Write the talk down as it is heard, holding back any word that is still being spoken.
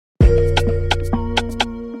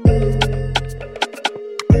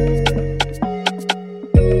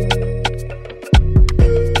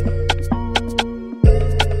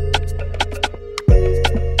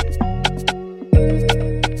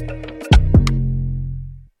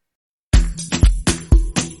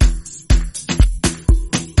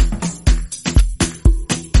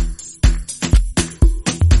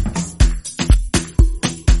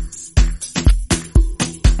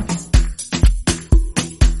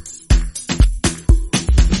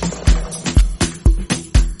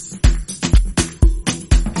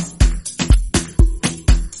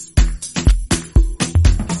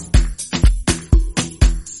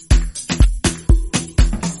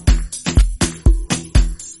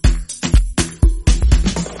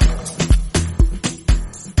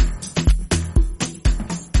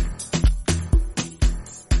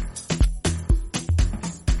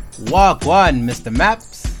Walk one, Mr.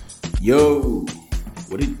 Maps. Yo,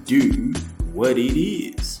 what it do? What it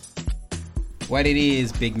is? What it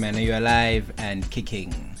is, big man? Are you alive and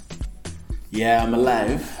kicking? Yeah, I'm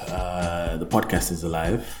alive. The podcast is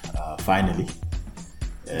alive. Finally.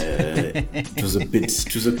 It was a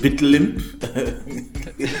bit limp.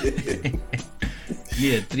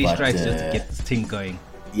 Yeah, three strikes just to get this thing going.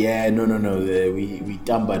 Yeah, no. We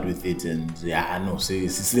tampered with it, and yeah, I know. So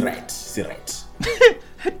it's right.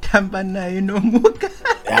 Tambana, you know, Muka.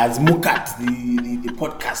 Yeah, it's Mukat. The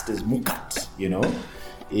podcast is Mukat. You know. So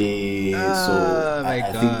my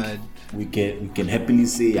I God. think we can happily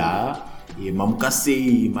say, Mamuka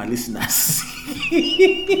say, my listeners.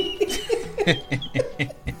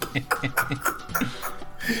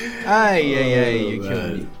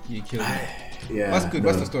 You killed me. Yeah. What's good? No.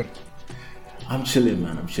 What's the story? I'm chilling,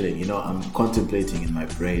 man. You know, I'm contemplating in my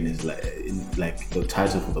brain is like the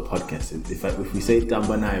title for the podcast. If we say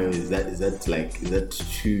Tambanayo, is that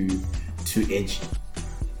too edgy?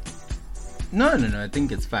 No. I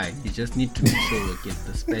think it's fine. You just need to make sure we get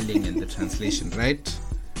the spelling and the translation right.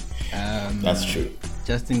 That's true.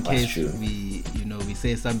 Just in That's case true. we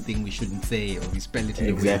say something we shouldn't say, or we spell it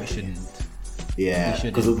in a way we shouldn't. Yeah,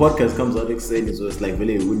 because the podcast comes out next day, so it's like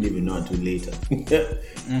really we wouldn't even know until later.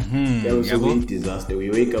 That was a great disaster. We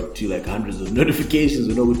wake up to like hundreds of notifications.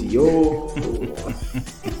 We know what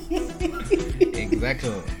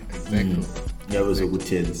Exactly. That was a good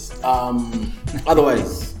tense.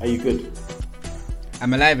 Otherwise, are you good?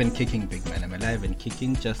 I'm alive and kicking, big man. I'm alive and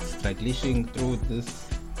kicking, just struggling through this.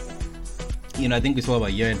 You know, I think we saw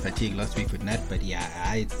about year-end fatigue last week with Nat, but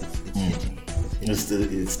yeah, it's hitting.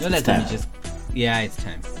 It's Don't let time. me just. Yeah, it's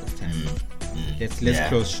time. Let's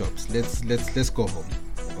close shops. Let's go home.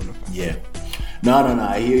 All of us. Yeah. No.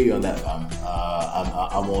 I hear you on that, fam.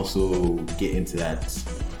 I'm also getting to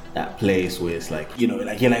that place where it's like, you know,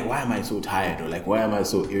 like you're like, why am I so tired, or like, why am I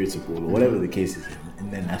so irritable, or whatever the case is. And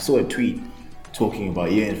then I saw a tweet talking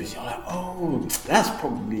about year-end fatigue. I'm like, oh, that's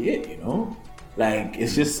probably it. You know, like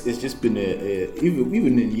it's just been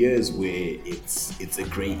even in years where it's a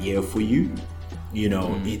great year for you. You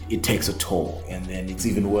know, it takes a toll, and then it's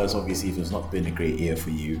even worse, obviously, if it's not been a great year for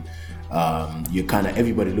you. You kind of,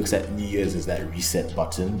 everybody looks at New Year's as that reset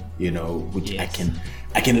button, you know, which yes.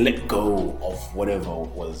 I can let go of whatever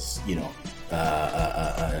was,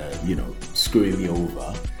 screwing me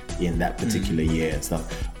over in that particular year and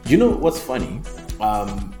stuff. You know what's funny?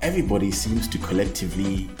 Everybody seems to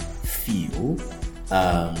collectively feel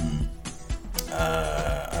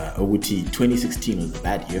 2016 was a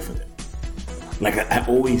bad year for them. Like I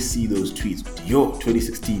always see those tweets.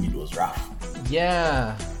 2016, it was rough.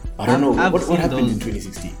 Yeah. I don't know what happened those... in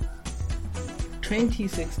 2016.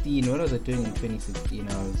 2016, what was I doing in 2016?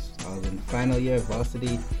 I was in final year of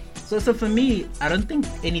varsity. So for me, I don't think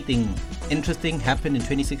anything interesting happened in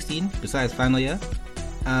 2016 besides final year.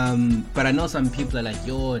 But I know some people are like,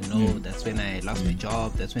 that's when I lost my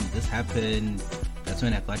job. That's when this happened. That's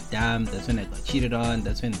when I got dumped. That's when I got cheated on.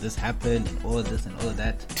 That's when this happened, and all of this and all of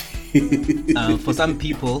that. For some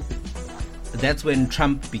people, that's when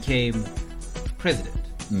Trump became president.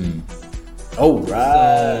 Oh,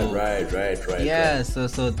 right. Yeah, right.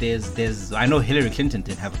 so there's I know Hillary Clinton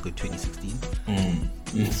didn't have a good 2016.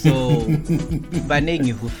 So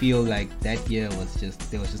Banegi who feel like that year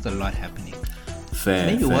there was just a lot happening.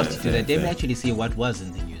 Maybe watch it today. They may actually see what was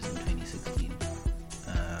in the news in 2016.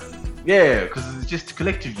 Yeah, because it's just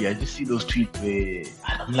collectively, I just see those tweets where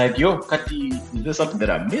I'm like, Kati, is there something that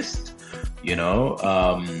I missed? You know?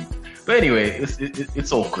 But anyway,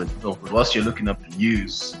 it's all good. It's all good. Whilst you're looking up the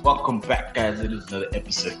news, welcome back, guys. It is another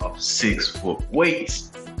episode of 6 Foot Weight,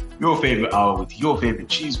 your favorite hour with your favorite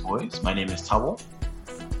cheese boys. My name is Tawo.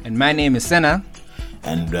 And my name is Senna.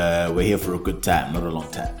 And we're here for a good time, not a long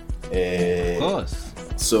time. Of course.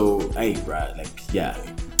 So, hey, Brad, yes.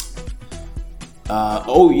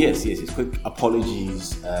 Quick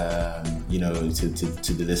apologies, to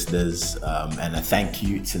the listeners, and a thank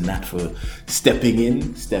you to Nat for stepping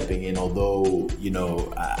in. Although,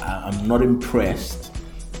 I'm not impressed,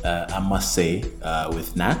 I must say,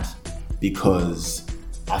 with Nat, because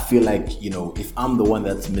I feel like, if I'm the one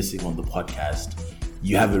that's missing on the podcast,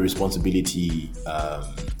 you have a responsibility,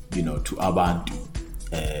 to Abantu,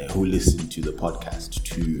 who listen to the podcast,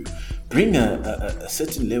 to bring a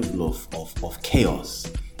certain level of chaos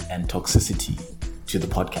and toxicity to the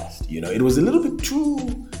podcast. It was a little bit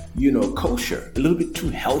too, kosher, a little bit too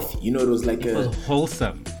healthy. It was like it was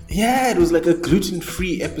wholesome. Yeah, it was like a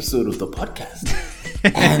gluten-free episode of the podcast.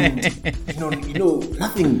 And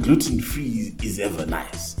nothing gluten-free is ever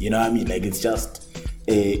nice. You know what I mean? Like, it's just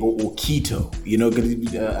or keto, you know, because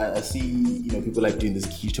I see, you know, people like doing this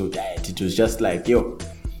keto diet. It was just like, yo,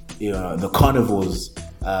 you know, the carnivores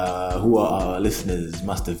who are our listeners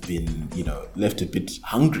must have been, you know, left a bit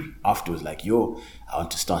hungry afterwards. Like, yo, I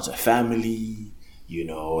want to start a family, you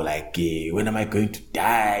know, like, when am I going to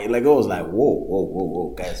die? Like, I was like,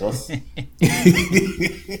 whoa, guys, what's...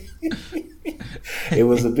 It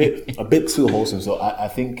was a bit too wholesome. So I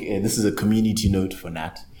think this is a community note for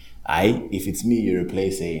Nat. If it's me, you're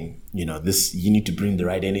replacing, you know, this, you need to bring the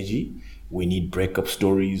right energy. We need breakup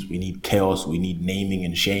stories. We need chaos. We need naming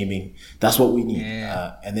and shaming. That's what we need.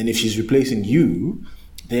 Yeah. And then if she's replacing you,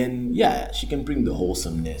 then yeah, she can bring the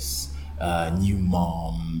wholesomeness, new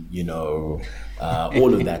mom, you know,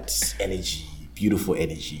 all of that energy, beautiful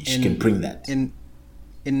energy. She can bring that.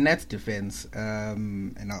 In Nat's defense,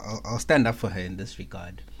 and I'll stand up for her in this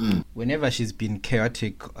regard. Whenever she's been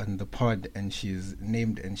chaotic on the pod and she's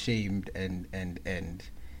named and shamed and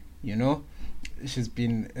you know, she's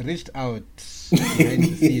been reached out behind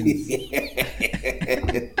the scenes.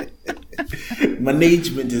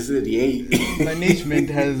 Management has said, yeah.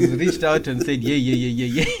 Management has reached out and said,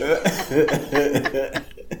 yeah.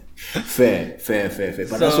 Fair.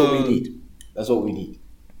 But that's what we need.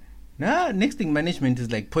 Nah, next thing management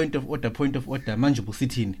is like point of order, manageable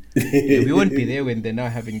sitting. We won't be there when they're now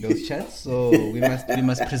having those chats, so we must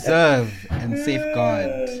preserve and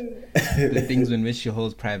safeguard the things in which she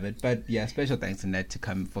holds private. But yeah, special thanks to Nat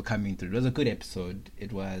for coming through. It was a good episode.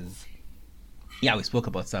 It was, yeah, we spoke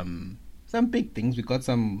about some big things. We got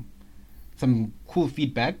some cool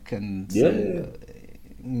feedback and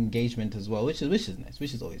engagement as well, which is nice,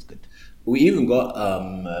 which is always good. We even got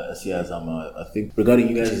Siyazama, I think, regarding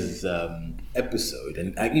you guys' episode,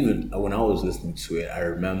 and even when I was listening to it, I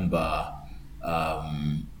remember,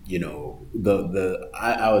 you know,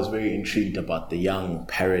 I was very intrigued about the young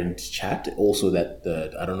parent chat. Also, that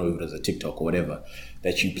I don't know if it was a TikTok or whatever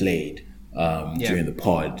that you played during the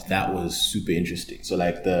pod. That was super interesting. So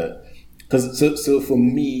like so for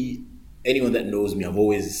me, anyone that knows me, I've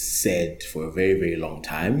always said for a very, very long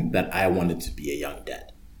time that I wanted to be a young dad.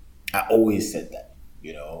 I always said that,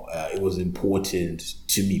 you know, it was important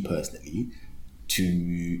to me personally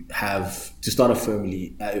to start a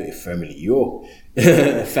family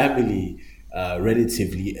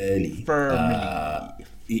relatively early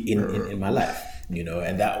in my life, you know,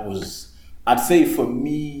 and that was, I'd say for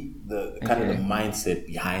me, the kind of the mindset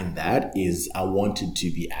behind that is I wanted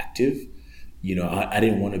to be active, you know, I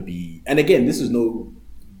didn't want to be, and again, this is no,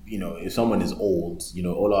 you know, if someone is old, you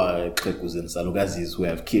know, all our clickers and salugazis who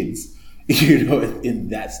have kids, you know, in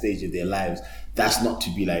that stage of their lives, that's not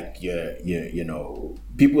to be like, you know,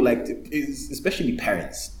 people like to, especially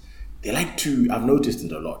parents, they like to, I've noticed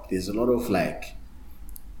it a lot. There's a lot of like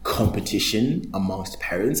competition amongst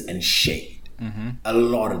parents and shade. Mm-hmm. A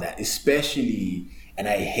lot of that, especially, and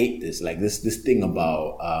I hate this, like this thing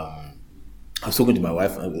about, I was talking to my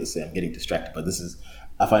wife, and I was saying I'm getting distracted, but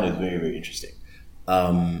I find it very, very interesting.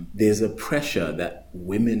 There's a pressure that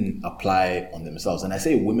women apply on themselves, and I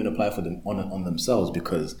say women apply on themselves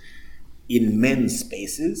because in men's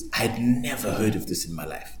spaces, I'd never heard of this in my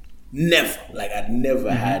life. Never. Like I'd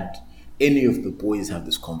never had any of the boys have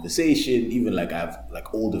this conversation. Even like I have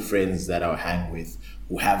like older friends that I hang with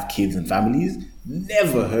who have kids and families.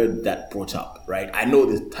 Never heard that brought up, right? I know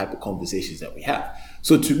the type of conversations that we have.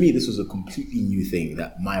 So to me, this was a completely new thing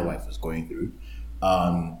that my wife was going through.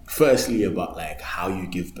 Firstly, about like how you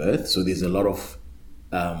give birth. So there's a lot of,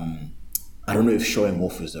 I don't know if showing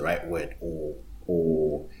off is the right word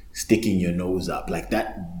or sticking your nose up, like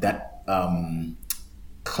that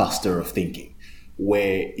cluster of thinking,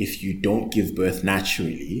 where if you don't give birth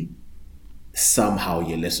naturally, somehow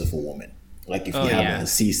you're less of a woman. Like if you have a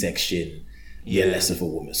C-section, you're less of a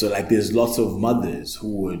woman. So like there's lots of mothers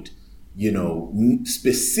who would, you know,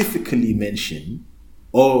 specifically mention,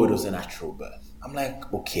 oh, it was a natural birth. I'm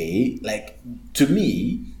like, okay, like to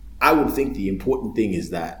me, I would think the important thing is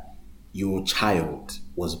that your child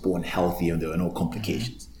was born healthy and there were no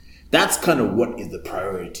complications. That's kind of what is the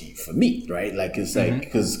priority for me, right? Like it's like,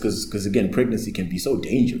 because again, pregnancy can be so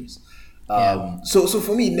dangerous. So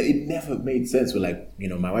for me, it never made sense. We're like, you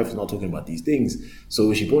know, my wife is not talking about these things. So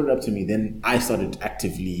when she brought it up to me, then I started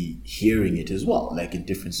actively hearing it as well, like in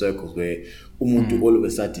different circles where all of a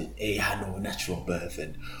sudden, hey, I had no natural birth,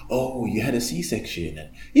 and oh, you had a C-section,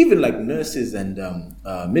 and even like nurses and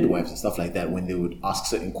midwives and stuff like that, when they would ask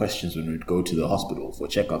certain questions when we'd go to the hospital for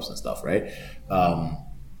checkups and stuff, right?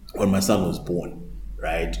 When my son was born.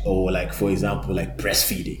 Right? Or like, for example, like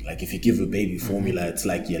breastfeeding. Like if you give a baby formula, it's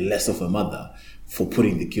like you're less of a mother for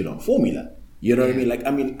putting the kid on formula. You know what I mean? Like, I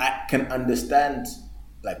mean, I can understand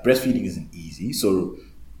like breastfeeding isn't easy. So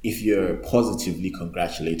if you're positively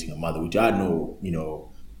congratulating a mother, which I know,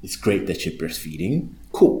 it's great that you're breastfeeding,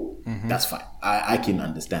 cool, that's fine. I can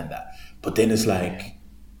understand that. But then it's like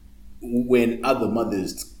when other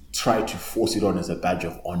mothers try to force it on as a badge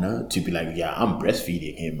of honor to be like, yeah, I'm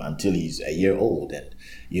breastfeeding him until he's a year old, and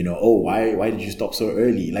oh, why did you stop so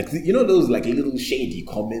early? Like, those like little shady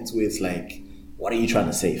comments where it's like, what are you trying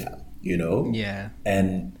to say, fam? Yeah.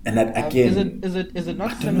 And that again, is it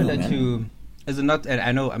not similar to? Is it not? And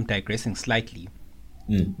I know I'm digressing slightly,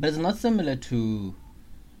 but it's not similar to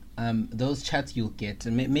those chats you'll get,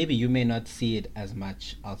 and maybe you may not see it as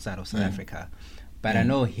much outside of South Africa. But I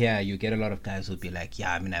know here you get a lot of guys who'll be like,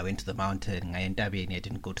 yeah, I mean, I went to the mountain, I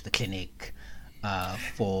didn't go to the clinic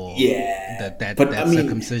for that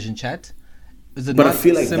circumcision chat. Is it not I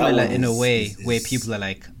feel like similar in a way where people are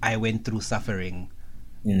like, I went through suffering,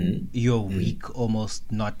 you're weak,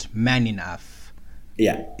 almost not man enough.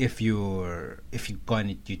 Yeah. If you've gone,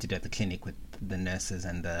 you did at the clinic with the nurses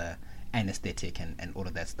and the anesthetic and all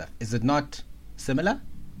of that stuff. Is it not similar?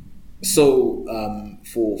 So,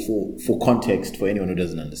 for context, for anyone who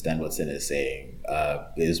doesn't understand what Senna is saying,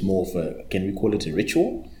 there's more of a, can we call it a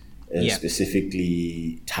ritual?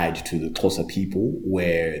 Specifically tied to the Xhosa people,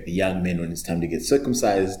 where the young men, when it's time to get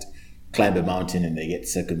circumcised, climb a mountain and they get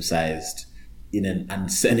circumcised in an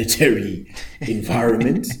unsanitary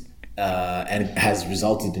environment, and it has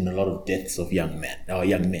resulted in a lot of deaths of young men.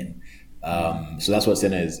 So that's what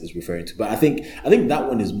Senna is referring to. But I think that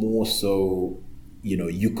one is more so,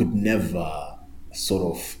 you could never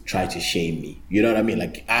sort of try to shame me. You know what I mean?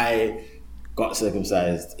 Like, I got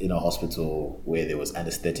circumcised in a hospital where there was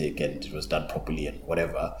anesthetic and it was done properly and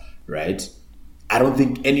whatever, right? I don't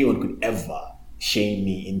think anyone could ever shame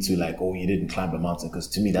me into like, oh, you didn't climb a mountain, because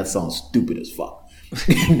to me that sounds stupid as fuck.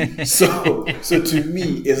 so to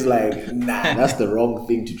me it's like, nah, that's the wrong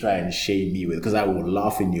thing to try and shame me with, because I will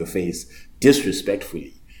laugh in your face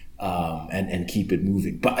disrespectfully. And keep it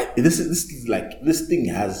moving. But this thing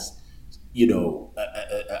has,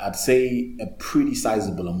 I'd say a pretty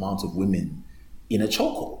sizable amount of women in a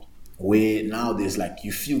chokehold, where now there's like,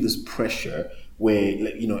 you feel this pressure where,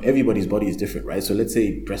 everybody's body is different, right? So let's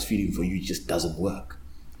say breastfeeding for you just doesn't work,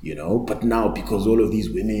 but now because all of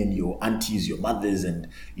these women, your aunties, your mothers, and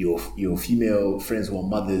your female friends who are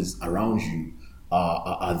mothers around you,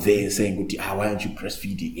 are there saying, why aren't you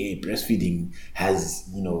breastfeeding? Hey, breastfeeding has,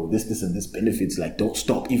 this and this benefits. Like, don't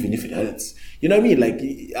stop even if it hurts. You know what I mean? Like,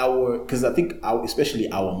 because I think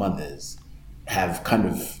especially our mothers have kind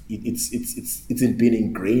of, it's been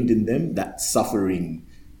ingrained in them that suffering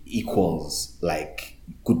equals like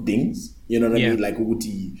good things. You know what I mean? Like,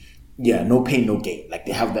 no pain, no gain. Like,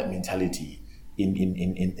 they have that mentality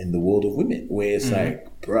in the world of women, where it's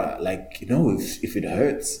like, bruh, like, if it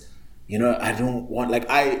hurts, I don't want, like,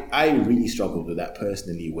 I really struggled with that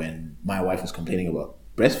personally when my wife was complaining about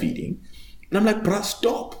breastfeeding. And I'm like, bruh,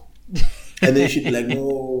 stop. And then she'd be like,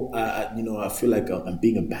 no, I feel like I'm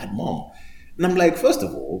being a bad mom. And I'm like, first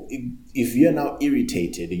of all, if you're now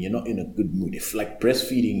irritated and you're not in a good mood, if like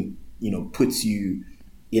breastfeeding, puts you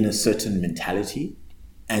in a certain mentality,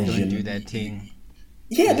 and don't do that thing.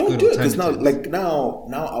 Yeah, don't do it, because now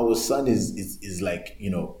our son is like,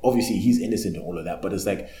 obviously he's innocent and all of that, but it's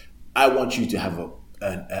like, I want you to have a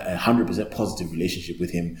 100% positive relationship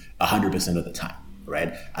with him 100% of the time,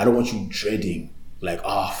 right? I don't want you dreading like,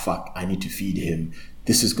 oh fuck, I need to feed him.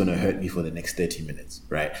 This is gonna hurt me for the next 30 minutes,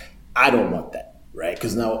 right? I don't want that, right?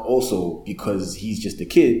 Because now also, because he's just a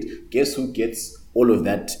kid, guess who gets all of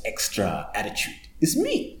that extra attitude? It's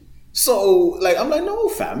me. So like, I'm like, no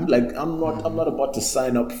fam, like I'm not about to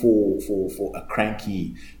sign up for a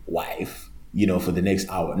cranky wife, for the next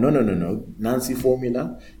hour. No. Nancy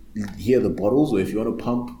formula. Here are the bottles, or if you want to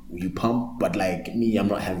pump, you pump. But like me, I'm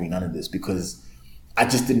not having none of this, because I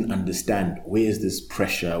just didn't understand, where is this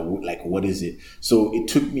pressure, like what is it? So it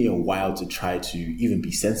took me a while to try to even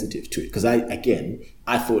be sensitive to it, because I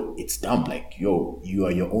thought it's dumb. Like, yo, you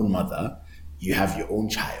are your own mother, you have your own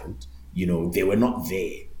child, they were not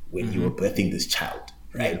there when you were birthing this child,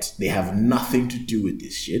 right? They have nothing to do with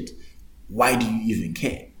this shit. Why do you even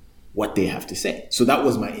care what they have to say? So that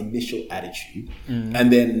was my initial attitude.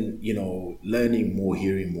 And then, learning more,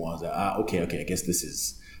 hearing more, I was like, okay, I guess this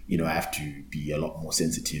is, I have to be a lot more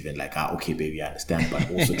sensitive and like, okay, baby, I understand,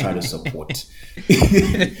 but also try to support.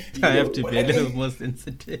 I have to be a little more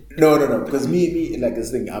sensitive. No, because me, like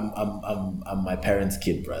this thing, I'm my parents'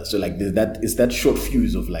 kid, bruh. So like, it's that short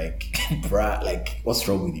fuse of like, bruh, like, what's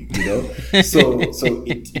wrong with you, So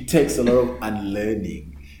it takes a lot of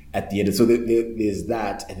unlearning at the end. So there's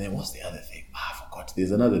that, and then what's the other thing? I God,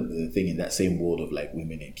 there's another thing in that same world of like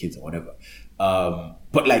women and kids and whatever.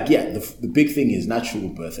 But like, yeah, the big thing is natural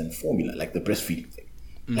birth and formula, like the breastfeeding thing.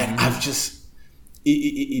 Like I've just,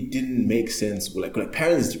 it didn't make sense. Like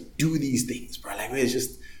parents do these things, bro. Like it's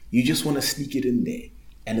just, you just want to sneak it in there.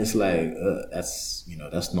 And it's like, that's,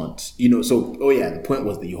 that's not, so, oh yeah, the point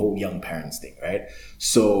was the whole young parents thing, right?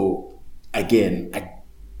 So again,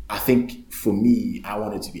 I think for me, I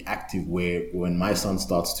wanted to be active where when my son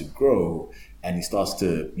starts to grow and he starts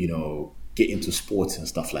to, get into sports and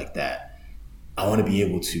stuff like that, I want to be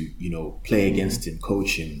able to, play against him,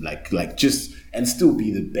 coach him, like just, and still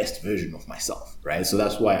be the best version of myself, right? So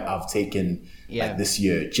that's why I've taken like this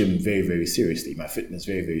year, gym very, very seriously, my fitness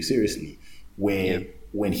very, very seriously, where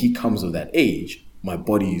when he comes of that age, my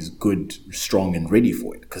body is good, strong, and ready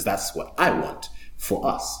for it, because that's what I want for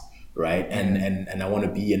us, right? And I want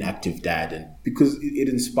to be an active dad, and because it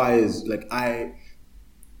inspires. Like I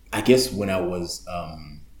guess when I was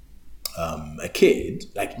a kid,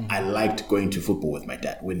 like I liked going to football with my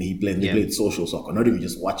dad when he played social soccer, not even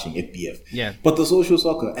just watching FBF, but the social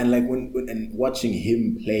soccer, and like when and watching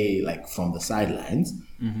him play like from the sidelines,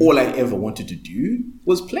 all I ever wanted to do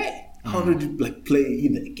was play. I wanted to like play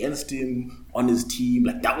either against him, on his team.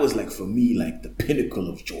 Like that was like for me like the pinnacle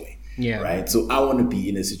of joy. Yeah. Right. So I want to be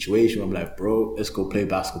in a situation where I'm like, bro, let's go play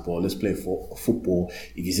basketball. Let's play football.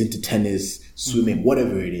 If he's into tennis, swimming,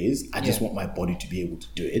 whatever it is, I just want my body to be able to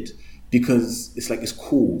do it, because it's like, it's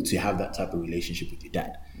cool to have that type of relationship with your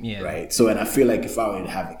dad. Yeah. Right. So, and I feel like if I were to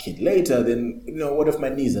have a kid later, then, what if my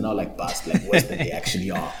knees are not like bust, like worse than they actually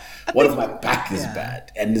are? What if my back is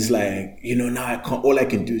bad? And it's like, now I can't, all I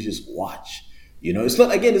can do is just watch. It's not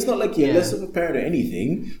like you're less of a parent or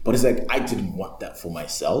anything, but it's like, I didn't want that for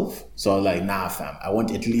myself. So I was like, nah, fam, I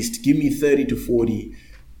want at least give me 30 to 40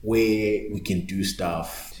 where we can do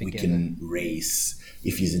stuff, together. We can race.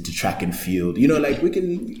 If he's into track and field, like we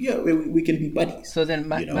can be buddies. So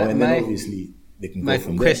then and then obviously they can go from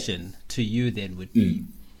there. My question to you then would be,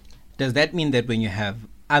 does that mean that when you have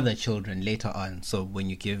other children later on, so when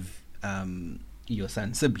you give your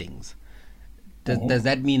son siblings, does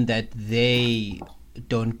that mean that they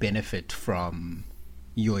don't benefit from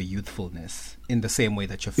your youthfulness in the same way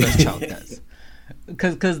that your first child does?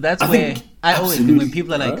 Because that's where I always, when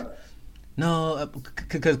people are like, no,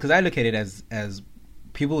 because I look at it as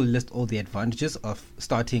people list all the advantages of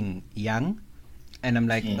starting young, and I'm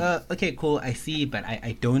like, okay, cool, I see, but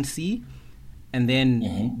I don't see. And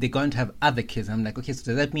then they're going to have other kids. I'm like, okay, so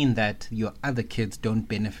does that mean that your other kids don't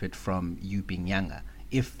benefit from you being younger?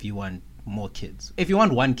 If you want more kids, if you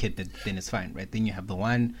want one kid, then it's fine, right? Then you have the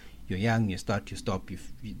one, you're young, you start, you stop,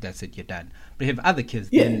 that's it, you're done. But if you have other kids,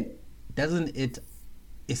 then doesn't it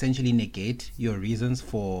essentially negate your reasons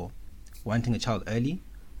for wanting a child early?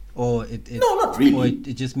 Or no, not really. Or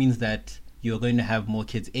it just means that you're going to have more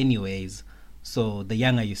kids anyways, so the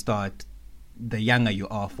younger you start, the younger you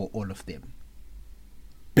are for all of them.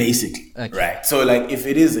 Basically, right? So like, if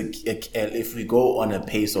it is if we go on a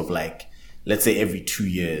pace of like, let's say every 2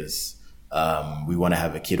 years, we want to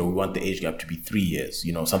have a kid, or we want the age gap to be 3 years,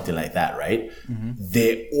 something like that, right?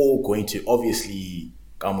 They're all going to, obviously,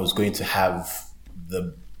 Gamo's going to have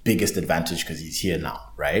the biggest advantage because he's here now,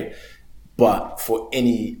 right? But for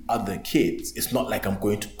any other kids, it's not like I'm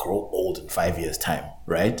going to grow old in 5 years' time,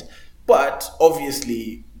 right? But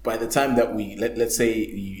obviously, by the time that let's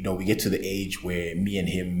say, we get to the age where me and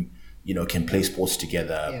him, can play sports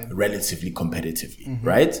together relatively competitively,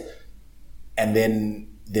 right? And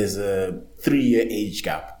then there's a 3-year age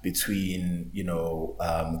gap between,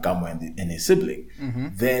 Gamo and his sibling.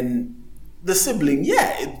 Then the sibling,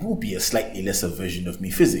 it will be a slightly lesser version of me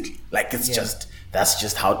physically. Like, it's that's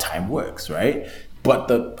just how time works, right?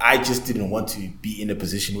 But I just didn't want to be in a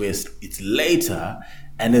position where it's later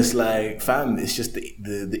and it's like, fam, it's just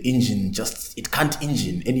the engine it can't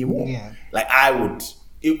engine anymore. Like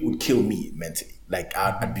it would kill me mentally. Like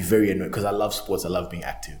I'd be very annoyed, because I love sports, I love being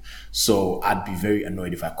active. So I'd be very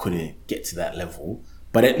annoyed if I couldn't get to that level.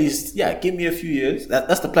 But at least, give me a few years.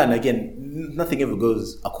 That's the plan. Again, nothing ever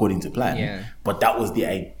goes according to plan. But that was the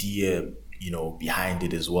idea, behind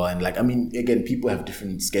it as well. And like, I mean, again, people have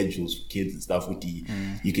different schedules for kids and stuff.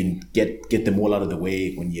 You can get them all out of the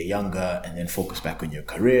way when you're younger and then focus back on your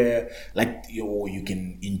career. Like, you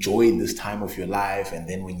can enjoy this time of your life, and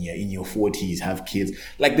then when you're in your 40s, have kids.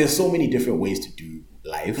 Like, there's so many different ways to do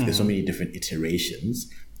life. There's so many different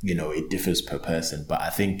iterations. It differs per person. But I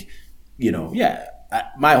think,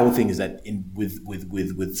 my whole thing is that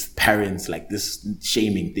with parents, like this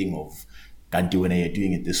shaming thing of can't do it, you're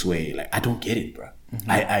doing it this way. Like, I don't get it, bro.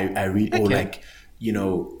 I read, or like,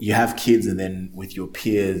 you have kids, and then with your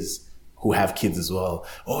peers who have kids as well.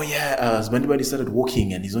 Oh yeah, Mandibadi started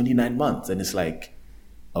walking and he's only 9 months, and it's like,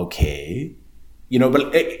 okay,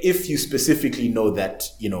 but if you specifically know that,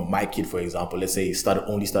 my kid, for example, let's say he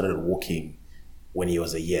only started walking when he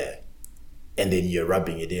was a year, and then you're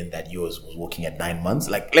rubbing it in that yours was walking at 9 months,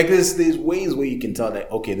 like there's ways where you can tell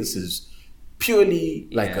that, okay, this is purely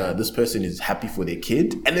like this person is happy for their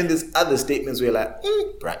kid, and then there's other statements where you're like,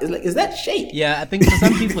 bruh, it's like, is that shade? Yeah, I think for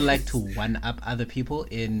some people like to one up other people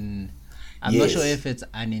in, I'm not sure if it's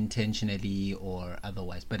unintentionally or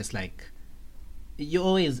otherwise, but it's like you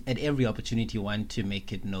always at every opportunity want to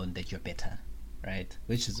make it known that you're better, right?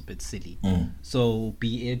 Which is a bit silly. So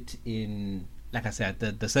be it in, like I said,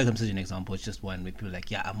 the circumcision example is just one where people are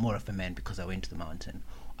like, yeah, I'm more of a man because I went to the mountain.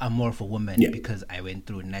 I'm more of a woman because I went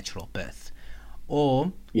through natural birth.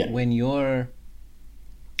 Or when you're,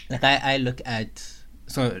 like I look at,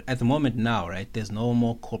 so at the moment now, right, there's no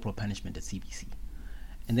more corporal punishment at CBC.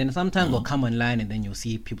 And then sometimes they'll come online and then you'll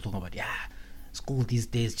see people talking about, school these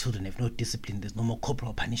days, children have no discipline, there's no more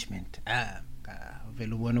corporal punishment. Here,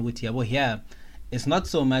 it's not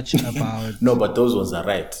so much about... No, but those ones are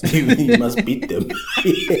right. You must beat them.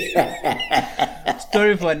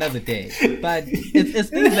 Story for another day. But it's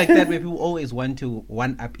things like that where people always want to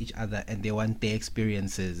one-up each other and they want their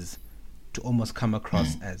experiences to almost come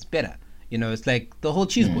across as better. It's like the whole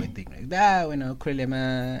cheese boy thing. Like,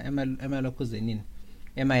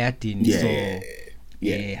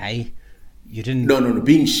 you didn't... No.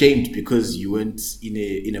 Being shamed because you weren't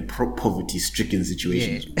in a poverty-stricken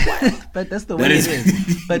situation is wild. But that's the way it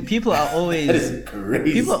is. But people are always... That is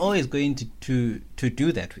crazy. People are always going to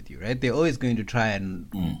do that with you, right? They're always going to try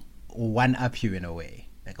and one-up you in a way.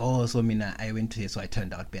 Like, so Mina, I went to here, so I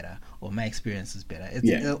turned out better. Or my experience is better.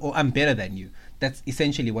 Or I'm better than you. That's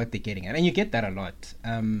essentially what they're getting at. And you get that a lot.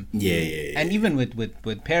 And even with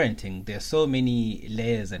parenting, there's so many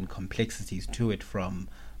layers and complexities to it, from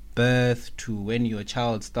birth to when your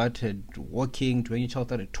child started walking to when your child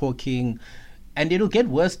started talking, and it'll get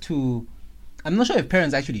worse to, I'm not sure if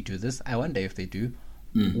parents actually do this, I wonder if they do,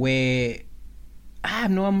 where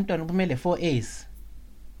no, I'm done 4 A's.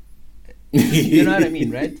 You know what I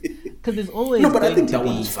mean, right? Because there's always but I think that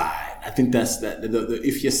one's fine. I think that's that.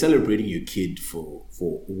 If you're celebrating your kid for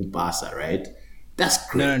Ubasa, right? That's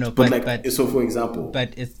great. No. But so for example,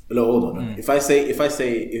 but it's hold on. If I say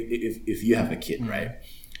if you have a kid, right?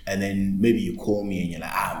 And then maybe you call me and you're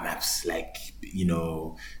like, Maps, like,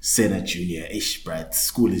 Senna Junior, bruh,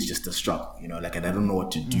 school is just a struggle, like, and I don't know what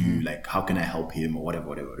to do, like, how can I help him, or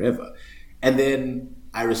whatever. And then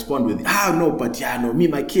I respond with,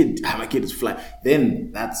 my kid is fly.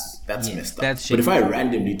 Then that's messed up. But if I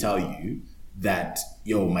randomly tell you that,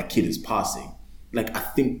 my kid is passing, like, I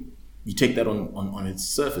think you take that on its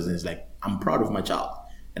surface and it's like, I'm proud of my child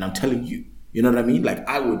and I'm telling you, you know what I mean? Like,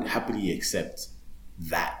 I would happily accept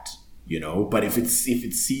that, but if it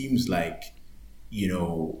seems like,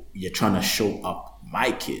 you're trying to show up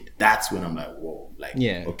my kid, that's when I'm like, whoa, like,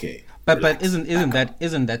 okay. But isn't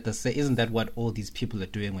that what all these people are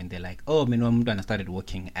doing when they're like, oh, Mwana started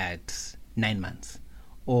working at 9 months,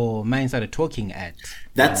 or mine started talking at...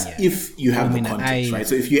 That's if you have the context, right?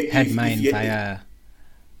 So if you had mine via...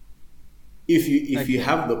 If you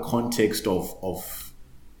have the context of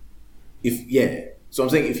so I'm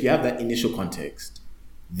saying if you have that initial context,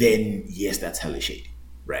 then yes, that's hella shady,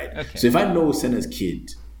 right? Okay. So if I know Senna's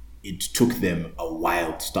kid, it took them a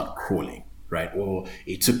while to start crawling, right? Or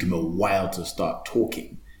it took him a while to start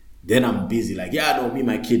talking, then I'm busy like,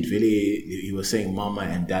 my kid really, he was saying mama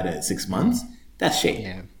and dada at 6 months. That's shady,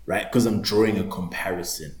 right? Because I'm drawing a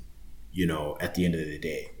comparison, at the end of the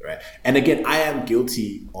day, right? And again, I am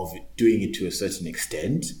guilty of doing it to a certain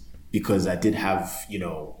extent, because I did have,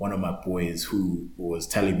 one of my boys who was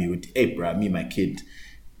telling me, hey, bro, my kid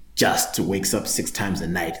just wakes up 6 times a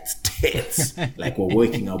night. It's tense. Like, we're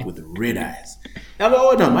waking up with red eyes. I'm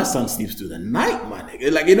like, no, my son sleeps through the night, man.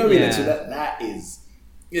 Like, you know what I mean? So that is,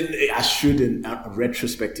 I shouldn't,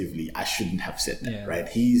 retrospectively, I shouldn't have said that, right?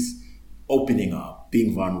 He's opening up,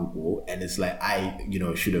 being vulnerable, and it's like, I,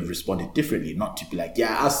 should have responded differently, not to be like,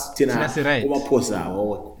 us, Tina, right.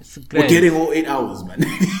 We're getting all 8 hours, man.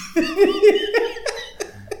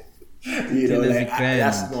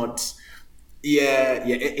 That's not...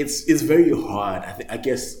 it's very hard. I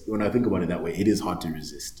guess when I think about it that way, it is hard to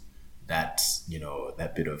resist that,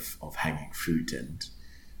 that bit of hanging fruit. And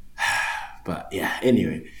but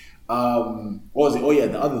anyway, what was it? Oh yeah,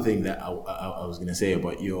 the other thing that I was gonna say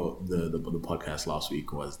about the podcast last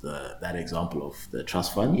week was that example of the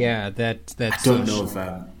trust fund. Yeah, that I don't know if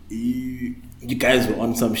you guys were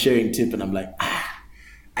on some sharing tip, and I'm like,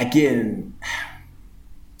 again,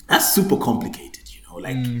 that's super complicated,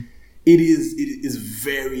 like. it is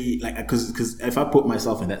very like because if I put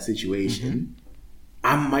myself in that situation,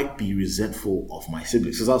 I might be resentful of my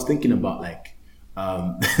siblings. Because I was thinking about like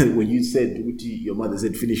when you said your mother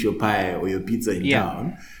said finish your pie or your pizza in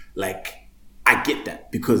town, like I get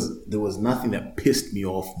that because there was nothing that pissed me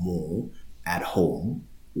off more at home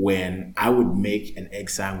when I would make an egg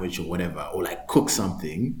sandwich or whatever, or like cook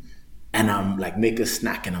something and I'm like make a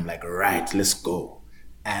snack and I'm like, right, let's go.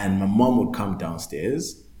 And my mom would come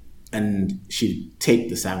downstairs and she'd take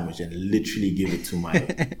the sandwich and literally give it to my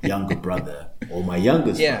younger brother or my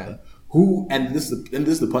youngest brother, who, and this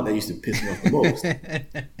is the part that used to piss me off the most.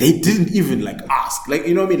 They didn't even like ask. Like,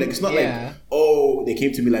 you know what I mean? Like, it's not like, oh, they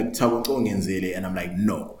came to me like, and I'm like,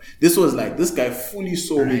 no. This was like, this guy fully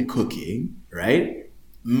saw me cooking, right?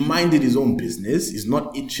 Minded his own business, is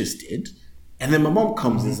not interested. And then my mom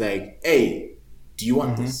comes and is like, hey, do you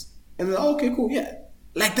want this? And then, oh, okay, cool, yeah.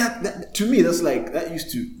 Like that to me, that's like, that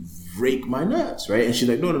used to break my nerves, right? And she's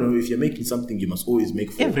like, no, if you're making something, you must always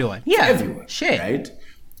make for everyone. For everyone, right?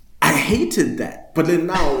 I hated that. But then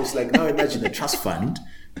now, it's like, now imagine a trust fund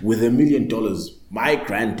with $1 million. My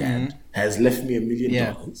granddad has left me $1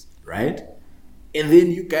 million, right? And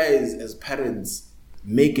then you guys, as parents,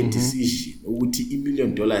 make a decision. $1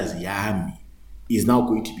 million yami is now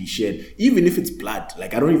going to be shared, even if it's blood.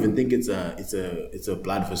 Like, I don't even think it's a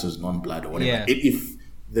blood versus non-blood or whatever. If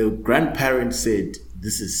the grandparent said,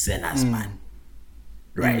 this is Sena's man,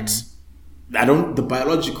 right? The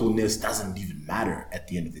biologicalness doesn't even matter at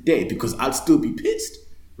the end of the day because I'd still be pissed,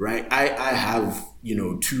 right? I have,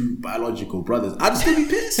 2 biological brothers. I'd still be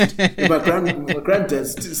pissed. If my granddad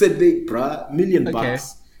said, "Hey, bruh, $1 million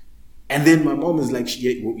bucks," and then my mom is like,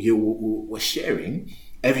 we're sharing.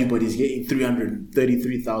 Everybody's getting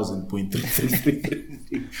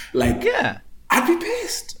 333,000.3333. Like, I'd be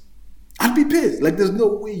pissed. Like, there's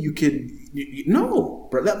no way you can. No,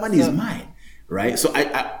 bro, that money is mine. Right, so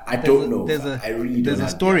I don't know. I really don't. There's a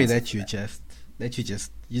story that you just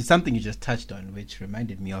something you just touched on, which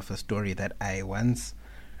reminded me of a story that I once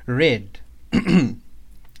read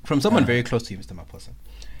from someone very close to you, Mr. Maposa.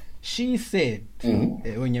 She said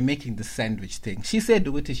when you're making the sandwich thing, she said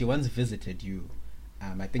she once visited you,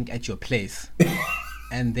 I think at your place,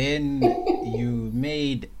 and then you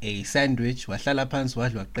made a sandwich. Wahlala phansi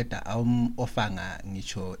wadla waqeda ofanga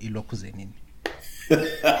ngisho ilokhu zenini.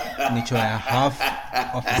 Half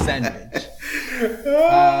of a sandwich.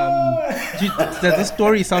 Does this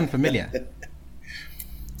story sound familiar?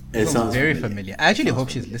 It sounds very familiar. I actually hope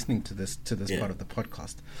she's listening to this part of the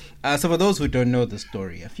podcast. So for those who don't know the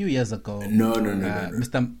story, a few years ago, no.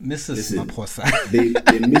 Mrs. Maposa, they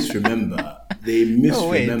misremember. They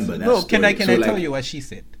misremember that story. Can I tell you what she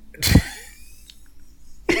said?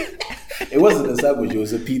 It wasn't a sandwich. It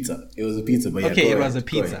was a pizza. But it was a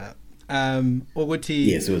pizza.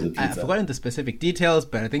 Yes, it was a pizza. I've forgotten the specific details,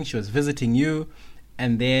 but I think she was visiting you,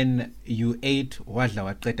 and then you ate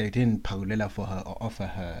wadla waqeda. You didn't paulela for her or offer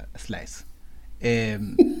her a slice.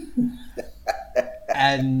 And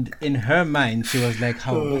in her mind, she was like,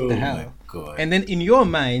 what the hell? And then in your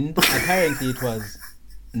mind, apparently it was,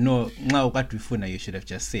 no, you should have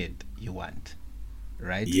just said you want.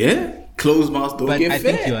 Right? Yeah. Closed mouth don't get fed. But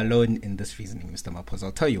I think you're alone in this reasoning, Mr. Maposa.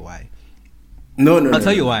 I'll tell you why. No. I'll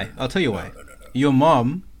tell you why. Your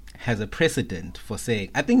mom has a precedent for saying,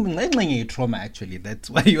 I think it's trauma actually. That's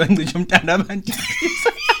why you want to jump down.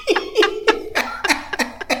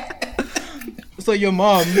 So your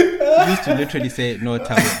mom used to literally say, no,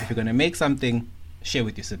 tell me, if you're going to make something, share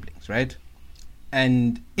with your siblings, right?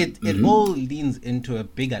 And it all leans into a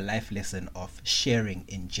bigger life lesson of sharing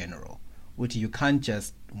in general, which you can't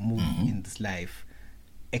just move in this life,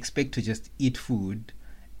 expect to just eat food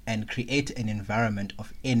and create an environment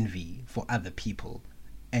of envy for other people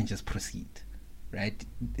and just proceed, right?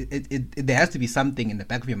 There has to be something in the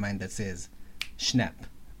back of your mind that says, snap,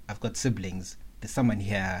 I've got siblings, there's someone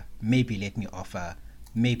here, maybe let me offer,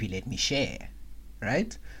 maybe let me share,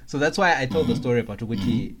 right? So that's why I told the story about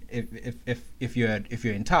Uguti. If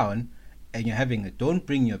you're in town and you're don't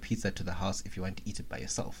bring your pizza to the house if you want to eat it by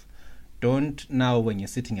yourself. Don't now, when you're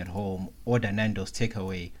sitting at home, order Nando's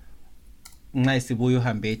takeaway. Like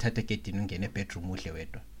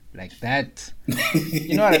that,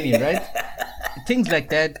 you know what I mean, right? Things like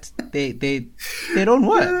that, they don't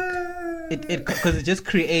work. It because it just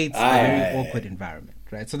creates a very awkward environment,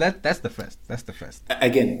 right? So that's the first.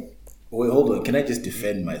 Again, wait, hold on. Can I just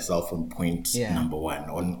defend myself on point number one,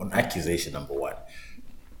 on accusation number one?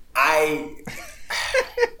 I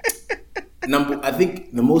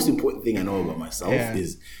think the most important thing I know about myself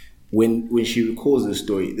is when she recalls the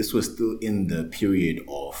story, this was still in the period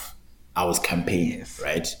of I was campaigning,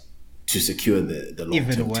 right, to secure the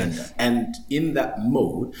Even long-term worse. tender. And in that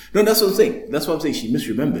mode, no, that's what I'm saying. That's what I'm saying. She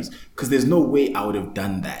misremembers because there's no way I would have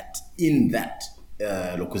done that in that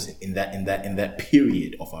in that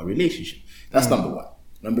period of our relationship. That's number one.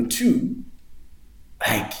 Number two,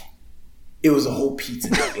 like it was a whole pizza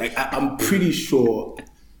day. Like I'm pretty sure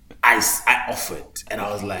I offered and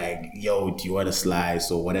I was like, yo, do you want a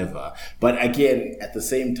slice or whatever? But again, at the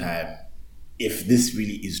same time, if this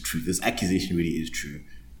really is true, this accusation really is true,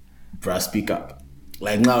 bruh, speak up.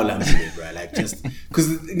 Like now, bruh. Like just because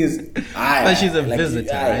the thing is, but she's a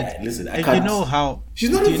visitor, right? Listen, I and can't. you know how?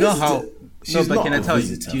 She's not do a you know visitor. how? She's No, but not can I a tell you?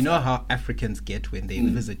 visitor, Do you know how Africans get when they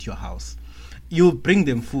visit your house? You bring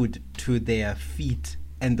them food to their feet,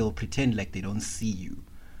 and they'll pretend like they don't see you,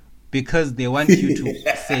 because they want you to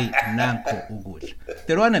say "nanko ugudla."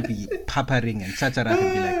 They don't want to be paparing and chacharak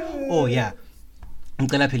and be like, "Oh yeah,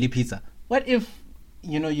 ngicela phela pizza." What if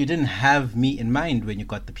you didn't have me in mind when you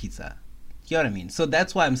got the pizza? You know what I mean? So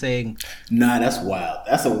that's why I'm saying, nah, that's wild.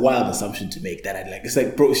 That's a wild assumption to make. That I like. It's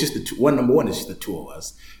like, bro, it's just the two. Number one, it's just the two of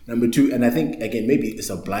us. Number two, and I think again, maybe it's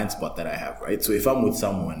a blind spot that I have, right? So if I'm with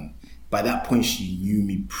someone, by that point, she knew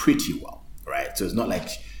me pretty well, right? So it's not like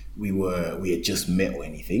we had just met or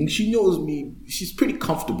anything. She knows me. She's pretty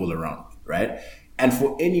comfortable around me, right? And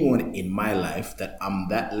for anyone in my life that I'm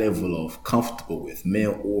that level of comfortable with,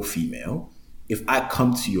 male or female, if I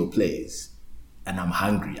come to your place and I'm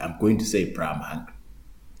hungry, I'm going to say, bro, I'm hungry.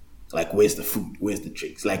 Like, where's the food? Where's the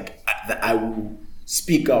drinks? Like, I will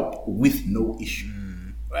speak up with no issue,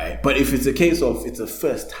 right? But if it's a case of it's the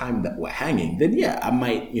first time that we're hanging, then yeah, I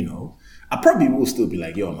might, I probably will still be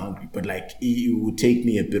like, yo, I'm hungry. But like, it would take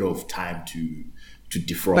me a bit of time to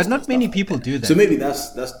defrost. but not many people do that. So maybe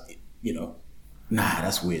that's that's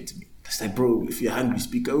weird to me. It's like, bro, if you're hungry,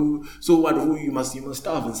 speak. Oh, so what? You must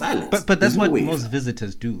starve in silence. But that's There's no what way. most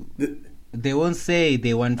visitors do. They won't say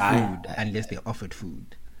they want food unless they're offered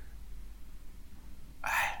food.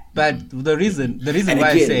 But the reason And why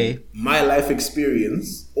again, I say my life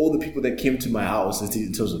experience, all the people that came to my house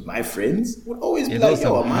in terms of my friends would always be those like,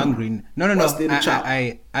 yo, are I'm hungry. No.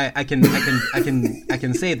 I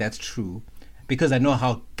can say that's true because I know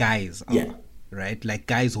how guys are, Yeah. right? Like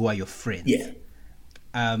guys who are your friends. Yeah.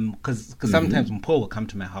 Because sometimes Paul will come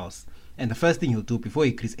to my house and the first thing he'll do before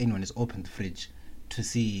he greets anyone is open the fridge to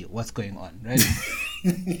see what's going on, right?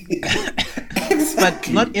 But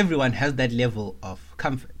not everyone has that level of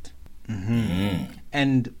comfort.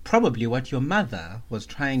 And probably what your mother was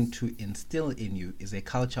trying to instill in you is a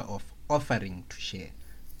culture of offering to share,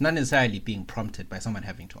 not necessarily being prompted by someone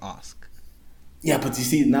having to ask. Yeah, but you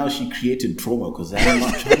see, now she created trauma because I'm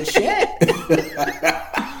not trying to share.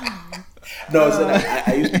 No, so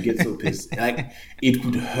I used to get so pissed. Like, it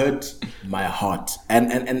could hurt my heart.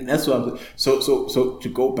 And that's what I'm so to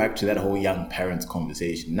go back to that whole young parents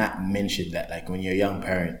conversation, not mention that like when you're a young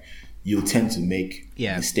parent, you'll tend to make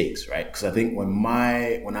mistakes, right? Because I think when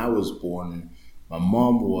I was born, my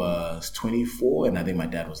mom was 24 and I think my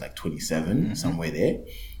dad was like 27, somewhere there.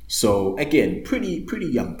 So again, pretty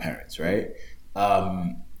young parents, right?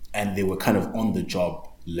 And they were kind of on the job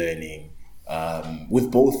learning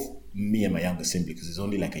with both me and my younger sibling, because there's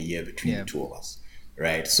only like a year between the two of us,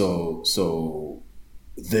 right? So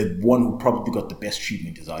the one who probably got the best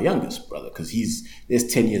treatment is our youngest brother, because there's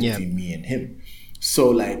 10 years between me and him. So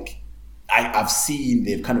like I've seen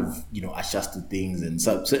they've kind of adjusted things and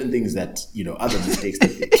certain things that other mistakes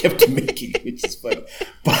that they kept making, which is funny.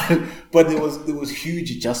 But there was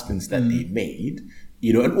huge adjustments that they made.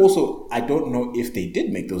 And also I don't know if they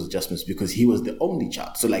did make those adjustments because he was the only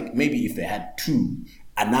child. So like maybe if they had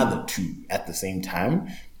another two at the same time,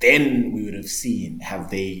 then we would have seen,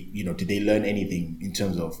 have they, did they learn anything in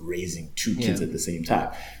terms of raising two kids at the same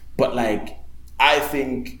time? But like, I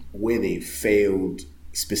think where they failed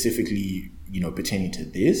specifically, pertaining to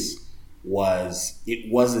this was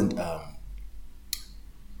it wasn't an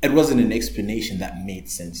explanation that made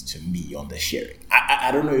sense to me on the sharing.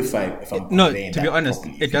 I don't know if I'm no, to be honest,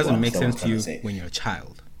 properly, it doesn't make sense to you when you're a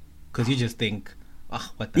child, because you just think,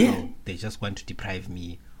 what the hell? They just want to deprive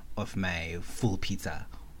me of my full pizza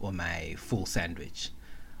or my full sandwich.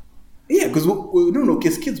 Yeah, because we don't know,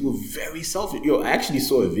 because kids were very selfish. I actually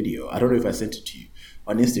saw a video. I don't know if I sent it to you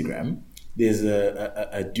on Instagram. There's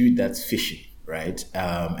a dude that's fishing, right?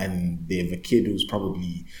 And they have a kid who's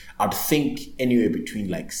probably, I'd think, anywhere between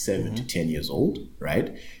like 7 to 10 years old,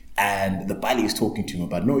 right? And the Bali is talking to him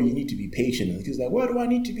about, no, you need to be patient. And he's like, why do I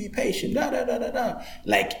need to be patient? Da da da da da.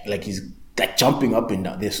 Like he's like jumping up and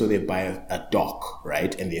down. They're by a dock,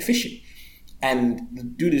 right? And they're fishing. And the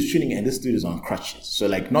dude is tuning, and this dude is on crutches. So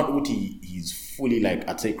like, not only he's fully like,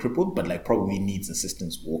 I'd say crippled, but like probably needs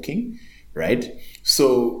assistance walking. right?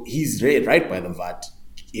 So he's right by the vat,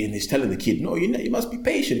 and he's telling the kid, no, you must be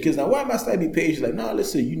patient. Because now, why must I be patient? Like, no,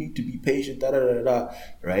 listen, you need to be patient, da da da da,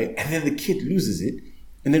 right? And then the kid loses it,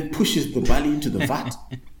 and then pushes the bali into the vat,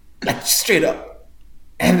 like straight up.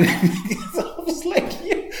 And so I was like,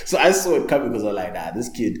 yeah. So I saw it coming because I was like, nah, this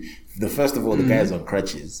kid. First of all, the guy's on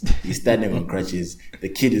crutches. He's standing on crutches. The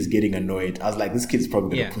kid is getting annoyed. I was like, this kid's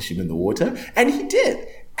probably gonna push him in the water, and he did.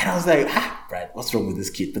 And I was like, Brad, what's wrong with this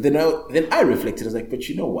kid? But then I reflected. I was like, but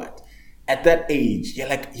you know what? At that age, you're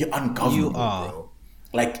ungovernable, You are. bro.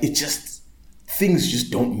 Like, things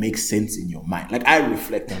just don't make sense in your mind. Like, I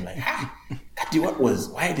reflect, I'm like,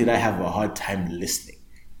 why did I have a hard time listening?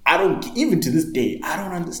 Even to this day, I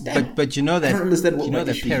don't understand. But you know that, I don't understand what you know my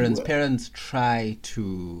that issues were. parents try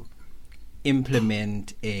to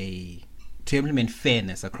implement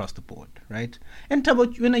fairness across the board, right? And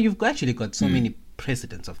Tabo, you've actually got so many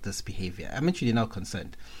precedents of this behavior. I'm actually now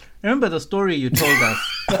concerned. Remember the story you told us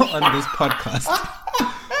on this podcast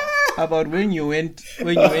about when you went to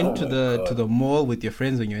the mall with your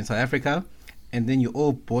friends when you were in South Africa, and then you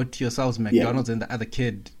all bought yourselves McDonald's, and the other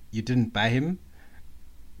kid, you didn't buy him.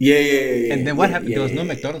 Yeah. And then what happened? There was no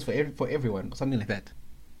McDonald's for everyone, or something like that.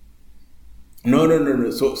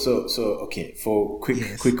 No. So okay. For quick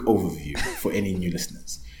overview for any new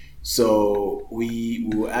listeners. So we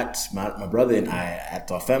were at my brother and I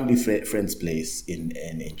at our family friend's place in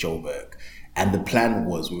Joburg, and the plan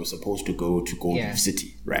was we were supposed to go to Gold Reef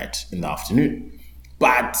City in the afternoon,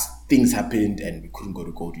 but things happened and we couldn't go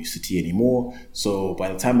to Gold Reef City anymore. So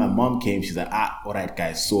by the time my mom came, she's like, all right,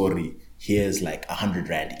 guys, sorry. Here's like 100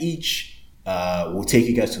 Rand each. We'll take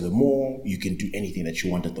you guys to the mall. You can do anything that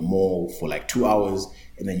you want at the mall for like 2 hours,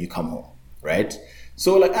 and then you come home, right?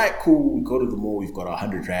 So like, all right, cool. We go to the mall. We've got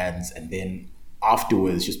 100 Rands, and then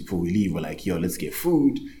afterwards, just before we leave, we're like, yo, let's get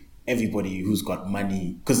food. Everybody who's got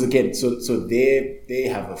money, because again, so they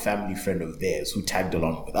have a family friend of theirs who tagged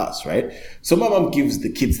along with us, right? So my mom gives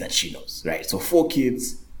the kids that she knows, right? So 4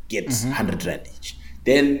 kids gets 100 Rand each.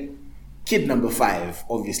 Then kid number 5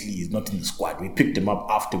 obviously is not in the squad. We picked him up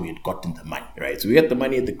after we had gotten the money, right? So we get the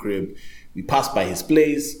money at the crib. We pass by his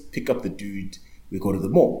place, pick up the dude. We go to the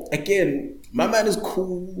mall. Again, my man is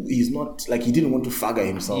cool. He's not like, he didn't want to fagger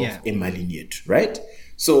himself in Mali yet, right?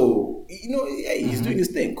 So, he's doing his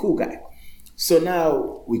thing. Cool guy. So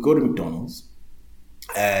now we go to McDonald's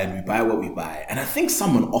and we buy what we buy. And I think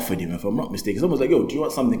someone offered him, if I'm not mistaken. Someone was like, yo, do you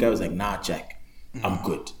want something? The guy was like, nah, Jack, I'm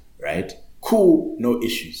good, right? Cool, no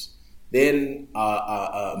issues. Then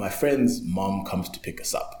my friend's mom comes to pick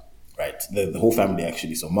us up, right? The whole family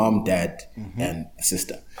actually. So mom, dad, and a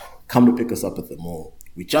sister come to pick us up at the mall.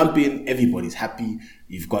 We jump in, everybody's happy.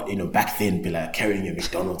 You've got, back then, be like carrying your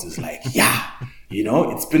McDonald's is like,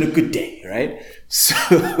 it's been a good day, right?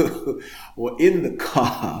 So we're in the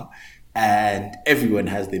car and everyone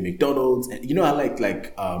has their McDonald's. And I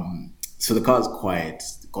like so the car's quiet,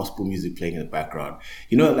 gospel music playing in the background.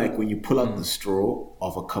 Like when you pull out the straw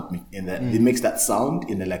of a cup in that, it makes that sound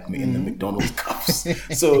in the McDonald's cups.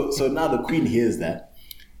 So now the queen hears that.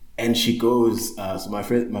 And she goes, so my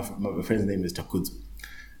friend's name is Takudzu.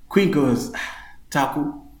 Queen goes,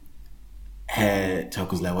 Taku.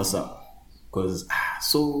 Taku's like, what's up? Goes,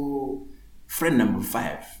 so friend number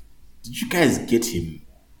 5, did you guys get him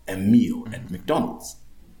a meal at McDonald's?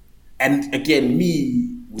 And again,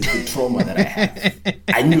 me, with the trauma that I have,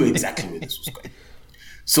 I knew exactly where this was going.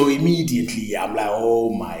 So immediately, I'm like, oh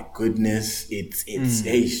my goodness, it's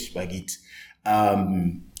Eish, Bagit.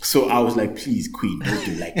 So I was like, please, queen, don't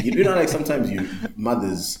do like like sometimes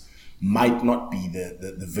mothers might not be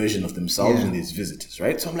the version of themselves when there's visitors,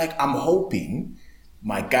 right? So I'm hoping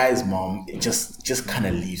my guy's mom just kind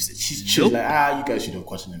of leaves it. She's like, you guys should have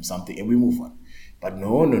gotten him something, and we move on. But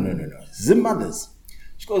no. The mothers.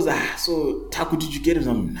 She goes, so Taku, did you get him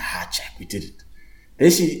something? Nah, Jack, we didn't. Then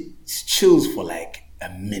she chills for like a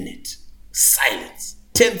minute. Silence.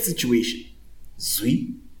 Tense situation.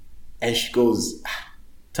 Sweet. And she goes,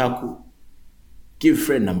 Taku, give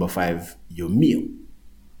friend number 5 your meal.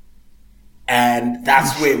 And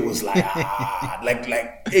that's where it was like,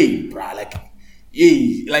 hey, brah,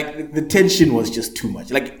 like the tension was just too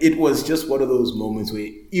much. Like it was just one of those moments where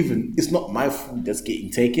even it's not my food that's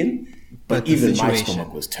getting taken, but even my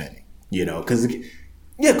stomach was turning,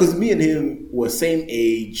 because me and him were same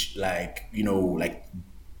age, like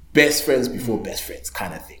best friends before best friends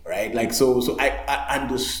kind of thing, right? Like so I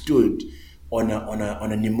understood on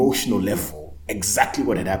an emotional level exactly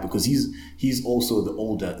what had happened, because he's also the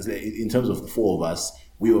older, in terms of the 4 of us,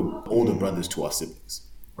 we were older brothers to our siblings,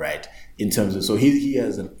 right? In terms of, so he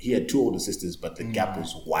had 2 older sisters, but the gap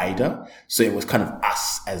was wider, so it was kind of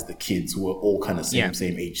us as the kids who were all kind of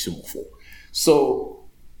same age, similar 4. So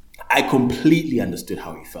I completely understood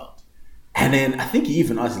how he felt. And then I think he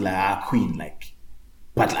even asked, like, Queen, like,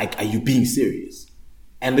 but like, are you being serious?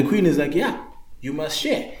 And the Queen is like, yeah, you must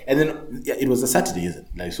share. And then it was a Saturday, isn't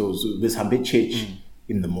it? Like, so there's Hambe church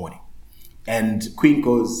in the morning. And Queen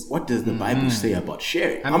goes, what does the Bible say about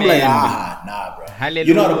sharing? Amen. I'm like, nah, bro. Hallelujah.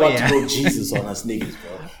 You're not about to go Jesus on us niggas,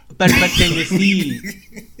 bro. But can you see?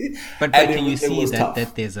 But can you see tough.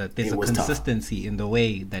 that there's a Was consistency in the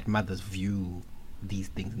way that mothers view these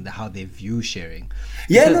things and how they view sharing?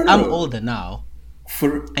 Yeah, Because no. I'm older now,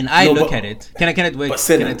 and I look at it. Can I wait?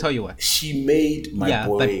 Can I tell you what? She made my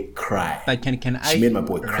boy cry. But can I? She made my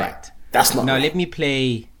boy cry. Right. That's not now. right. Let me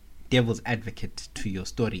play devil's advocate to your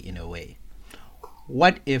story in a way.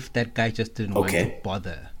 What if that guy just didn't want to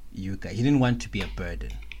bother you guys? He didn't want to be a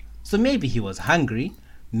burden. So maybe he was hungry.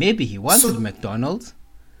 Maybe he wanted McDonald's.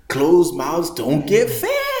 Closed mouths don't get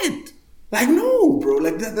fed. Like, no, bro.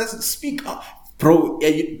 Like, that's speak up. Bro,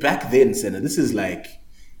 back then, Senna, this is like,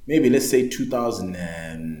 maybe let's say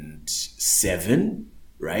 2007,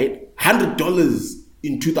 right? $100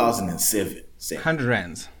 in 2007. 100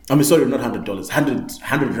 rands. I mean, sorry, not $100.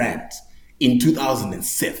 100 rands in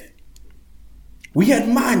 2007. We had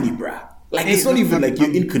money, bruh. Like, it's not even like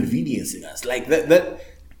you're inconveniencing us. Like, that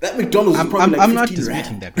McDonald's is probably like 15 I'm not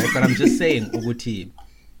disputing rand. that, right? But I'm just saying, Uguti,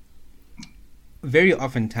 very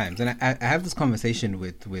often times, and I have this conversation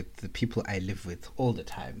with the people I live with all the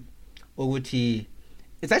time. Uguti,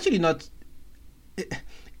 it's actually not...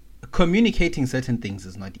 communicating certain things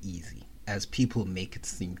is not easy, as people make it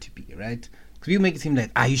seem to be, right? Because people make it seem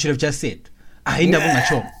like, you should have just said, why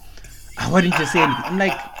didn't you say anything? I'm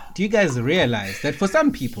like, do you guys realize that for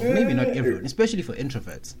some people, maybe not everyone, especially for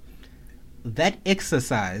introverts, that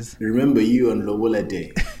exercise... Remember you on Lobola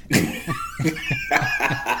Day.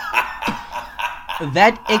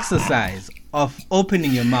 That exercise of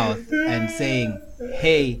opening your mouth and saying,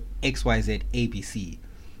 hey, XYZ, ABC,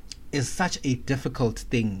 is such a difficult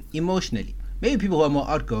thing emotionally. Maybe people who are more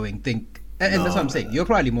outgoing think, and that's what I'm saying, you're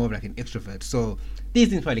probably more of like an extrovert, so these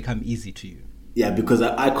things probably come easy to you. Yeah, because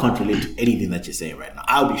I can't relate to anything that you're saying right now.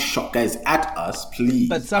 I'll be shocked, guys. At us, please.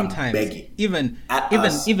 But sometimes, even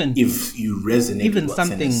if you resonate even with what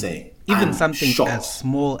something, saying, even I'm something shocked. as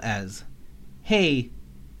small as, hey,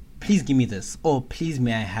 please give me this, or please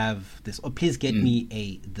may I have this, or please get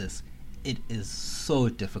me this. It is so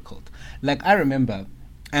difficult. Like, I remember,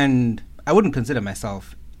 and I wouldn't consider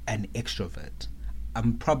myself an extrovert.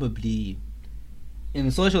 I'm probably, in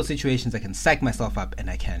social situations, I can psych myself up and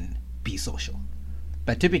I can be social.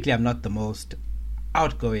 But typically I'm not the most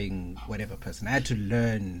outgoing whatever person. I had to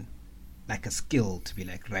learn like a skill to be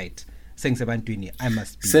like, right, saying Sabantwini, I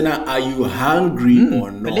must be. Senna, are you hungry or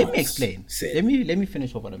not? But let me explain. Let me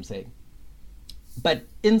finish off what I'm saying. But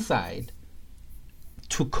inside,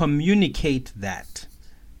 to communicate that,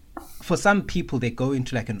 for some people they go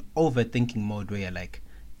into like an overthinking mode where you're like,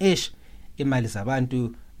 ish, imali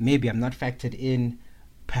zabantu, maybe I'm not factored in.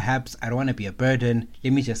 Perhaps I don't want to be a burden.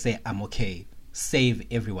 Let me just say I'm okay. Save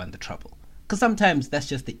everyone the trouble. Because sometimes that's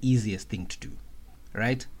just the easiest thing to do,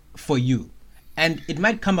 right? For you. And it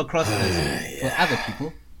might come across as, for other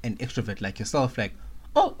people, an extrovert like yourself, like,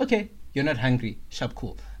 oh, okay, you're not hungry. Sharp,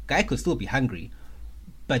 cool. Guy could still be hungry,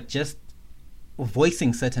 but just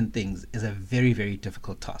voicing certain things is a very, very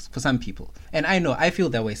difficult task for some people. And I know, I feel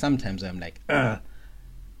that way sometimes where I'm like,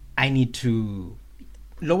 I need to...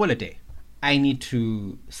 Lower day. I need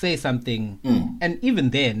to say something, and even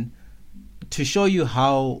then, to show you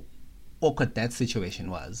how awkward that situation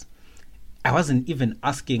was, I wasn't even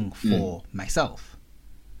asking for myself.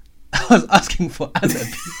 I was asking for other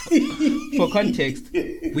people. For context,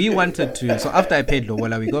 we wanted to, so after I paid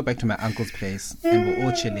Lobola, we go back to my uncle's place, and we're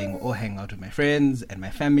all chilling, we're all hanging out with my friends and my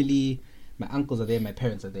family. My uncles are there, my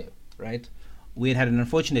parents are there, right? We had an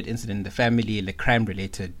unfortunate incident in the family, like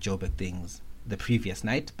crime-related Joburg things, the previous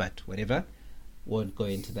night, but whatever, won't go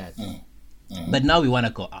into that. But now we want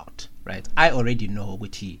to go out, right? I already know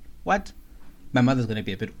what my mother's going to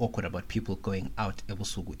be a bit awkward about people going out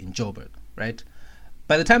Ebusugu in Joburg, right?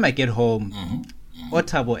 By the time I get home,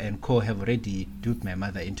 Otabo and Co have already duped my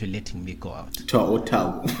mother into letting me go out.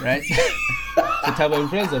 Otabo. Right? So Tabo and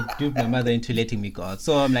friends have duped my mother into letting me go out.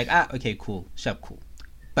 So I'm like, okay, cool, sharp, cool.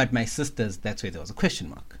 But my sisters, that's where there was a question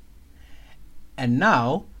mark. And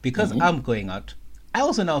now, because I'm going out, I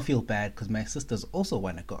also now feel bad because my sisters also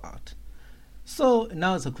want to go out. So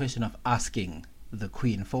now it's a question of asking the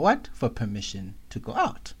queen for what? For permission to go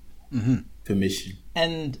out. Permission.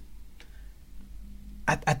 And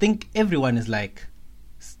I think everyone is like,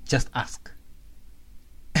 just ask.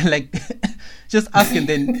 Like, just ask, and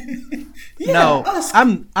then now ask.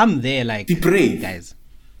 I'm there like, be brave, guys.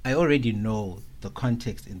 I already know the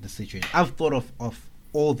context in the situation. I've thought of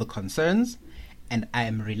all the concerns, and I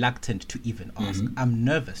am reluctant to even ask. I'm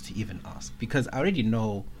nervous to even ask because I already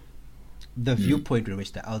know the viewpoint in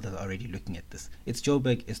which the elders are already looking at this. It's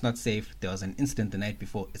Joburg, it's not safe. There was an incident the night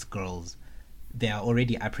before, it's girls. They are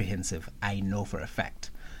already apprehensive. I know for a fact.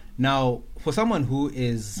 Now, for someone who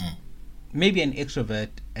is maybe an extrovert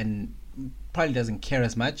and probably doesn't care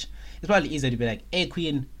as much, it's probably easier to be like, hey,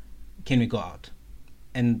 Queen, can we go out?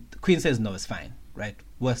 And the Queen says, no, it's fine, right?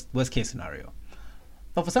 Worst case scenario.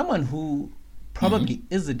 But for someone who probably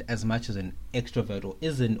isn't as much as an extrovert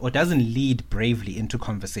or doesn't lead bravely into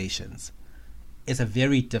conversations, it's a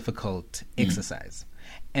very difficult exercise.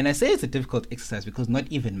 And I say it's a difficult exercise because not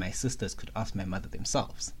even my sisters could ask my mother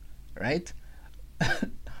themselves, right?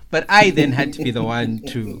 But I then had to be the one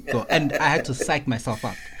to go, and I had to psych myself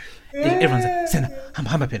up. Everyone's like, Senna,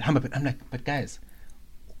 hum a bit. I'm like, but guys,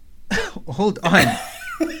 hold on.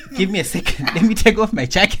 Give me a second. Let me take off my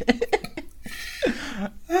jacket.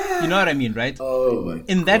 You know what I mean, right? Oh my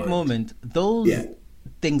In God. that moment, those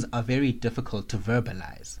things are very difficult to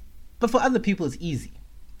verbalize. But for other people, it's easy.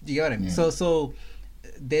 Do you get what I mean? So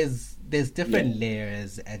there's different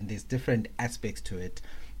layers and there's different aspects to it.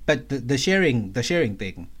 But the sharing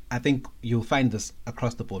thing, I think you'll find this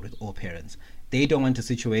across the board with all parents. They don't want a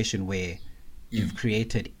situation where you've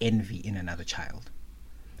created envy in another child.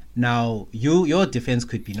 Now, your defense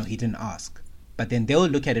could be, no, he didn't ask. But then they'll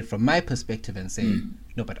look at it from my perspective and say,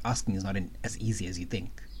 no, but asking is not as easy as you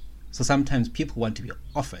think. So sometimes people want to be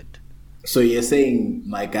offered. So you're saying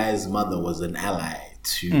my guy's mother was an ally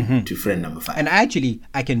to friend number 5? And actually,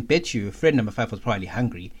 I can bet you friend number 5 was probably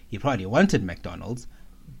hungry. He probably wanted McDonald's,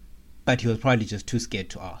 but he was probably just too scared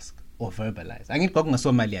to ask or verbalize.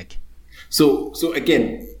 So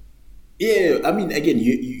again, I mean, again,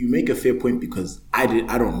 you make a fair point because I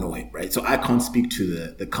don't know him, right? So I can't speak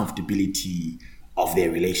to the comfortability of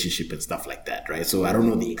their relationship and stuff like that, right? So I don't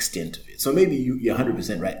know the extent of it. So maybe you're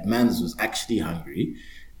 100% right. Mans was actually hungry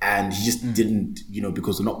and he just didn't,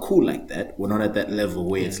 because we're not cool like that. We're not at that level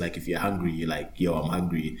where it's like if you're hungry, you're like, yo, I'm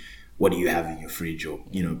hungry. What do you have in your fridge? Or,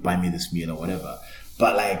 buy me this meal or whatever.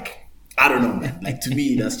 But like, I don't know, man. Like to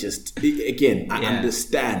me, that's just, again, I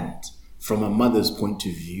understand from a mother's point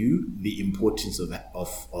of view, the importance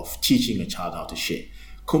of teaching a child how to share.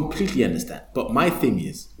 Completely understand. But my thing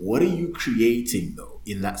is, what are you creating though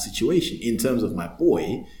in that situation? In terms of my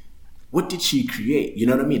boy, what did she create? You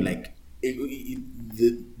know what I mean? Like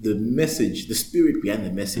the message, the spirit behind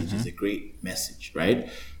the message is a great message, right?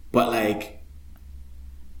 But like,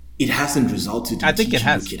 it hasn't resulted in I think it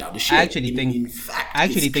has. the kid how to share. I actually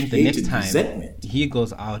think the next time he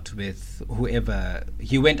goes out with whoever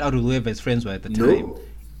his friends were at the time,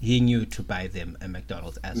 he knew to buy them a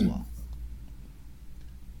McDonald's as well.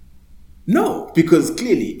 No, because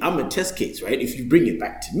clearly I'm a test case, right? If you bring it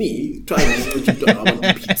back to me, try and know what you've done, I want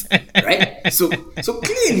the pizza, right? So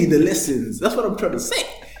clearly the lessons, that's what I'm trying to say.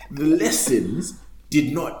 The lessons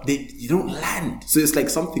they don't land. So it's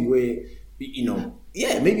like something where,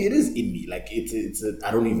 maybe it is in me. Like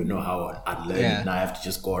I don't even know how I'd learn it. Now I have to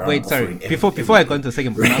just go around. Wait, sorry. Before I go into the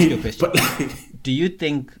second, I'm ask you a question. But, do you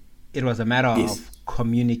think it was a matter of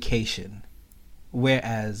communication?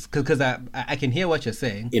 Whereas, because I can hear what you're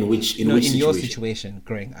saying. In which in your situation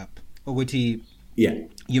growing up, or would you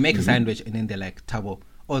make a sandwich and then they're like Tabo,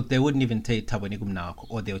 or they wouldn't even take Tabo Nigum now,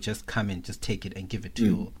 or they'll just come and just take it and give it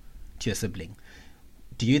to your sibling.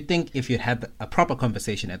 Do you think if you had a proper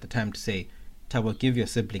conversation at the time to say, Tabo, give your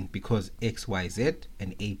sibling because X, Y, Z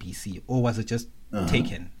and A, B, C, or was it just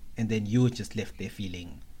taken and then you just left there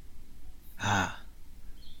feeling,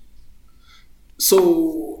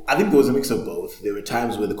 So I think there was a mix of both. There were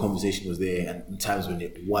times where the conversation was there and times when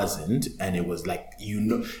it wasn't, and it was like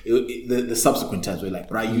the subsequent times were like,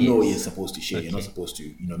 right, you're supposed to share, you're not supposed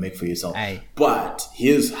to make for yourself. Aye. But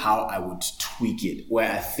here's how I would tweak it,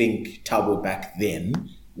 where I think Tabo back then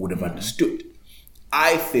would have understood.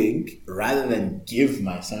 I think rather than give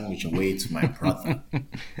my sandwich away to my brother,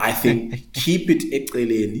 I think keep it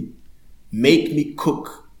eceleni, make me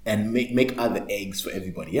cook and make other eggs for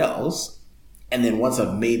everybody else. And then once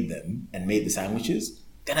I've made them and made the sandwiches,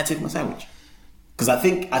 then I take my sandwich. Because I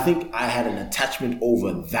think I had an attachment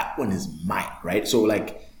over that one is mine, right? So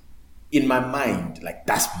like in my mind, like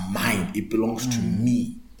that's mine. It belongs to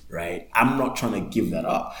me, right? I'm not trying to give that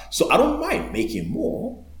up. So I don't mind making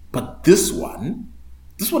more, but this one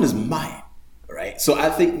is mine, right? So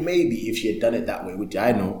I think maybe if she had done it that way, which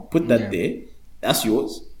I know, put that there, that's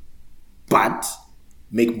yours, but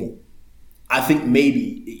make more. I think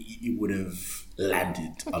maybe it would have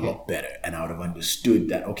landed a lot better, and I would have understood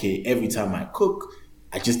that, okay, every time I cook,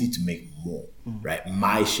 I just need to make more, right?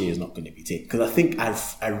 My share is not going to be taken. Because I think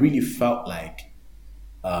I really felt like,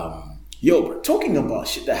 yo, bro, talking about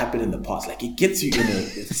shit that happened in the past, like it gets you in a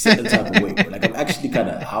certain type of way, bro. Like I'm actually kind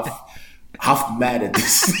of half mad at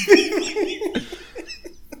this.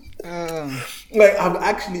 Like I'm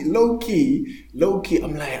actually low key,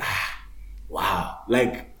 I'm like, wow,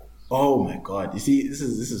 like, oh my God. You see, this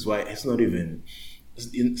is why it's not even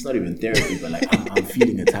therapy, but like I'm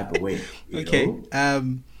feeling a type of way. Okay.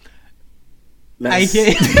 Know? I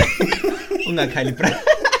hear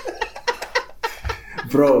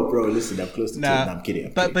Bro, listen, I'm close to it. No, I'm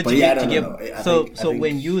kidding. But yeah, no. So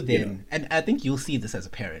when you then, and I think you'll see this as a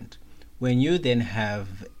parent, when you then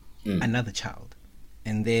have another child,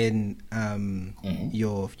 and then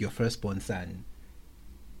your firstborn son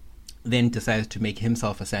then decides to make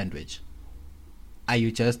himself a sandwich, are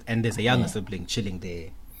you just, and there's a younger sibling chilling there,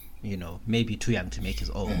 maybe too young to make his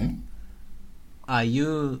own, are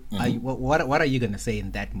you what are you going to say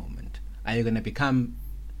in that moment? Are you going to become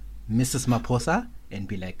Mrs. Maposa and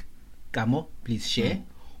be like, Kamo, please share?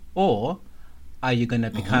 Or are you going to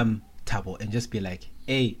become Tabo and just be like,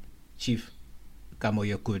 hey, Chief, Kamo,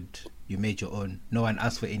 you're good. You made your own. No one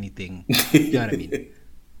asked for anything. You know what I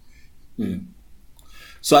mean?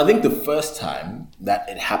 So I think the first time that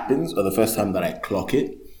it happens, or the first time that I clock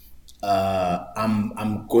it,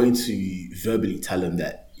 I'm going to verbally tell him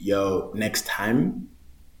that, yo, next time,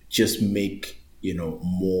 just make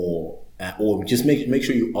more, or just make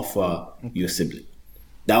sure you offer your sibling.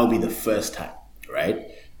 That would be the first time,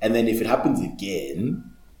 right? And then if it happens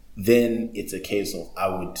again, then it's a case of I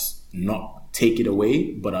would not take it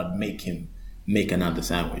away, but I'd make him make another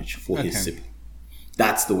sandwich for his sibling.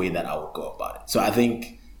 That's the way that I would go about it. So I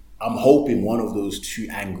think I'm hoping one of those two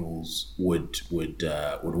angles would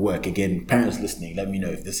work. Again, parents listening, let me know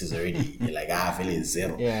if this is already you're like I feel it's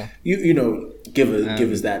zero. Yeah. Give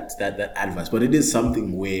us that advice. But it is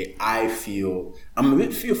something where I feel I'm a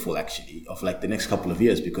bit fearful actually of like the next couple of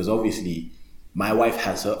years, because obviously my wife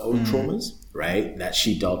has her own traumas, right, that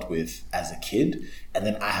she dealt with as a kid, and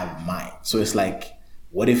then I have mine. So it's like,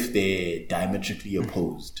 what if they're diametrically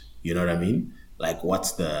opposed? You know what I mean? Like,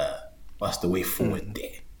 what's the way forward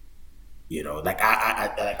there? Like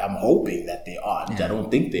I'm hoping that they are. I don't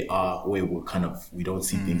think they are where we don't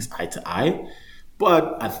see things eye to eye.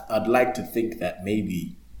 But I'd like to think that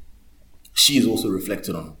maybe she's also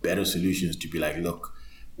reflected on better solutions to be like, look,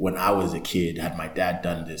 when I was a kid, had my dad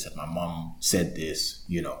done this, had my mom said this,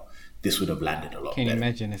 this would have landed a lot better. Can you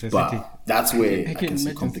imagine? But that's where I can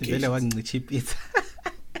see complications.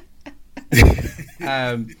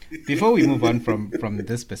 Before we move on from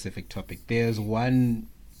this specific topic, there's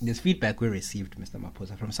feedback we received, Mr.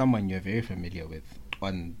 Maposa, from someone you're very familiar with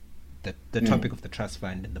on the topic of the trust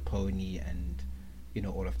fund and the pony and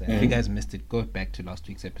all of that. If you guys missed it, go back to last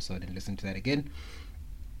week's episode and listen to that again.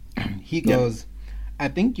 He goes, I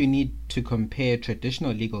think you need to compare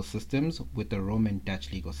traditional legal systems with the Roman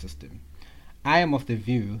Dutch legal system. I am of the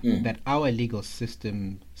view that our legal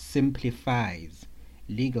system simplifies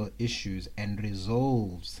legal issues and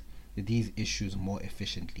resolves these issues more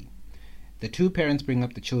efficiently. The two parents bring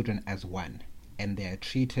up the children as one, and they are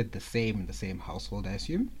treated the same in the same household, I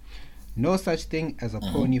assume. No such thing as a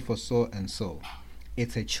pony for so and so.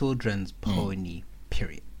 It's a children's pony,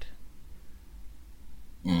 period.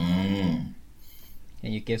 Can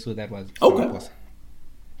you guess who that was? Okay.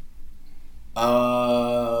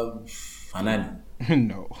 Hanani.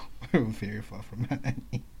 No, very far from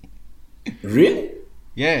Hanani. Really?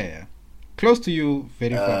 Yeah. Close to you,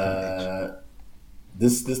 very far from age.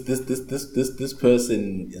 This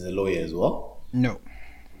person is a lawyer as well? No.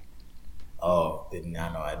 Oh,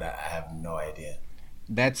 I have no idea.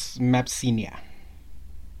 That's Map Senior.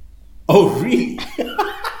 Oh, really?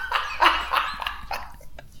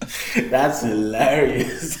 That's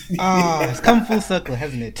hilarious. It's come full circle,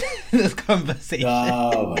 hasn't it? This conversation.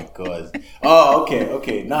 Oh my god. Oh,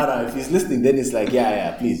 okay. No. If he's listening, then it's like,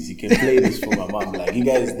 yeah. Please, you can play this for my mom. Like, you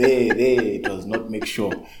guys, they does not make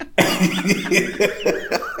sure.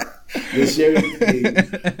 The sharing thing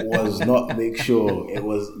was not make sure. It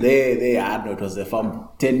was they. I don't know. It was a farm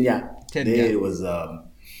 10 year. It was.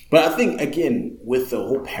 But I think again with the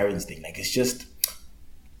whole parents thing, like it's just.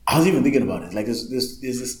 I was even thinking about it. Like,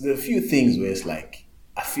 there's a few things where it's like,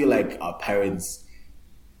 I feel like our parents,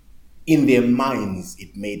 in their minds,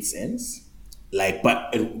 it made sense. Like,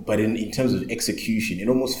 but in terms of execution, it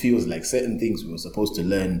almost feels like certain things we were supposed to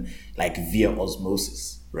learn, like via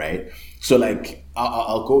osmosis, right? So, like,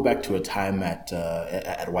 I'll go back to a time at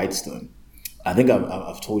Whitestone. I think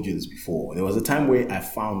I've told you this before. There was a time where I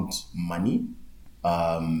found money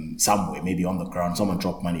somewhere, maybe on the ground. Someone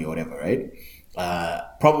dropped money or whatever, right?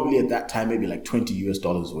 probably at that time maybe like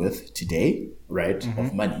 $20 worth today, right,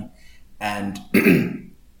 of money. And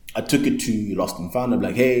I took it to Lost and Found. I'm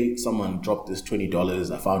like, hey, someone dropped this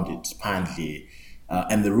 $20. I found it apparently.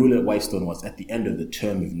 And the rule at Whitestone was at the end of the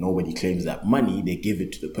term, if nobody claims that money, they give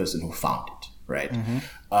it to the person who found it, right?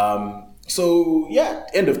 So yeah,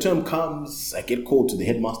 end of term comes, I get called to the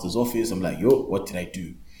headmaster's office. I'm like, yo, what did I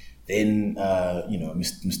do? Then,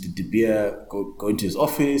 Mr. De Beer go into his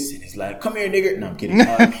office and he's like, come here, nigger. No, I'm kidding.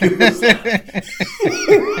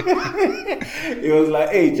 He was like,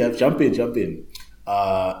 hey, Jeff, jump in.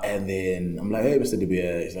 And then I'm like, hey, Mr. De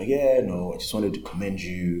Beer. He's like, yeah, no, I just wanted to commend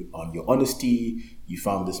you on your honesty. You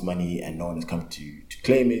found this money and no one has come to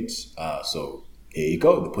claim it. So here you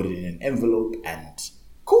go. They put it in an envelope and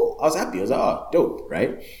cool. I was happy. I was like, oh, dope,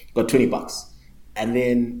 right? Got $20. And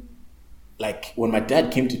then, like, when my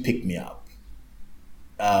dad came to pick me up,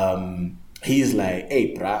 he's like,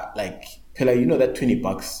 hey, brah, like, Pella, you know that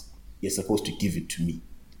 $20, you're supposed to give it to me.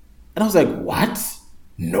 And I was like, what?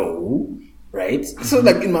 No, right? So,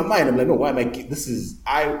 like, in my mind, I'm like, no, why am I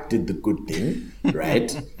did the good thing,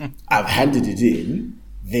 right? I've handed it in.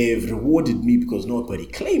 They've rewarded me because nobody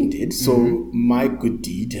claimed it. So my good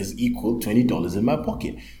deed has equaled $20 in my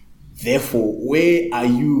pocket. Therefore, where are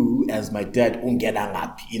you as my dad in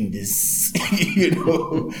this,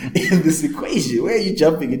 in this equation? Where are you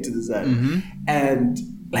jumping into the sun? And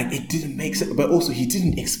like, it didn't make sense. But also, he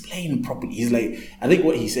didn't explain properly. He's like, I think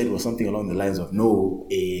what he said was something along the lines of, no,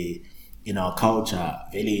 in our culture,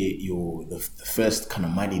 really, the first kind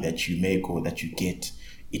of money that you make or that you get,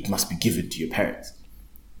 it must be given to your parents.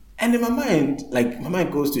 And in my mind, my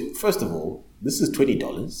mind goes to, first of all, this is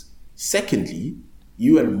 $20. Secondly,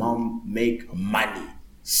 you and mom make money,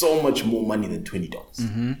 so much more money than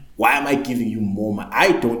 $20. Why am I giving you more money?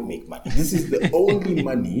 I don't make money. This is the only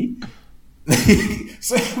money.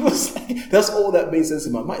 So it was like, that's all that made sense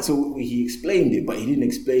in my mind. So he explained it, but he didn't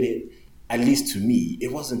explain it, at least to me.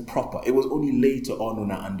 It wasn't proper. It was only later on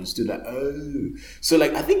when I understood that, oh. So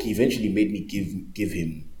like, I think he eventually made me give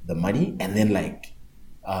him the money, and then like,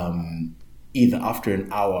 either after an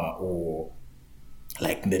hour or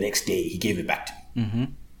like the next day, he gave it back to me.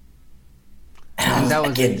 And I was that like,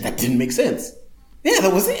 was again, it. that didn't make sense. Yeah,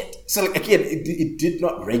 that was it. So like, again, it did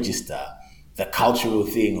not register the cultural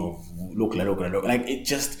thing of local. Like, it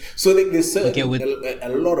just, so like there's certain, a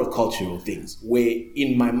lot of cultural things where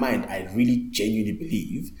in my mind, I really genuinely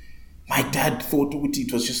believe my dad thought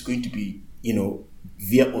it was just going to be,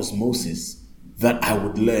 via osmosis that I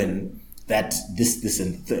would learn that this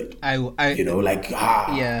and third.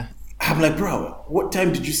 Yeah. I'm like, bro, what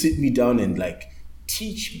time did you sit me down and like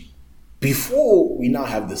teach me? Before we now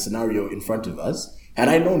have the scenario in front of us, had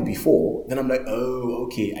I known before, then I'm like, oh,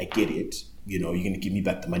 okay, I get it. You're going to give me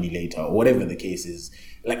back the money later or whatever the case is.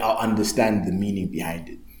 Like, I'll understand the meaning behind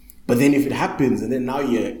it. But then if it happens and then now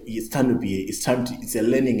it's a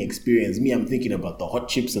learning experience. Me, I'm thinking about the hot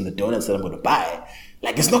chips and the donuts that I'm going to buy.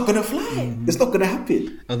 Like, it's not going to fly. It's not going to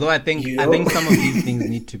happen. Although I think some of these things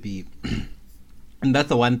need to be, and that's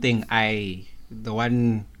the one thing the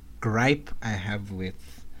one gripe I have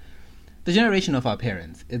with the generation of our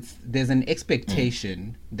parents. There's an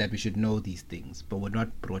expectation that we should know these things, but we're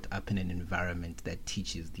not brought up in an environment that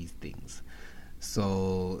teaches these things.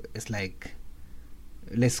 So it's like,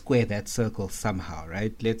 let's square that circle somehow,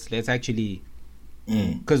 right? Let's actually,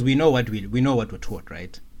 because we know what we're taught,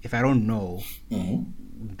 right? If I don't know,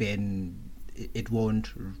 then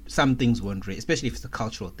some things won't, especially if it's a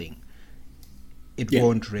cultural thing. It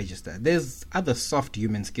won't register. There's other soft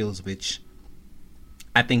human skills which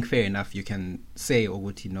I think fair enough you can say,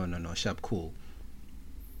 no, sharp, cool.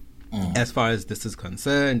 As far as this is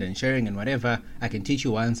concerned and sharing and whatever, I can teach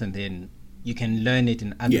you once and then you can learn it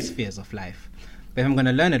in other spheres of life. But if I'm going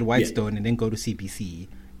to learn at Whitestone and then go to CPC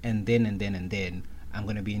and then I'm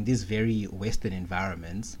going to be in these very Western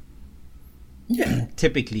environments,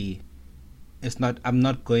 typically I'm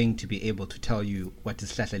not going to be able to tell you what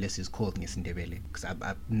this Sihlalesi is called in Isindebele because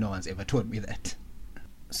no one's ever taught me that.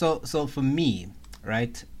 So for me,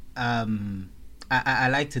 right, I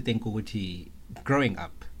like to think ukuthi growing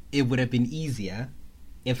up, it would have been easier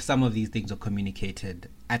if some of these things were communicated,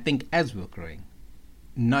 I think, as we were growing,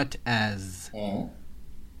 not as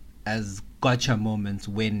gotcha moments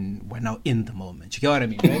when we're now in the moment. You get what I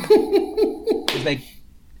mean, right? It's like,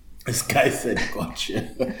 this guy said gotcha.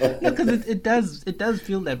 Because it does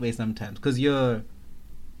feel that way sometimes. Because I'm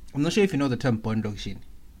not sure if you know the term bondokshin.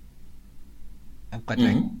 I've got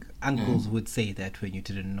like uncles would say that when you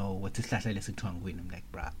didn't know what is Sihlalesi Twangwin. I'm like,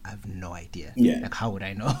 bruh, I have no idea. Yeah. Like, how would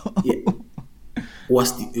I know?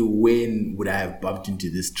 when would I have bumped into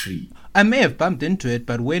this tree? I may have bumped into it,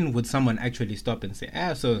 but when would someone actually stop and say,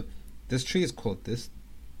 so this tree is called this?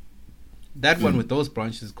 That one with those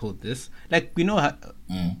branches is called this. Like, you know how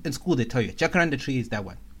in school they tell you, jacaranda tree is that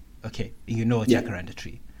one. Okay, you know a jacaranda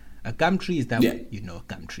tree. A gum tree is that one. You know a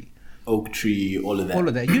gum tree. Oak tree, all of that. All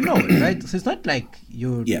of that. You know it, right? So it's not like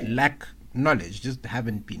you lack knowledge, just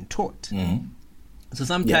haven't been taught. Mm-hmm. So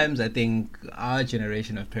sometimes I think our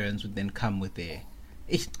generation of parents would then come with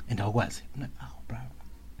and I was. I'm like, oh, bro.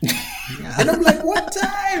 And I'm like, what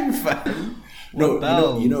time, fam?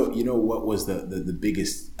 No, you know what was the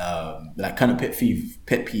biggest like kind of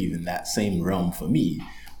pet peeve in that same realm for me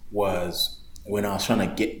was when I was trying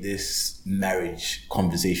to get this marriage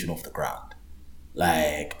conversation off the ground.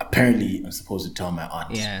 Like, apparently I'm supposed to tell my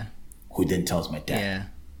aunt, who then tells my dad,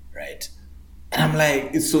 right? And I'm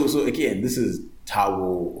like, so again, this is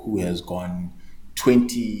Tawo, who has gone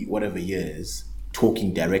 20 whatever years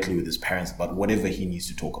talking directly with his parents about whatever he needs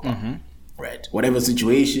to talk about, right? Whatever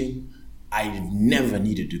situation. I've never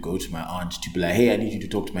needed to go to my aunt to be like, hey, I need you to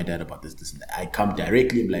talk to my dad about this, and that. I come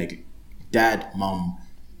directly and be like, Dad, Mom,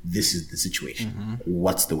 this is the situation.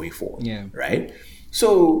 What's the way forward? Yeah. Right?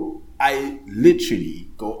 So I literally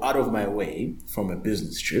go out of my way from a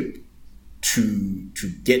business trip to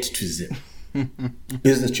get to Zim.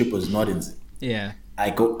 Business trip was not in Zim. Yeah.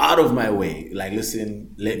 I go out of my way, like,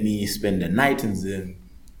 listen, let me spend the night in Zim,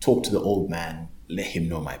 talk to the old man, let him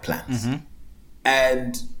know my plans.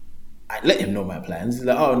 And I let him know my plans. He's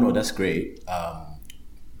like, oh no, that's great.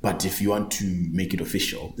 But if you want to make it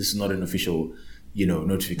official, this is not an official,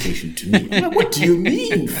 notification to me. I'm like, what do you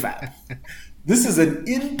mean, fam? This is an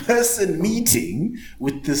in-person meeting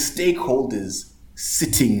with the stakeholders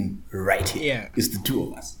sitting right here. Yeah. It's the two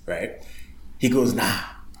of us, right? He goes, nah,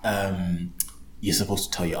 you're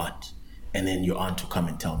supposed to tell your aunt. And then your aunt will come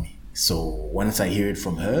and tell me. So once I hear it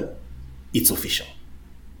from her, it's official.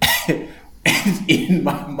 And in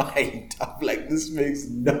my mind, I'm like, this makes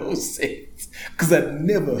no sense. Because I've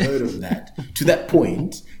never heard of that. To that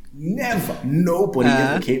point, never. Nobody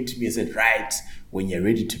ever came to me and said, right, when you're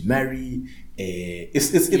ready to marry,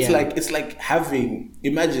 it's like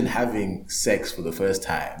imagine having sex for the first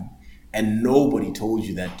time and nobody told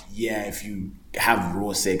you that, if you have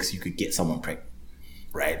raw sex, you could get someone pregnant.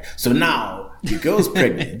 Right? So now your girl's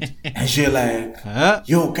pregnant and you're like,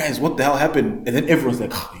 yo guys, what the hell happened? And then everyone's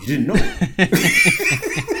like, oh, you didn't know.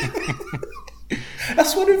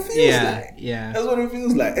 That's what it feels like. Yeah. That's what it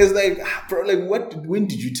feels like. It's like, bro, like when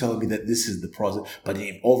did you tell me that this is the process? But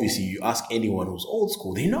obviously you ask anyone who's old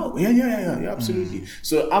school, they know. Yeah, absolutely.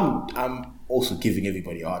 So I'm also giving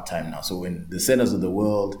everybody a hard time now. So when the centers of the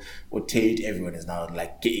world or Tate, everyone is now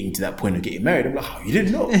like getting to that point of getting married. I'm like, oh, you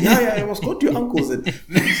didn't know? Yeah, I must go to your uncles and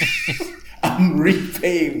I'm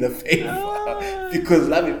repaying the favor because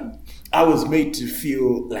I was made to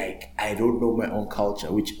feel like I don't know my own culture,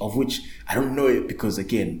 of which I don't know it because,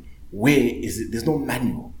 again, where is it? There's no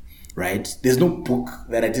manual, right? There's no book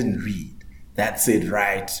that I didn't read that said,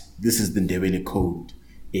 right, this is the Ndebele code.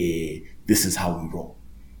 This is how we roll,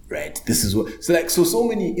 right? This is what. So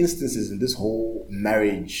many instances in this whole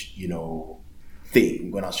marriage,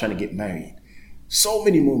 thing when I was trying to get married. So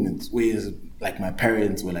many moments where like my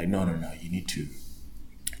parents were like, no, you need to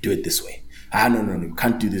do it this way. No, you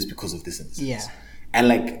can't do this because of this and this. Yeah. And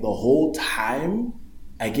like the whole time,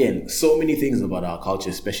 again, so many things about our culture,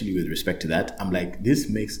 especially with respect to that, I'm like, this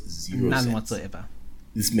makes zero sense. None whatsoever.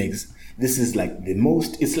 This is like the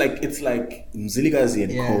most, it's like Mziligazi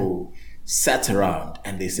and Co. sat around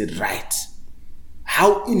and they said, right,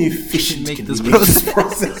 how inefficient can we make this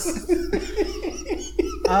process?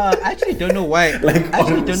 I actually don't know why.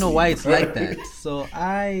 Don't know why it's like that. So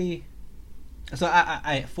I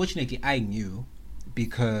fortunately I knew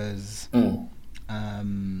because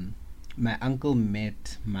my uncle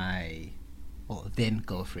met my then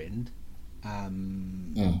girlfriend, and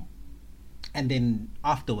then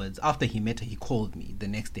afterwards, after he met her, he called me the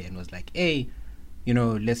next day and was like, "Hey,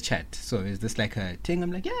 let's chat. So is this like a thing?"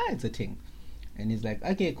 I'm like, "Yeah, it's a thing." And he's like,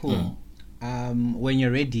 "Okay, cool. When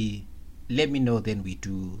you're ready, let me know. Then we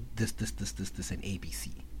do this, and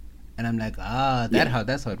ABC." And I'm like,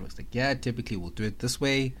 that's how it works. Like, typically we'll do it this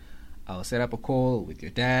way. I'll set up a call with your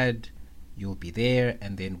dad. You'll be there,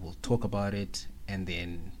 and then we'll talk about it, and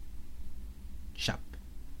then shop.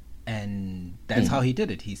 And that's how he did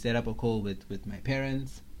it. He set up a call with my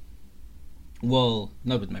parents. Well,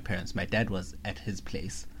 not with my parents. My dad was at his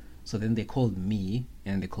place. So then they called me,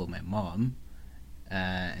 and they called my mom.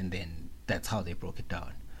 And then that's how they broke it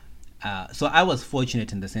down. So I was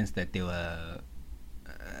fortunate in the sense that they were...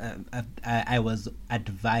 I was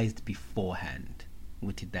advised beforehand.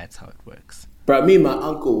 That's how it works. But me, my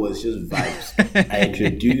uncle was just vibes. I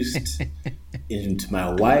introduced him to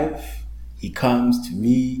my wife. He comes to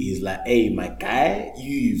me. He's like, "Hey, my guy,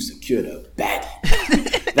 you've secured a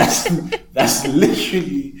baddie." that's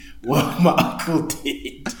literally what my uncle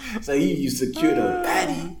did. So you secured a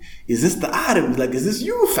baddie. Is this the item? He's like, is this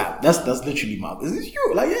you, fam? That's literally my. Is this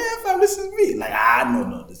you? Like, yeah, fam, this is me. Like,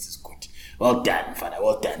 no, this is good. Well done, father.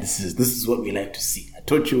 Well done. This is what we like to see. I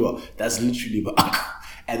told you what. That's literally my uncle.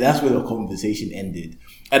 And that's where the conversation ended.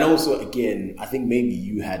 And also, again, I think maybe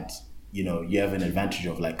you had, you have an advantage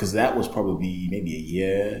of like, because that was probably maybe a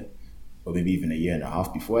year or maybe even a year and a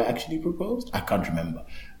half before I actually proposed. I can't remember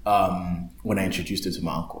when I introduced her to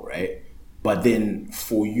my uncle, right? But then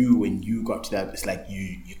for you, when you got to that, it's like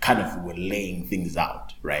you kind of were laying things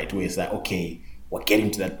out, right? Where it's like, okay, we're getting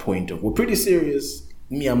to that point of we're pretty serious.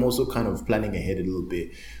 Me, I'm also kind of planning ahead a little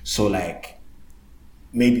bit. So like,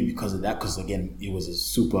 maybe because of that, because again, it was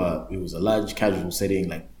a large casual setting,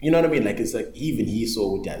 like, you know what I mean? Like, it's like, even he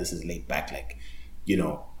saw, yeah, this is laid back. Like,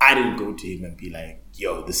 I didn't go to him and be like,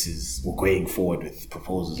 yo, we're going forward with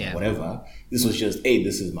proposals or whatever. This was just, hey,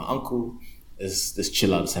 this is my uncle. Let's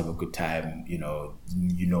chill out, let's have a good time.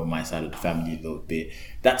 My side of the family a little bit.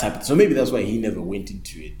 That type of, so maybe that's why he never went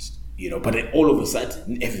into it. But then all of a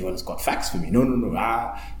sudden, everyone's got facts for me. No.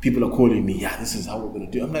 People are calling me, yeah, this is how we're going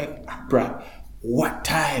to do it. I'm like, bruh, what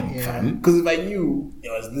time, fam? Because if I knew it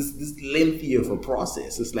was this lengthy of a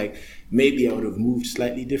process, it's like maybe I would have moved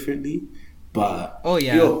slightly differently. But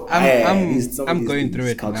I'm going through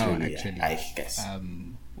it now, actually. I guess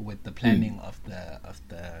with the planning of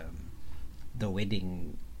the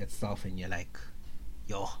wedding itself, and you're like,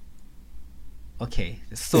 yo, okay,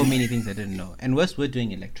 there's so many things I didn't know. And we're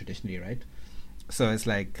doing it like traditionally, right? So it's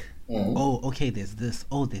like, oh, okay, there's this,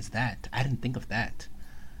 oh, there's that. I didn't think of that.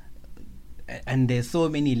 And there's so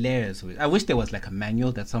many layers. I wish there was like a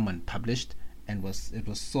manual that someone published and it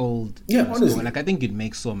was sold. Yeah, honestly. Like, I think you'd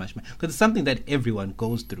make so much money because it's something that everyone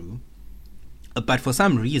goes through. But for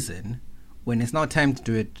some reason, when it's now time to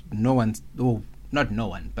do it, not no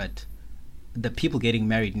one, but the people getting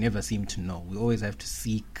married never seem to know. We always have to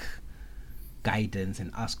seek guidance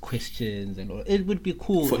and ask questions and all. It would be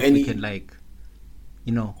cool if we could, like,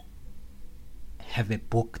 have a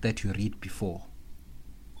book that you read before.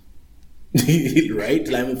 Right?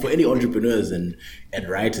 Like, for any entrepreneurs and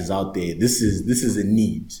writers out there, this is a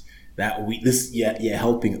need that you're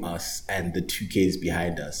helping us and the 2Ks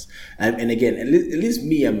behind us. And again, at least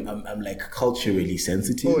me, I'm like culturally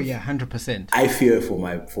sensitive. Oh yeah, 100%. I fear for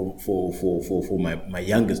my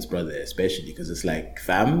youngest brother especially, because it's like,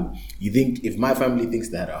 fam, you think if my family thinks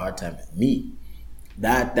they had a hard time with me,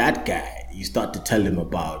 that guy, you start to tell him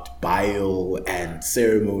about bile and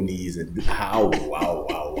ceremonies and how wow.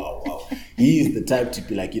 He's the type to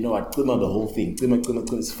be like, you know what, the whole thing.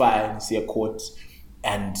 It's fine, see a court,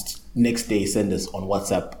 and next day send us on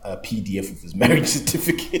WhatsApp a PDF of his marriage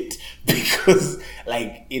certificate, because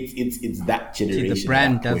like it's that generation. See, the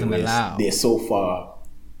brand doesn't allow. They're so far,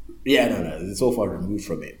 they're so far removed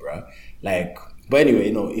from it, bro. Like, but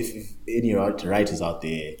anyway, if any writers out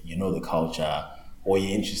there, the culture, or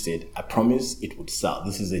you're interested, I promise it would sell.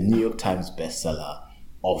 This is a New York Times bestseller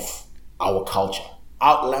of our culture.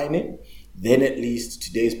 Outline it, then at least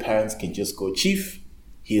today's parents can just go, Chief,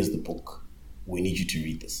 here's the book. We need you to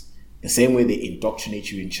read this. The same way they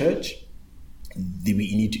indoctrinate you in church, we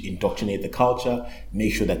need to indoctrinate the culture,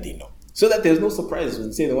 make sure that they know. So that there's no surprises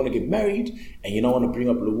when say they want to get married and you don't want to bring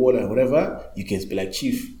up Lobola and whatever, you can be like,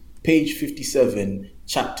 Chief, page 57,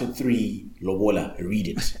 chapter 3, Lobola, read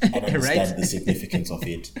it and understand the significance of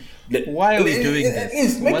it. Why are we doing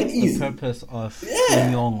this? What's the purpose of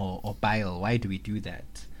Inyong or bile? Why do we do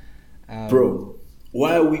that? Bro,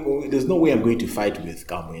 why are we? There's no way I'm going to fight with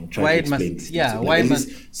Gamo and try to explain this. Why must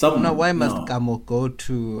Gamo go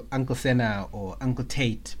to Uncle Senna or Uncle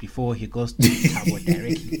Tate before he goes to Tabo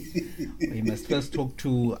directly? Or he must first talk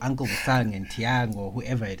to Uncle Sang and Tiang or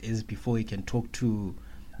whoever it is before he can talk to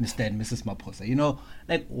Mr. and Mrs. Maposa.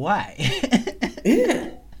 Like, why?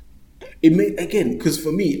 Yeah. It may, again, because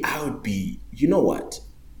for me, I would be, you know what?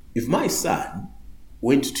 If my son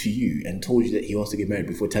went to you and told you that he wants to get married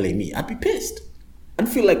before telling me, I'd be pissed. I'd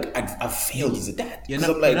feel like I've failed as a dad. You're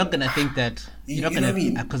not going to think that. You're not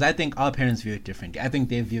going to, because I think our parents view it differently. I think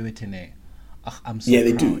they view it in a, I'm so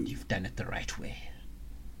proud do. You've done it the right way.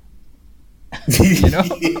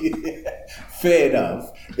 Fair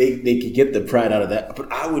enough. They could get the pride out of that,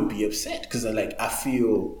 but I would be upset because I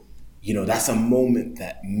feel, that's a moment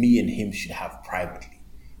that me and him should have privately,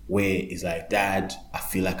 where it's like, Dad, I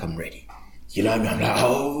feel like I'm ready. You know what I mean? I'm like,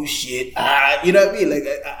 oh shit, you know what I mean? Like,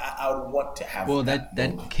 I would want to have. Well, that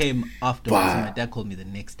came afterwards. My dad called me the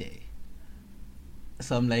next day.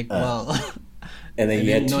 So I'm like, well. And then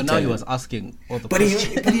you had to now tell he him. was asking all the But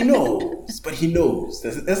questions. he knows. But he knows.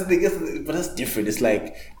 That's the thing. But that's different. It's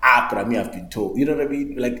like, but I mean, I've been told. You know what I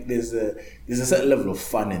mean? Like, there's a certain level of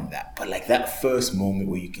fun in that. But like that first moment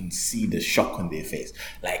where you can see the shock on their face,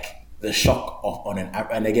 like the shock of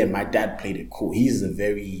and again, my dad played it cool. He's a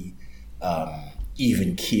very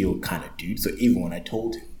even keel kind of dude. So even when I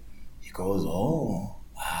told him, he goes, "Oh,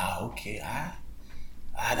 wow, okay,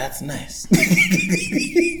 that's nice."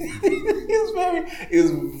 it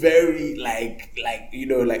was very like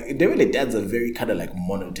they really dads are very kind of like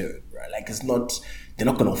monotone, right? Like they're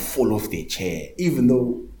not gonna fall off their chair, even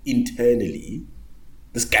though internally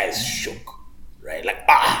this guy's shook, right? Like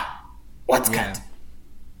what's cut?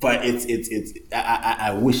 But it's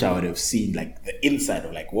I wish I would have seen like the inside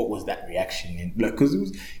of like what was that reaction in, like, because it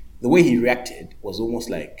was the way he reacted was almost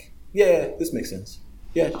like, yeah, this makes sense,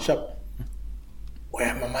 yeah, sharp. Where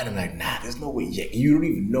in my mind I'm like, nah, there's no way. Yeah, you don't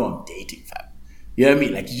even know I'm dating, fam. You know what I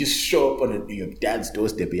mean? Like, you just show up on your dad's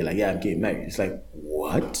doorstep and you're like, yeah, I'm getting married. It's like,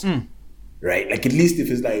 what? Right? Like, at least if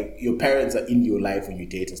it's like your parents are in your life when you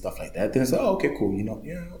date and stuff like that, then it's like, oh, okay, cool,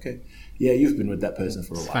 yeah, okay. Yeah, you've been with that person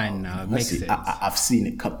for a while. Fine now, it makes sense. I've seen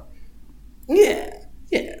it come. Yeah,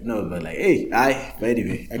 no, but like, but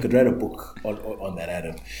anyway, I could write a book on that,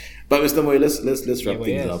 Adam. But Mr. Moy, let's wrap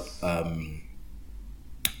things up.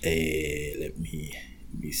 Let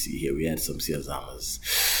me see here. We had some Siyazamas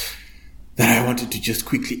that I wanted to just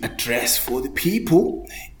quickly address for the people.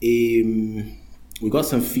 We got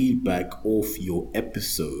some feedback off your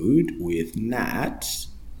episode with Nat,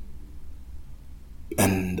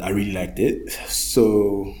 and I really liked it.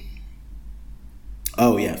 So,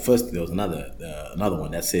 first there was another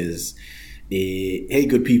one that says, "Hey,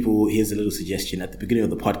 good people, here's a little suggestion. At the beginning of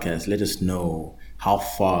the podcast, let us know how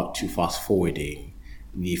far to fast forwarding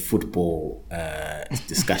the football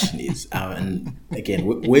discussion is." And again,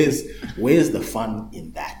 where's the fun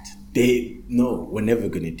in that? We're never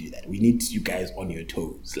gonna do that. We need you guys on your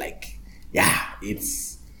toes. Like,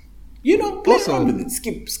 it's play around with it.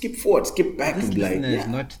 Skip forward, skip back, and be like, is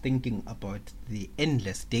not thinking about the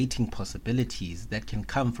endless dating possibilities that can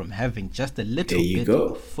come from having just a little bit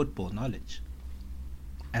of football knowledge.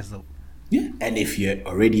 And if you're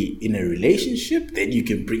already in a relationship, then you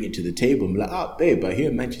can bring it to the table and be like, babe, I hear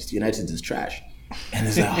Manchester United is trash. And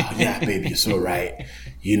it's like, yeah, babe, you're so right.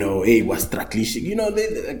 Hey, what's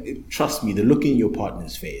Straklish? Trust me, the look in your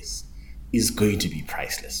partner's face is going to be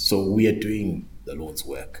priceless. So we are doing the Lord's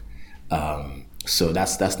work. So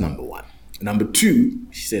that's number one. Number two,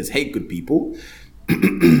 she says, "Hey, good people.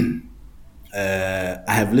 I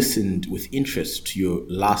have listened with interest to your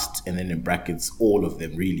last," and then in brackets, all of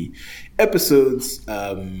them really, episodes.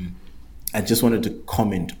 I just wanted to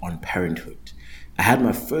comment on parenthood. I had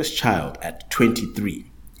my first child at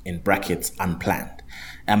 23, in brackets, unplanned,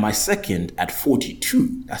 and my second at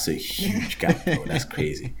 42. That's a huge gap, bro. That's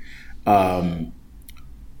crazy. I'm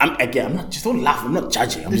not, just don't laugh. I'm not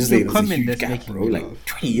judging. I'm just saying there's a huge gap, bro. Like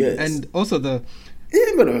 20 years. And also 20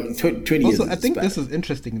 years. Also, I think this is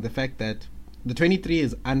interesting. The fact that the 23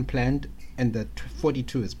 is unplanned and the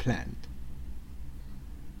 42 is planned.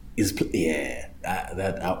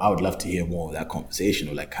 I would love to hear more of that conversation,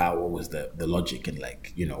 or like what was the logic, and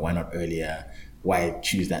like, why not earlier? Why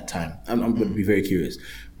choose that time? I'm going to be very curious.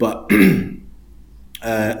 But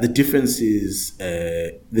the differences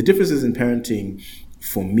in parenting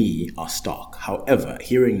for me are stark. However,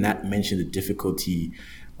 hearing Nat mention the difficulty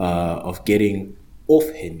of getting off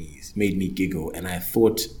her knees made me giggle, and I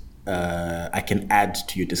thought I can add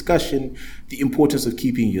to your discussion the importance of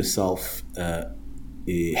keeping yourself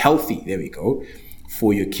healthy. There we go.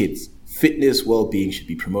 For your kids, fitness, well-being should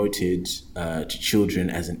be promoted to children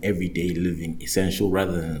as an everyday living essential,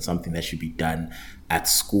 rather than something that should be done at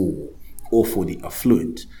school or for the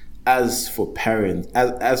affluent. As for parents,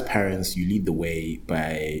 as parents, you lead the way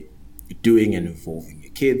by doing and involving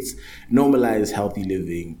your kids, normalize healthy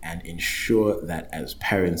living, and ensure that as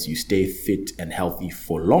parents you stay fit and healthy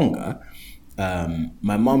for longer.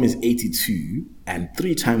 My mom is 82, and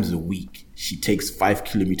 3 times a week she takes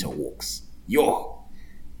 5-kilometer walks.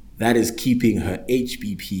 That is keeping her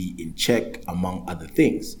HBP in check, among other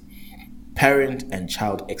things. Parent and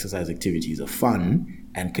child exercise activities are fun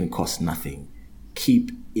and can cost nothing.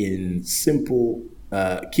 Keep it simple,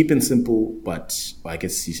 but I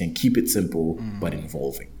guess he's saying keep it simple, but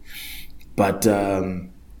involving. But I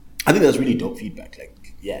think that's really dope feedback.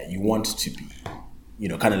 Like, you want to be,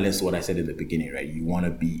 kind of less to what I said in the beginning, right? You want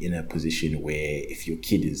to be in a position where if your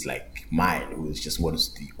kid is like mine, who just wants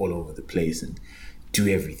to be all over the place and do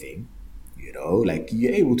everything, like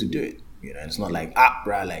you're able to do it. It's not like,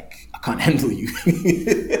 bruh, like I can't handle you.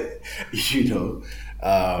 you know.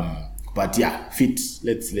 But yeah, fit.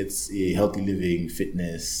 Let's healthy living,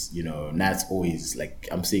 fitness. You know, Nat's always like,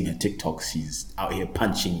 I'm seeing her TikToks. She's out here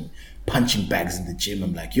punching bags in the gym.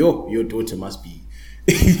 I'm like, your daughter must be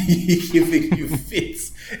giving you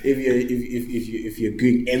fits if you're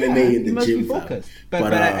doing MMA in the you must gym. Be focused.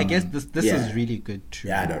 But I guess this is really good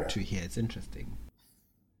to hear. It's interesting.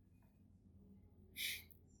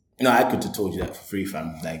 No, I could have told you that for free,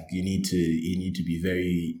 fam. Like, you need to be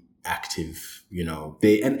very active, you know.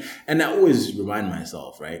 And I always remind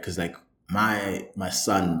myself, right? Because like my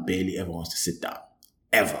son barely ever wants to sit down,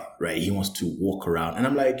 ever, right? He wants to walk around, and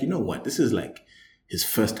I'm like, you know what? This is like his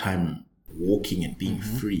first time walking and being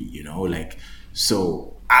free, you know, like,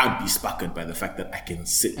 so I'd be sparked by the fact that I can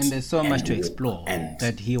sit, and there's so much to explore and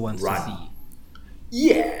that he wants to see.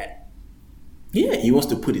 Yeah, he wants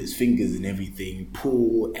to put his fingers in everything,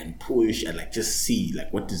 pull and push, and like just see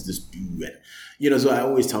like, what does this do? And you know, so I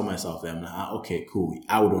always tell myself that I'm like, okay, cool.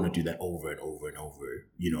 I would want to do that over and over and over.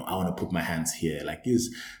 You know, I want to put my hands here like this.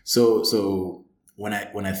 So when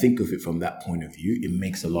I think of it from that point of view, it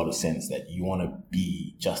makes a lot of sense that you want to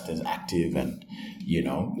be just as active and, you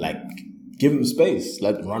know, like, give them space,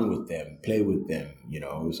 let them run with them, play with them, you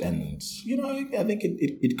know, and you know, I think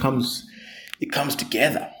it comes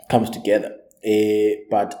together.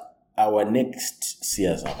 But our next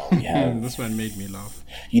Siyazama we have. This one made me laugh.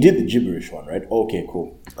 You did the gibberish one, right? Okay,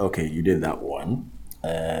 cool. Okay, you did that one.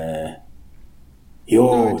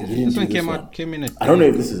 No, this one came in. I don't know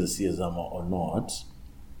if this is a Siyazama or not.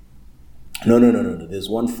 No. There's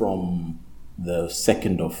one from the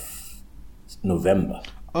 2nd of November.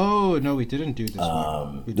 Oh no, we didn't do this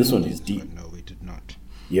one. This one is deep. No, we did not.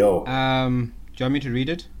 Yo. Do you want me to read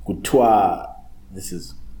it? This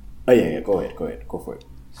is. Oh yeah. Go ahead. Go for it.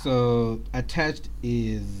 So attached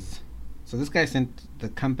is. So this guy sent the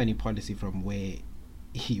company policy from where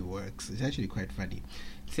he works. It's actually quite funny.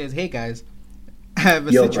 It says, "Hey guys, I have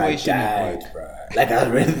a situation at work." Bro. Like, I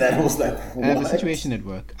read that, I was like, what? I have a situation at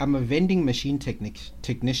work. I'm a vending machine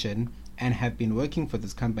technician and have been working for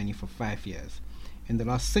this company for 5 years. In the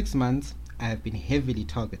last 6 months, I have been heavily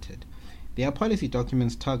targeted. There are policy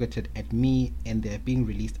documents targeted at me and they are being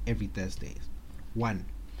released every Thursday. 1.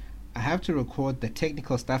 I have to record the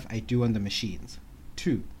technical stuff I do on the machines.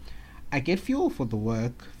 2. I get fuel for the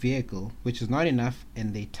work vehicle, which is not enough,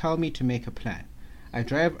 and they tell me to make a plan. I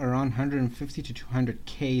drive around 150 to 200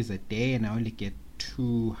 Ks a day and I only get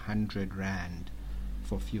 200 Rand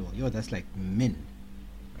for fuel. Yo, that's like min,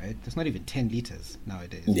 right? That's not even 10 liters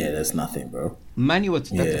nowadays. Yeah, that's nothing, bro. Money was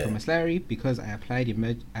deducted from my salary because I applied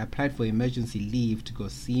for emergency leave to go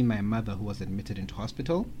see my mother who was admitted into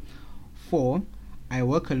hospital. 4. I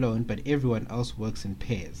work alone, but everyone else works in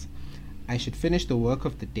pairs. I should finish the work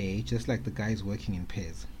of the day just like the guys working in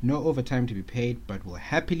pairs. No overtime to be paid, but will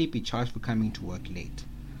happily be charged for coming to work late.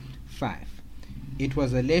 5. It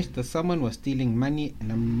was alleged that someone was stealing money,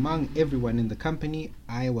 and among everyone in the company,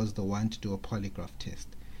 I was the one to do a polygraph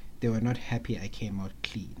test. They were not happy I came out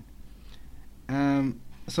clean.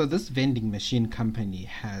 So this vending machine company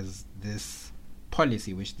has this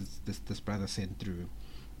policy which this brother sent through.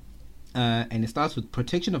 And it starts with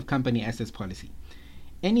protection of company assets policy.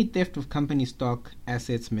 Any theft of company stock,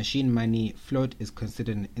 assets, machine money, float is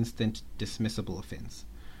considered an instant dismissible offense.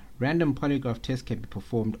 Random polygraph tests can be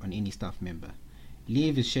performed on any staff member.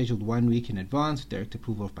 Leave is scheduled 1 week in advance with direct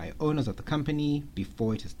approval by owners of the company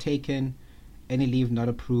before it is taken. Any leave not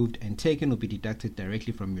approved and taken will be deducted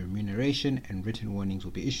directly from your remuneration and written warnings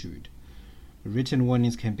will be issued. Written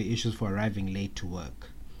warnings can be issued for arriving late to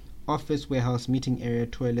work. Office, warehouse, meeting area,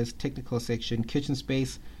 toilets, technical section, kitchen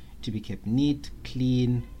space to be kept neat,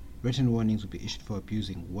 clean. Written warnings will be issued for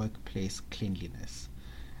abusing workplace cleanliness.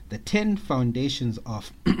 The 10 foundations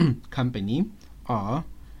of company are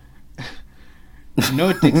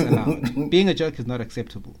no dicks allowed. Being a jerk is not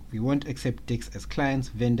acceptable. We won't accept dicks as clients,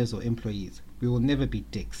 vendors, or employees. We will never be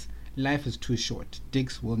dicks. Life is too short.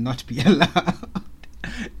 Dicks will not be allowed.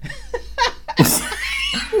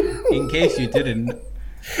 In case you didn't.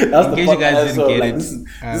 In case you guys didn't get it,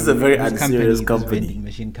 this is a very unserious company. This vending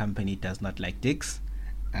machine company does not like dicks.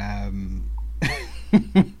 Turn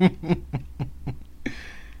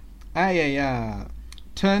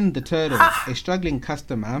the turtle. A struggling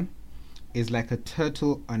customer is like a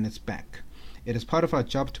turtle on its back. It is part of our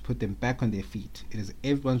job to put them back on their feet. It is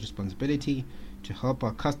everyone's responsibility to help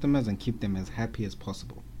our customers and keep them as happy as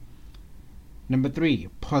possible. Number 3,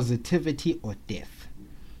 positivity or death.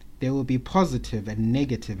 There will be positive and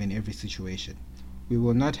negative in every situation. We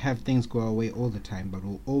will not have things go our way all the time, but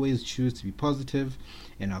we'll always choose to be positive,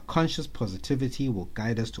 and our conscious positivity will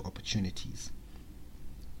guide us to opportunities.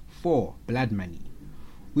 4, blood money.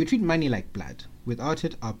 We treat money like blood. Without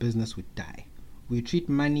it, our business would die. We treat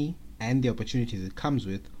money and the opportunities it comes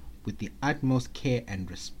with the utmost care and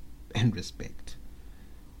respect.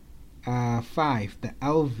 5. The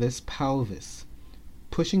Elvis pelvis.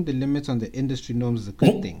 Pushing the limits on the industry norms is a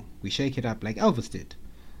good thing. We shake it up like Elvis did.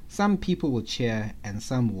 Some people will cheer and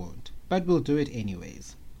some won't, but we'll do it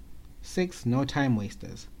anyways. 6. No time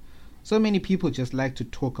wasters. So many people just like to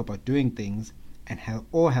talk about doing things and have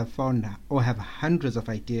hundreds of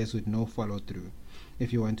ideas with no follow through.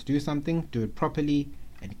 If you want to do something, do it properly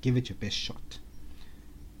and give it your best shot.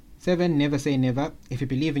 7. Never say never. If you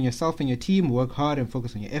believe in yourself and your team, work hard and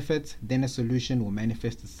focus on your efforts, then a solution will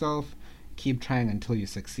manifest itself. Keep trying until you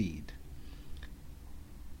succeed.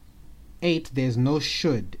 8. There's no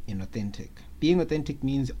should in authentic. Being authentic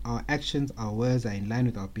means our actions, our words are in line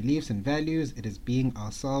with our beliefs and values. It is being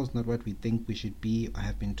ourselves, not what we think we should be or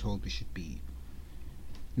have been told we should be.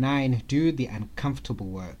 9. Do the uncomfortable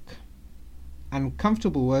work.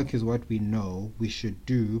 Uncomfortable work is what we know we should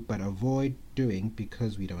do but avoid doing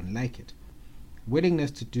because we don't like it.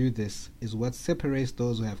 Willingness to do this is what separates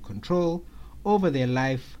those who have control over their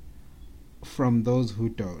life from those who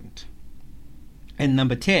don't. And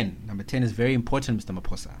number 10 is very important, Mr.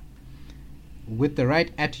 Maposa. With the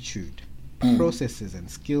right attitude, processes and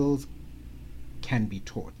skills can be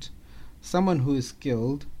taught. Someone who is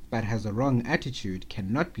skilled but has a wrong attitude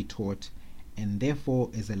cannot be taught and therefore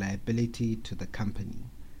is a liability to the company.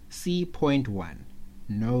 See point 1.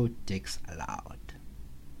 No dicks allowed.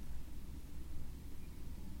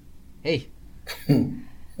 Hey,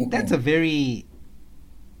 that's a very,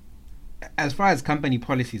 as far as company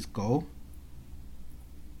policies go,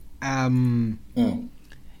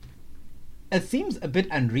 it seems a bit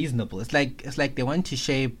unreasonable. It's like they want to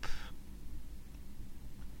shape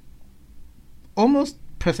almost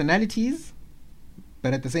personalities,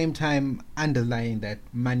 but at the same time underlying that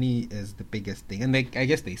money is the biggest thing. And I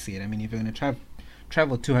guess they see it. I mean, if you're going to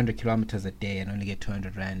travel 200 kilometers a day and only get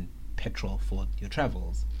 200 rand petrol for your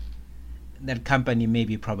travels, that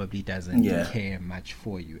company probably doesn't care much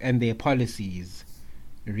for you. And their policies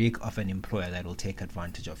reek of an employer that will take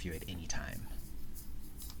advantage of you at any time.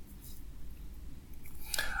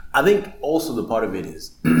 I think also the part of it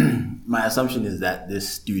is, my assumption is that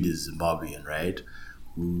this dude is Zimbabwean, right?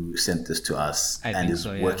 Who sent this to us and is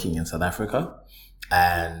working in South Africa.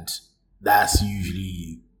 And that's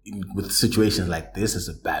usually, with situations like this, is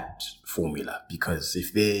a bad formula, because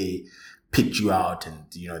if they picked you out and,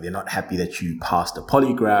 they're not happy that you passed a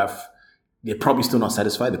polygraph, they're probably still not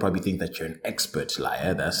satisfied. They probably think that you're an expert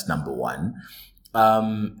liar. That's number one.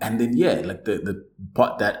 And then, like the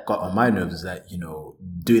part that got on my nerves is that,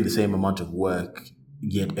 doing the same amount of work,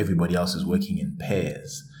 yet everybody else is working in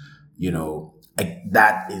pairs.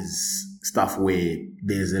 That is stuff where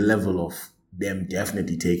there's a level of them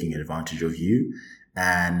definitely taking advantage of you.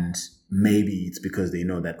 And maybe it's because they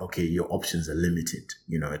know that, okay, your options are limited,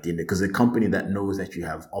 at the end, because a company that knows that you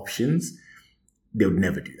have options, they would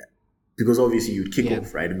never do that. Because obviously you'd kick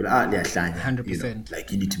off, right? And be like, 100%.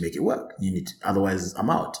 Like, you need to make it work. Otherwise I'm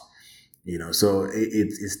out. So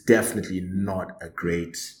it's definitely not a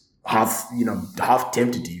great, half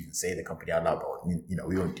tempted to even say the company out loud, but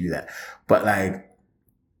we won't do that. But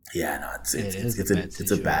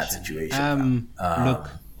it's a bad situation. Look,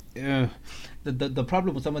 the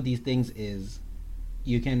problem with some of these things is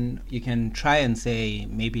you can try and say,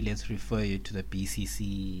 maybe let's refer you to the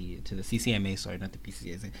BCC, to the CCMA, sorry, not the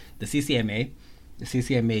BCC, the CCMA. The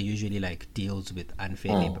CCMA usually deals with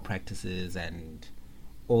unfair labor practices and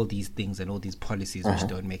all these things and all these policies which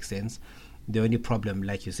don't make sense. The only problem,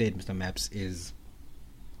 like you said, Mr. Maps, is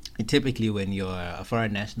typically when you're a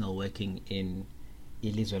foreign national working in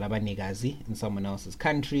ilizwe labanikazi, in someone else's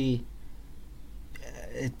country,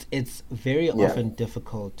 it's very often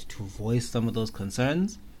difficult to voice some of those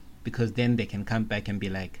concerns, because then they can come back and be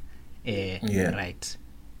like, right,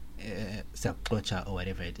 or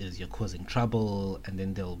whatever it is, you're causing trouble, and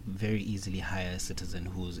then they'll very easily hire a citizen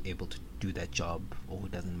who's able to do that job or who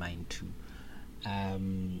doesn't mind to.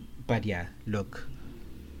 But look.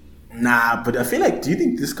 Nah, but I feel like, do you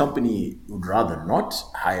think this company would rather not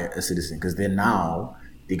hire a citizen, because they're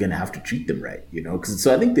going to have to treat them right,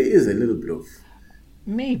 so I think there is a little bit of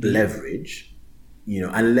leverage,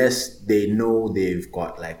 unless they know they've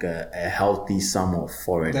got a healthy sum of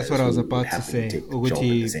foreigners. That's what I was about to say.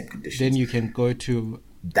 Then you can go to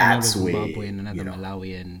another Zimbabwean, another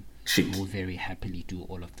Malawian, who will very happily do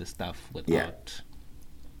all of this stuff without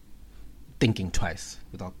thinking twice,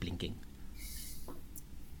 without blinking.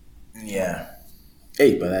 Yeah.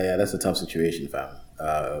 Hey, but that's a tough situation, fam.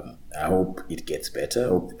 I hope it gets better. I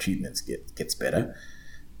hope the treatments gets better.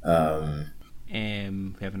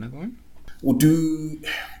 We have another one. We'll do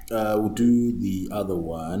the other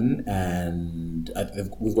one, and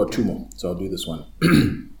we've got two more, so I'll do this one,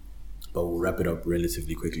 but we'll wrap it up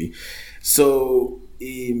relatively quickly. So,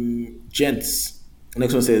 gents,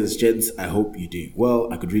 next one says, gents, I hope you're doing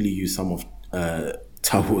well. I could really use some of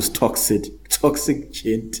Tabo's toxic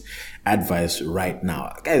gent advice right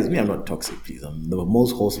now, guys. Me, I'm not toxic, please. I'm the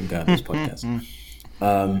most wholesome guy on this podcast.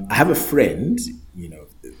 I have a friend,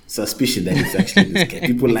 suspicion that it's actually this guy.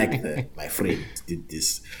 People like my friend did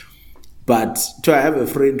this. But I have a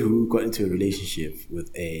friend who got into a relationship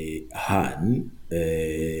with a Han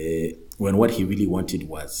when what he really wanted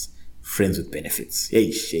was friends with benefits.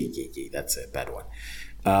 Hey, that's a bad one.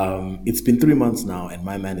 It's been 3 months now, and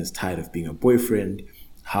my man is tired of being a boyfriend.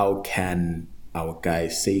 How can our guy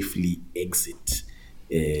safely exit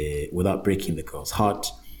without breaking the girl's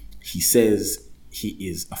heart? He says he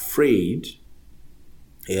is afraid.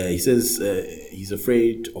 He says he's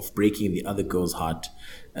afraid of breaking the other girl's heart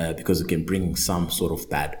because it can bring some sort of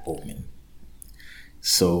bad omen.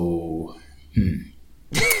 So,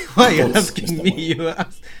 why are you asking me?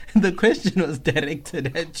 The question was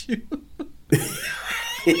directed at you.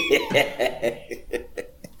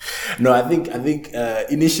 No, I think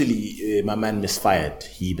initially my man misfired.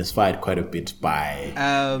 He misfired quite a bit by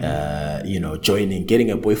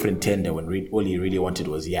getting a boyfriend tender when all he really wanted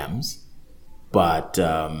was yams. But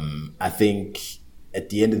I think at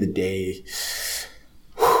the end of the day,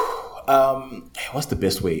 what's the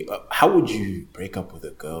best way? How would you break up with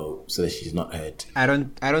a girl so that she's not hurt? I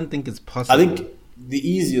don't think it's possible. I think the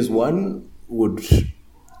easiest one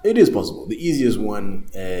it is possible. The easiest one,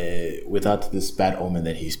 without this bad omen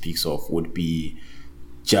that he speaks of, would be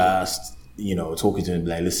just, talking to him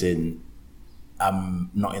like, listen, I'm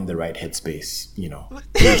not in the right headspace,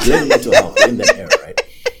 Learn mental health. We're in that era, right?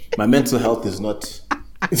 My mental health is not...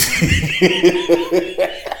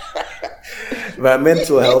 My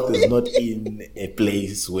mental health is not in a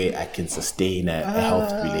place where I can sustain a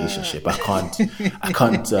healthy relationship. I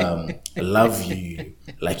can't love you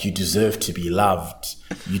like you deserve to be loved.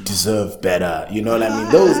 You deserve better. You know what I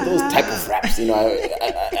mean? Those type of raps.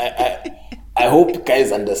 I hope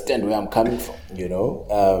guys understand where I'm coming from.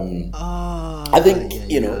 I think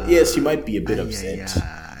yes, you might be a bit upset,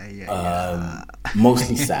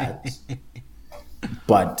 mostly sad,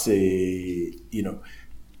 but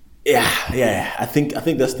Yeah, I think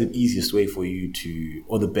that's the easiest way for you to,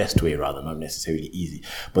 or the best way rather, not necessarily easy,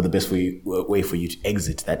 but the best way for you to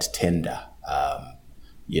exit that tender,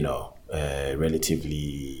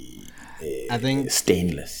 relatively I think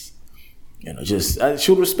stainless.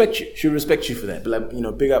 She'll respect you. She'll respect you for that.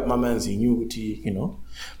 But big up my man's ingenuity,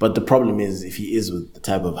 But the problem is, if he is with the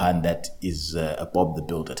type of hand that is a Bob the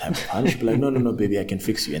Builder type of hand, she'll be like, no, baby, I can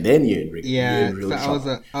fix you. And then you're in real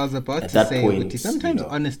trouble. I was about At to that say, point, sometimes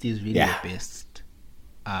honesty is really the best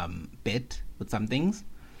bet with some things.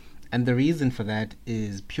 And the reason for that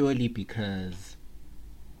is purely because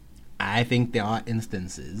I think there are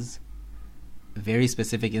instances, very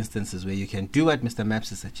specific instances, where you can do what Mr.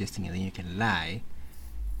 Maps is suggesting, and then you can lie,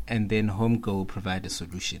 and then Homegirl will provide a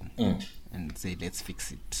solution and say, let's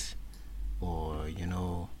fix it, or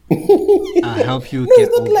I'll help you. No, he's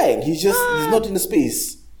not lying. He's not in a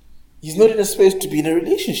space. He's not in a space to be in a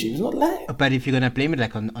relationship. He's not lying. But if you're gonna blame it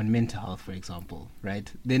like on mental health, for example, right?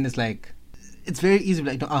 Then it's like, it's very easy.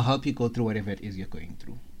 Like, no, I'll help you go through whatever it is you're going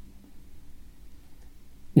through.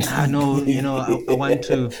 I know, I want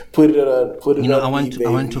to put it on. I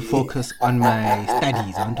want to focus on my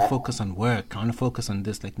studies. I want to focus on work. I want to focus on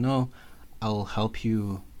this. Like, no, I'll help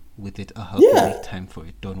you with it. I'll help you make time for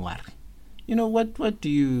it. Don't worry. What do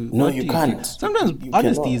you? No, what you do can't. You sometimes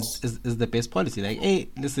honesty is the best policy. Like, hey,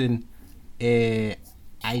 listen,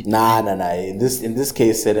 Nah. In this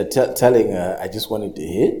case, telling her I just wanted to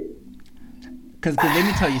hit. Because let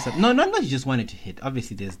me tell you something. No, not you just wanted to hit.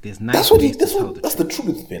 Obviously, there's nice. That's the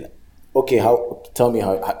truth, man. Okay, tell me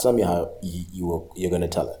how you're gonna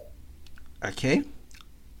tell her. Okay,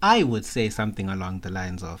 I would say something along the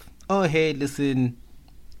lines of, "Oh, hey, listen,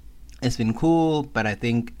 it's been cool, but I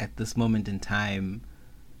think at this moment in time,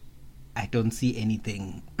 I don't see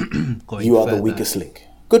anything going. You are further. The weakest link.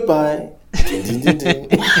 Goodbye."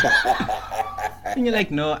 And you're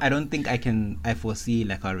like, no, I don't think I foresee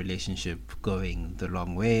like our relationship going the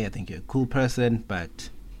wrong way. I think you're a cool person, but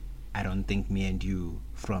I don't think me and you,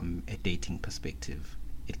 from a dating perspective,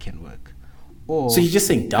 it can work. Or so you're just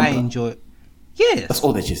saying dumb. I enjoy. Yes, that's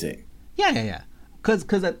all that you're saying. Yeah. Because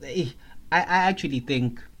I actually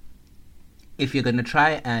think if you're gonna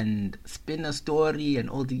try and spin a story and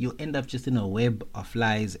all, you end up just in a web of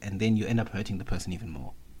lies, and then you end up hurting the person even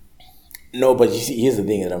more. No, but you see, here's the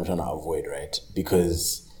thing that I'm trying to avoid, right?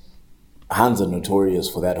 Because Hans are notorious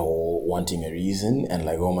for that whole wanting a reason and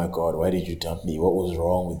like, oh my God, why did you dump me? What was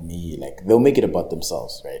wrong with me? Like, they'll make it about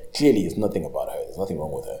themselves, right? Clearly, it's nothing about her. There's nothing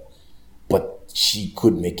wrong with her. But she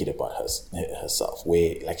could make it about herself,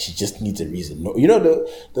 where like she just needs a reason. No, you know,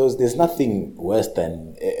 there's nothing worse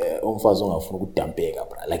than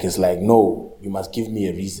like it's like, no, you must give me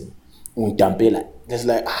a reason. There's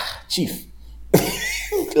like, chief,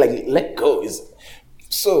 like let go.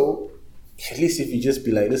 So at least if you just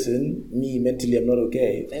be like, listen, me mentally I'm not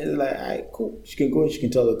okay, and it's like, all right, cool. She can go and she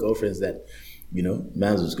can tell her girlfriends that, you know,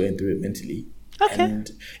 Mans was going through it mentally, Okay. and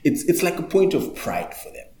it's like a point of pride for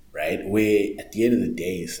them. Right? Where at the end of the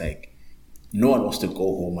day, it's like no one wants to go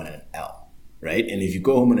home on an L, right? And if you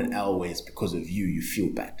go home on an L where it's because of you, you feel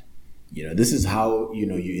bad. You know, this is how, you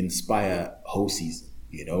know, you inspire whole season,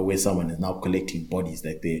 you know, where someone is now collecting bodies,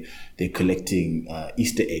 like they're collecting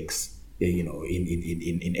Easter eggs, you know,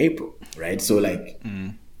 in April, right? So like,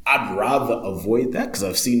 I'd rather avoid that because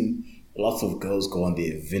I've seen lots of girls go on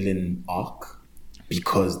their villain arc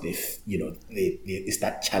because it's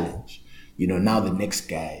that challenge. You know, now the next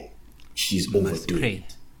guy, she's overdoing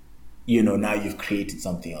it. You know, now you've created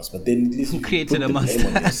something else. But then at least you created a monster.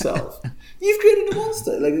 Blame on yourself. You've created a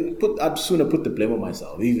monster. Like, I'd sooner put the blame on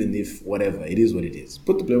myself, even if whatever, it is what it is.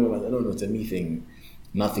 Put the blame on myself. No, it's a me thing.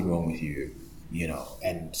 Nothing wrong with you, you know,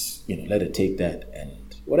 and, you know, let her take that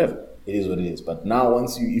and whatever. It is what it is. But now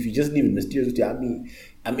if you just leave it mysterious, I mean,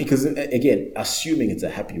 because again, assuming it's a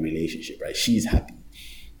happy relationship, right? She's happy.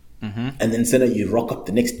 Mm-hmm. And then suddenly you rock up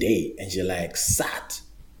the next day and you're like, sat.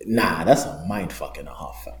 Nah, that's a mind fuck and a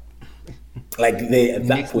half. Like at that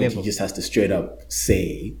Next point, level. he just has to straight up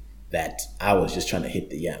say that I was just trying to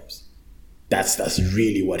hit the yams. That's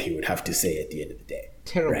really what he would have to say at the end of the day.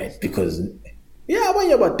 Terrible. Right? Because yeah, when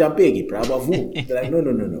you're about dumping, they're like,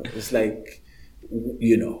 no. It's like,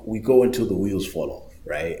 you know, we go until the wheels fall off,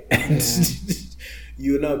 right? And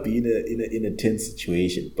you'll not be in a tense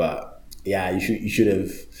situation, but yeah, you should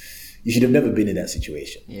have never been in that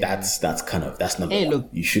situation. Yeah. That's number one. Look,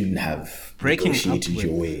 you shouldn't have negotiated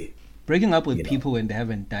your way. Breaking up with people when they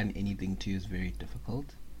haven't done anything to you is very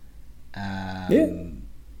difficult.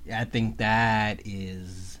 I think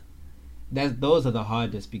those are the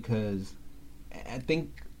hardest, because I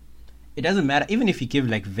think it doesn't matter. Even if you give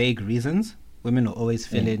like vague reasons, women will always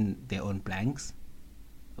fill in their own blanks.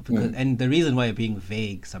 Because, and the reason why you're being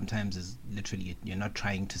vague sometimes is literally you're not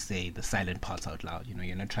trying to say the silent parts out loud. You know,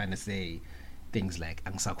 you're not trying to say things like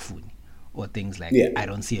 "angsakfuni" or things like "I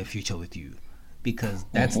don't see a future with you," because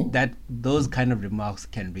those kind of remarks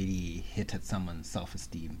can really hit at someone's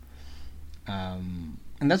self-esteem. And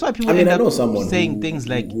that's why people end up saying things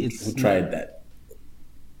like who tried that.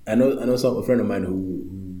 I know a friend of mine who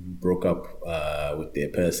broke up with their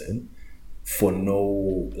person for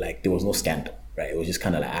there was no scandal. Right, it was just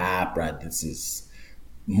kind of like, Brad, this is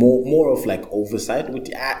more of like oversight with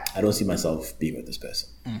I don't see myself being with this person,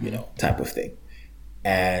 you know, type of thing.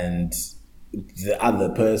 And the other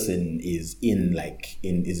person is in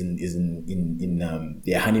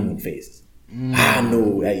their honeymoon phase.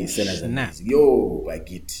 No, hey, Sena's amazing. Yo, I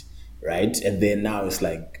get right. And then now it's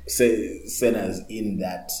like Sena's in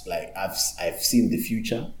that, like, I've seen the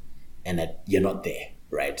future, and that you're not there,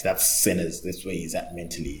 right? That's Sena's. That's where he's at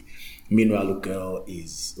mentally. Meanwhile, the girl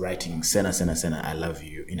is writing Senna, I love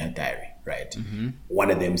you in her diary, right? Mm-hmm.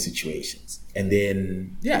 One of them situations. And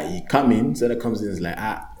then, you come in, Senna comes in and is like,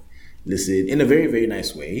 listen, in a very, very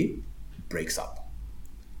nice way, breaks up.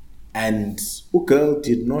 And the girl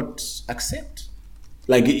did not accept.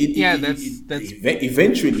 Like, that's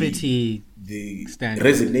eventually pretty the standard.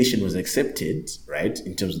 Resignation was accepted, right,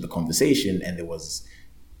 in terms of the conversation, and there was,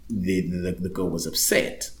 the girl was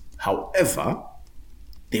upset. However,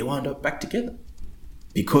 they wound up back together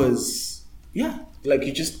because, like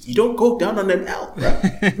you don't go down on an L, right?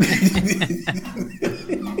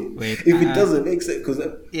 Wait, if it doesn't make sense, because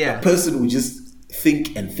a person will just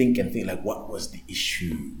think like, what was the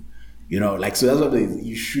issue? You know, like, so that's what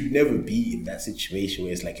you should never be in that situation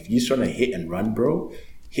where it's like, if you're trying to hit and run, bro,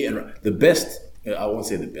 hit and run. The best, I won't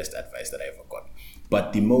say the best advice that I ever got,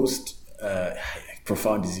 but the most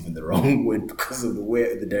profound is even the wrong word because of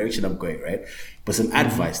the direction I'm going, right? But some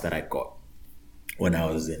advice that I got when I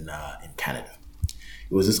was in Canada.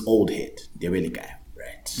 It was this old head, the really guy,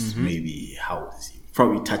 right? Mm-hmm. Maybe, how old is he?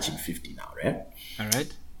 Probably touching 50 now, right? All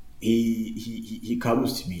right. He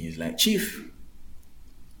comes to me, he's like, Chief,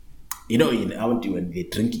 you know, I want to when they're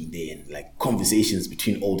drinking there and like conversations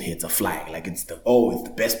between old heads are flying. Like it's the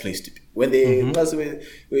best place to be. When they,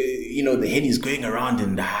 you know, the head is going around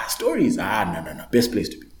and stories. No, best place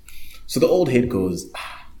to be. So the old head goes,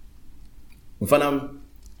 Mfanam,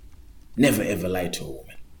 never ever lie to a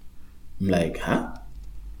woman. I'm like, huh?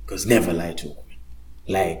 Because never lie to a woman.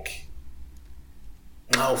 Like,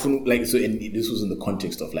 so, and this was in the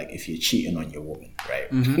context of like, if you're cheating on your woman, right?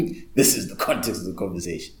 This is the context of the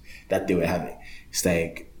conversation that they were having. It's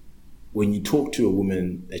like, when you talk to a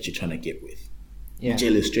woman that you're trying to get with, you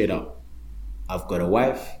tell her straight up, I've got a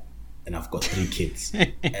wife and I've got 3 kids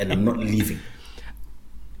and I'm not leaving.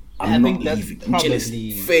 I'm not leaving. I'm jealous.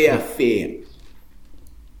 Fair.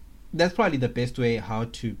 That's probably the best way how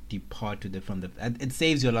to depart from the. It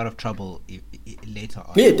saves you a lot of trouble later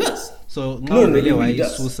on. Yeah, it does. So No, it really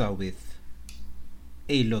does. Susa with,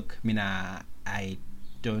 hey, look, Mina, I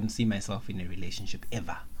don't see myself in a relationship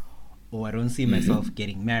ever, or I don't see myself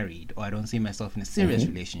getting married, or I don't see myself in a serious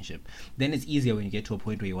relationship. Then it's easier when you get to a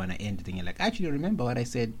point where you want to end it, and you're like, actually, remember what I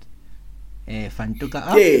said. Fantuka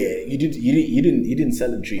up. Yeah, you didn't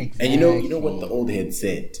sell a dream. Exactly. And you know what the old head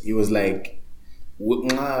said? He was like,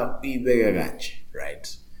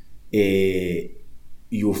 right?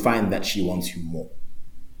 You'll find that she wants you more.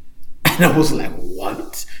 And I was like,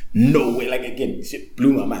 what? No way. Like, again, shit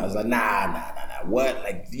blew my mind. I was like, nah. What?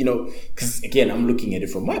 Like, because again, I'm looking at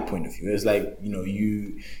it from my point of view. It's like,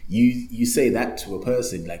 you say that to a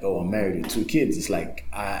person, like, oh, I'm married with 2 kids. It's like,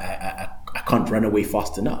 I can't run away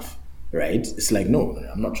fast enough, right? It's like, no,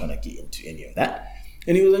 I'm not trying to get into any of that.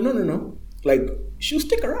 And he was like, no. Like, she'll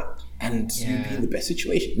stick around and you'll be in the best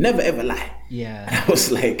situation. Never ever lie. Yeah. And I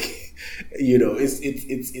was like,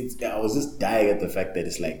 it's I was just dying at the fact that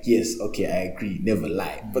it's like, yes, okay, I agree, never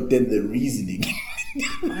lie. But then the reasoning.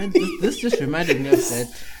 This just reminded me of that.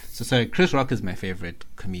 So sorry, Chris Rock is my favorite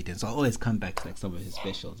comedian. So I always come back to like some of his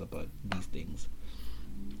specials about these things.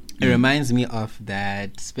 It reminds me of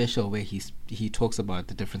that special where he talks about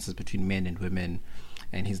the differences between men and women.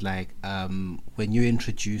 And he's like, when you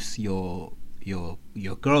introduce your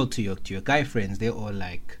girl to your guy friends, they're all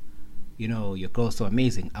like, your girl's so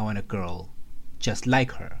amazing. I want a girl just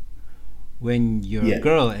like her. When you're a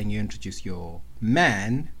girl and you introduce your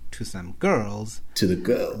man to some girls,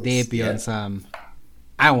 they be on some,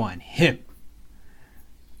 I want him.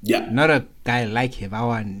 Yeah. Not a guy like him. I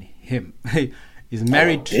want him. He's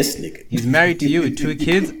married. This nigga. He's married to you with 2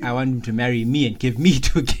 kids. I want him to marry me and give me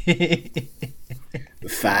 2 kids.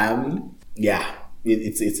 Fam, yeah,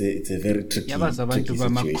 it's a very tricky situation.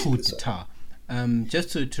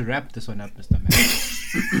 Just to wrap this one up, Mr. Man.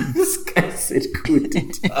 This guy said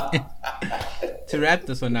kudita. To wrap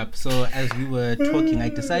this one up, so as we were talking, I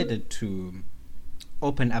decided to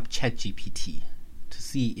open up ChatGPT to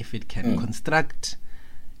see if it can construct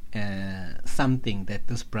something that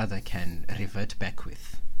this brother can revert back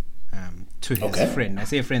with to his friend. I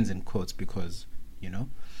say friends in quotes because,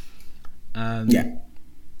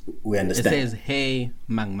 we understand. It says, hey,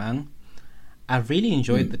 Mang, I've really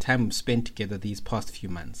enjoyed the time we've spent together these past few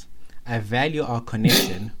months. I value our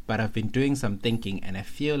connection, but I've been doing some thinking and I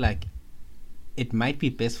feel like it might be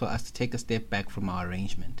best for us to take a step back from our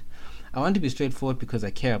arrangement. I want to be straightforward because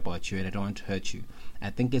I care about you and I don't want to hurt you. I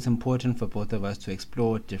think it's important for both of us to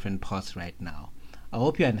explore different paths right now. I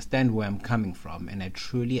hope you understand where I'm coming from and I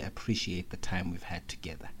truly appreciate the time we've had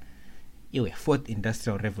together. Anyway, 4th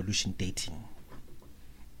Industrial Revolution dating.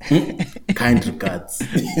 Kind regards.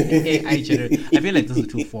 I feel like this is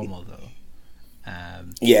too formal though.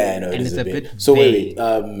 Yeah, I know. And it's a bit so vague.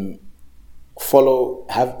 wait.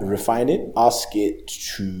 Refine it. Ask it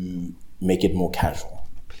to make it more casual.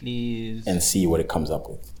 Please. And see what it comes up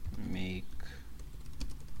with. Make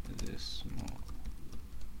this more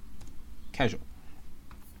casual.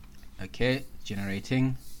 Okay,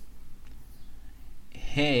 generating.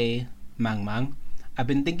 Hey, Mang, I've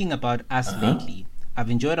been thinking about us lately. I've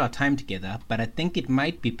enjoyed our time together, but I think it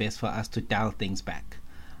might be best for us to dial things back.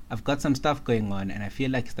 I've got some stuff going on, and I feel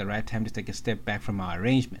like it's the right time to take a step back from our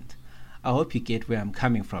arrangement. I hope you get where I'm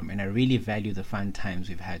coming from, and I really value the fun times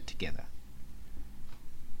we've had together.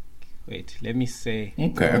 Wait, let me say,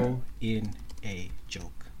 throw in a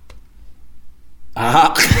joke. Wait.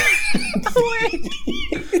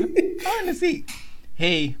 I want to see.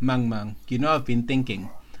 Hey, Mang, I've been thinking.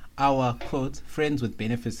 Our, quote, friends with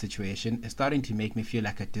benefits situation is starting to make me feel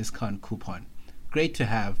like a discount coupon. Great to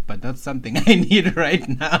have, but not something I need right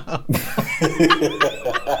now.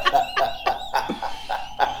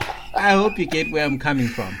 I hope you get where I'm coming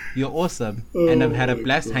from. You're awesome, and I've had a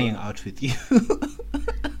blast hanging out with you.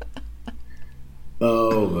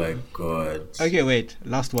 Oh my God. Okay, wait.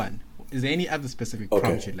 Last one. Is there any other specific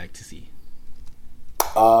prompt you'd like to see?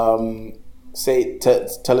 Say,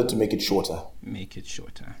 tell it to make it shorter. Make it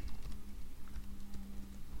shorter.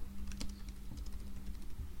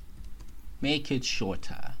 Make it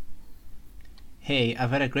shorter. Hey, I've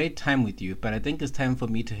had a great time with you, but I think it's time for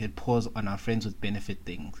me to hit pause on our friends with benefit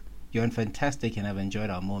things. You're fantastic and I've enjoyed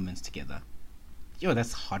our moments together. Yo,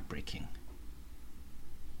 that's heartbreaking.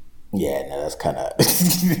 Yeah, no, that's kind of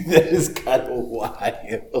that is kind of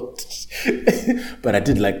wild. But I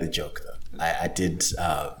did like the joke though. I did.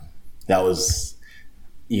 That was,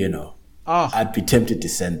 Oh, I'd be tempted to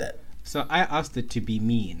send that. so I asked it to be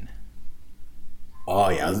mean. Oh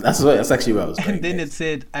yeah, that's actually where I was going. And then it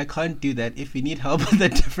said, I can't do that. If you need help with a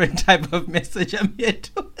different type of message, I'm here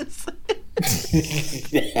to assist.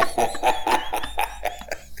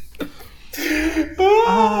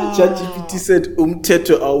 ChatGPT said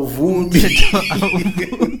umthetho awuvumi.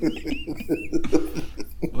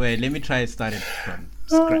 Wait, let me try to start it from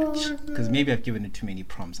scratch. Because maybe I've given it too many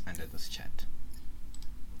prompts under this chat.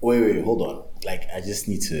 Wait, hold on. Like, I just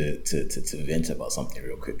need to vent about something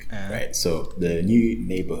real quick, right? So the new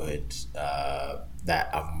neighborhood that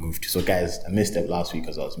I've moved to. So guys, I missed it last week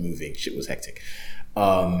because I was moving. Shit was hectic.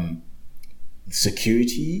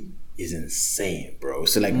 Security is insane, bro.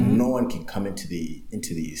 So like, no one can come into the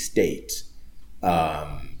estate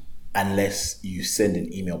unless you send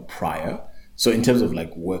an email prior. So in terms of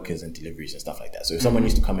like workers and deliveries and stuff like that. So if someone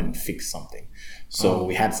needs to come in and fix something. So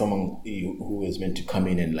we had someone who was meant to come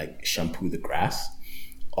in and like shampoo the grass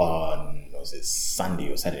on, was it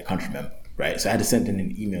Sunday or Saturday? I can't remember, right? So I had to send in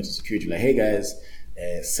an email to security like, hey guys,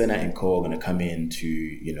 Senna and Co are going to come in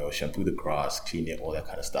to, shampoo the grass, clean it, all that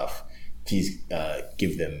kind of stuff. Please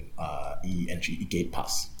give them e-entry, e-gate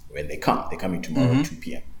pass when they come. They're coming tomorrow at 2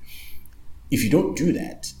 p.m. If you don't do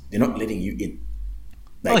that, they're not letting you in.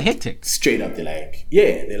 Like, hectic. Straight up, they're like,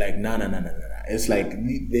 no. It's like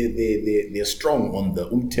they're strong on the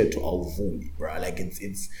umthetho awuvumi, bro. Like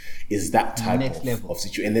it's that type of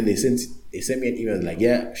situation. And then they sent me an email like,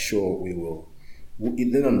 yeah, sure, we will.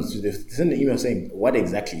 Then they sent an email saying, what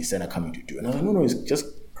exactly is Senna coming to do? And I was like, no, it's just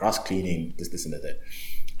grass cleaning, this and that.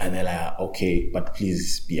 And they're like, okay, but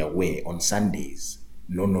please be aware, on Sundays,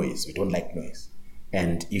 no noise. We don't like noise.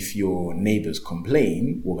 And if your neighbors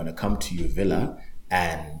complain, we're gonna come to your villa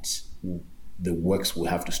and the works will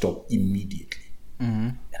have to stop immediately.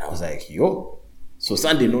 And I was like, yo, so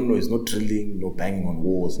Sunday, no noise, no drilling, no banging on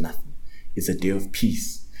walls, nothing. It's a day of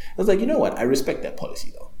peace. I was like, you know what? I respect that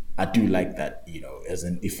policy though. I do like that, as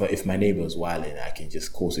in if my neighbor's wilding, I can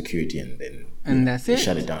just call security and then that's it.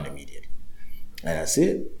 Shut it down immediately. And that's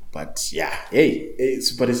it. But yeah,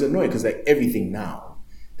 it's annoying because like everything now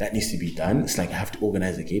that needs to be done, it's like I have to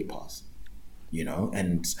organize a gate pass,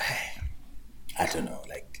 and I don't know,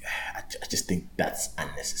 like I just think that's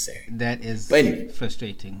unnecessary. That is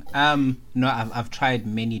frustrating. No, I've tried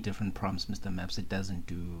many different prompts, Mr. Maps. It doesn't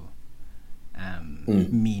do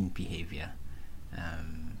mean behavior.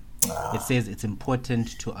 It says it's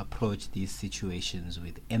important to approach these situations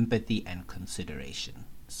with empathy and consideration.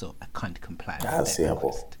 So I can't comply with that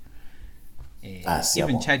request.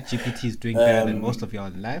 Even ChatGPT is doing better than most of y'all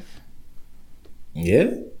in life.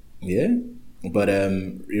 Yeah. But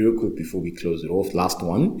real quick before we close it off, last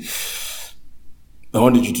one. I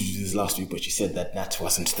wanted you to do this last week, but you said that Nat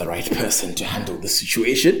wasn't the right person to handle the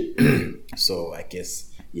situation. So I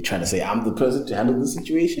guess you're trying to say I'm the person to handle the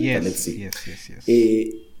situation. Yes, but let's see. Yes.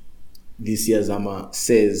 This Siyazama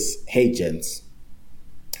says, hey gents,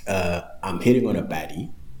 I'm hitting on a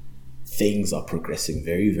baddie. Things are progressing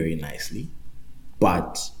very, very nicely,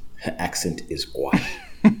 but her accent is gua.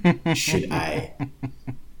 Should I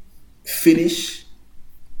finish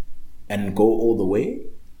and go all the way,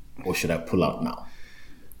 or should I pull out now?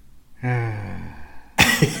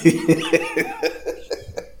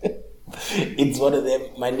 It's one of them.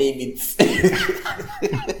 My name is.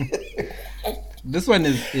 This one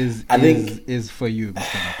is for you,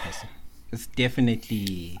 Mr. Maposa. It's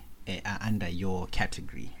definitely under your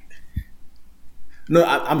category. No,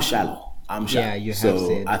 I'm shallow. Yeah, you have so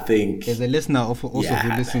said. I think there's a listener also who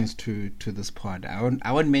listens to this pod.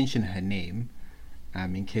 I won't mention her name,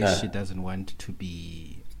 in case she doesn't want to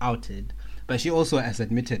be outed. But she also has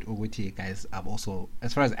admitted, Uguti guys, I'm also,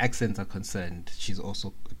 as far as accents are concerned, she's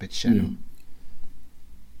also a bit shallow.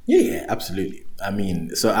 Yeah, absolutely. I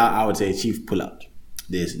mean, so I would say chief pull out.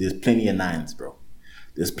 There's plenty of nines, bro.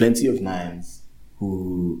 There's plenty of nines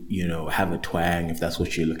who have a twang. If that's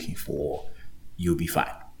what you're looking for, you'll be fine.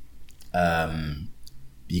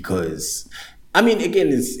 Because I mean, again,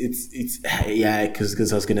 it's yeah,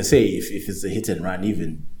 because I was gonna say if it's a hit and run,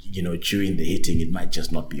 even during the hitting, it might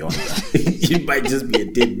just not be on. It might just be a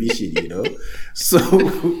dead mission, So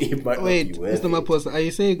it might not be worth Mr. Mapos, are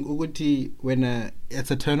you saying Uguti when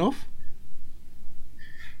it's a turn off?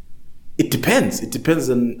 It depends. It depends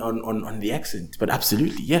on the accent, but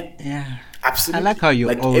absolutely, yeah. Yeah, absolutely. I like how you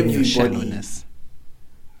own your shallowness.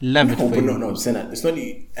 Love it No, for but you. no, Senna, it's not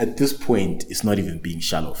at this point. It's not even being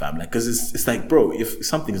shallow, fam. Like, because it's like, bro, if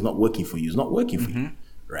something is not working for you, it's not working for you,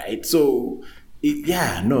 right? So,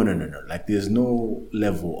 no. Like, there's no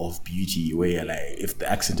level of beauty where you're like, if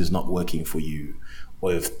the accent is not working for you,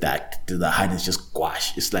 or if that the hand is just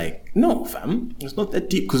gouache, it's like, no, fam, it's not that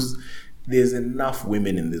deep. Because there's enough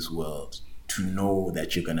women in this world to know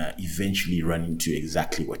that you're gonna eventually run into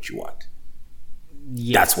exactly what you want.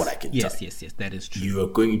 Yes. That's what I can tell. Yes, that is true. You are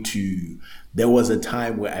going to. There was a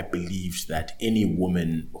time where I believed that any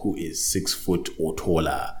woman who is 6 foot or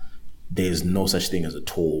taller, there's no such thing as a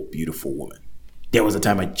tall, beautiful woman. There was a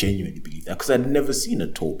time I genuinely believed that because I'd never seen a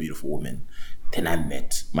tall, beautiful woman. Then I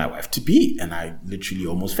met my wife to be, and I literally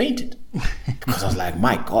almost fainted because I was like,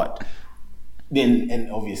 my God. Then, and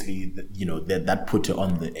obviously, that put her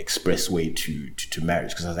on the expressway to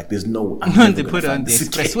marriage because I was like, there's no. They put her on the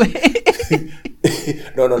expressway.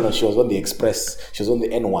 No. She was on the express. She was on the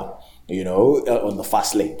N1, on the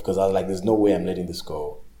fast lane because I was like, there's no way I'm letting this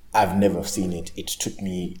go. I've never seen it. It took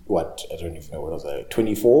me, I don't even know what I was like,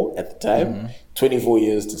 24 at the time, 24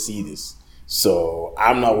 years to see this. So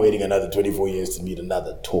I'm not waiting another 24 years to meet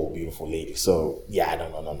another tall, beautiful lady. So yeah,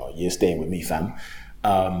 no. You're staying with me, fam.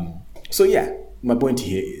 So yeah, my point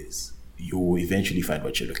here is you will eventually find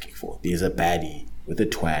what you're looking for. There's a baddie with a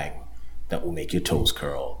twang that will make your toes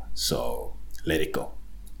curl. So let it go.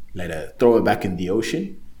 Let her throw it back in the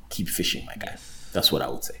ocean. Keep fishing, my guy. That's what I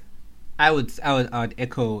would say. I would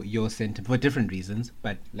echo your sentiment for different reasons,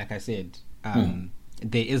 but like I said,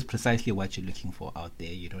 there is precisely what you're looking for out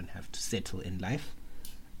there. You don't have to settle in life,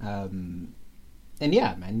 and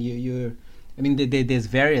yeah, man, there's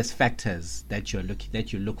various factors that you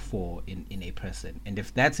look for in a person, and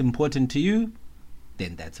if that's important to you,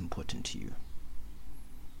 then that's important to you.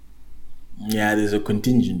 Yeah, there's a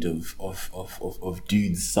contingent of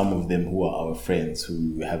dudes, some of them who are our friends,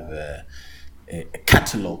 who have a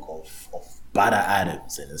catalogue of Bada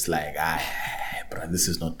Adams, and it's like, bro, this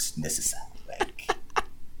is not necessary. Like,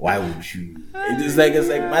 why would you? It's like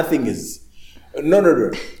my thing is,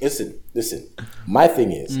 no. Listen. My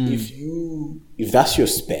thing is, if that's your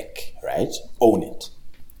spec, right, own it.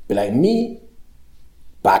 But like me,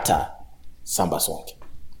 Bata, Samba Song.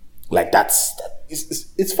 Like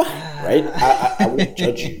it's fine, right? I won't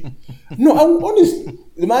judge you. No, honestly,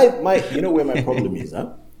 my where my problem is,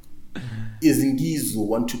 is Ngizu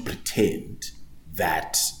want to pretend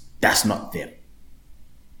that that's not them.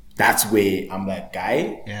 That's where I'm like,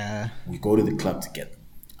 guy, we go to the club together.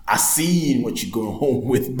 I seen what you're going home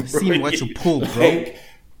with, bro. I've seen what you pull, bro.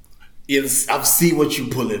 I've seen what you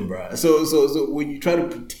pulling, bro. So when you try to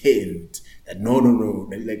pretend that no,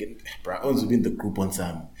 like, bro, I was in the group on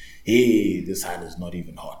some, hey, this hand is not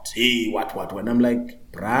even hot. Hey, what? And I'm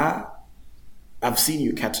like, bruh, I've seen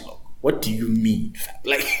your catalog. What do you mean?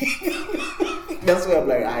 Like, that's where I'm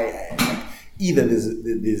like, I either there's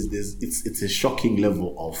it's a shocking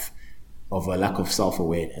level of a lack of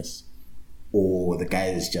self-awareness, or the guy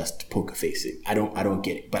is just poker facing. I don't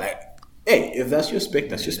get it. But hey, if that's your spec,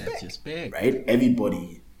 that's your spec, right?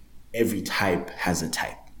 Everybody, every type has a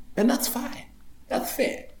type, and that's fine. That's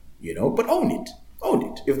fair, But own it.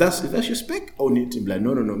 If that's your spec, own it. And be like,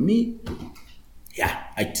 no, me. Yeah,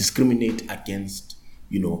 I discriminate against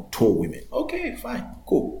tall women. Okay, fine,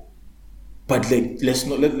 cool. But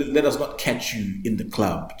let us not catch you in the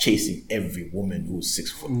club chasing every woman who's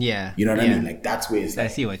 6 foot. Yeah, you know what I mean. Like that's where it's like. I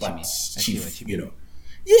see what you mean. Chief,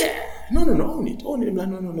 Yeah, no, own it. I'm like,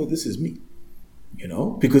 no, this is me.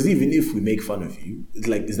 Because even if we make fun of you, it's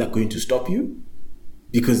like, is that going to stop you?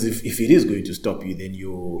 Because if it is going to stop you, then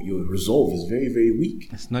your resolve is very, very weak.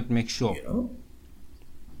 Let's not make sure.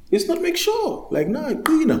 It's not make sure. Like, nah,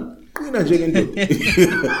 cleaner. Stand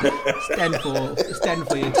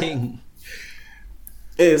for your thing.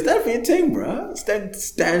 Hey, stand for your thing, bro.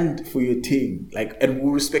 Stand for your thing. Like, and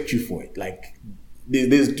we'll respect you for it. Like,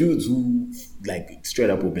 there's dudes who, like, straight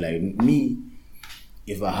up will be like, me,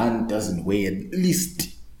 if a hand doesn't weigh at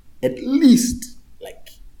least like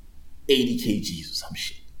 80 kgs or some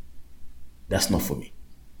shit, that's not for me.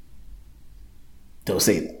 They'll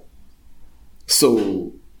say that.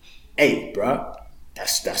 So, hey, bro,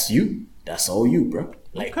 that's you. That's all you, bro.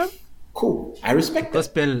 Like, okay. Cool. I respect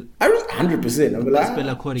that. 100%. I'm like, gospel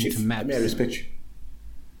according to maps. I mean, I respect you.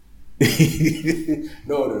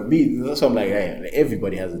 No, me. That's why I'm like, hey,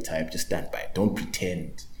 everybody has a type. Just stand by it. Don't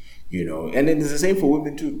pretend, And then it's the same for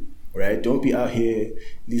women too, right? Don't be out here,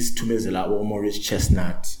 these tumezela or Morris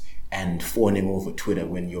chestnut and fawning over Twitter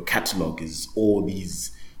when your catalog is all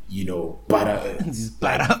these, butter.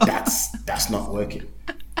 Like, that's not working.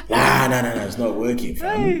 Nah, it's not working,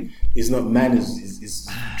 fam. Right. It's not, man is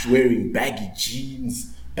wearing baggy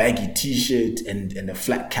jeans baggy t-shirt and a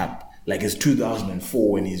flat cap, like it's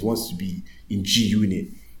 2004 and he wants to be in G Unit,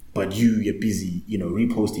 but you're busy,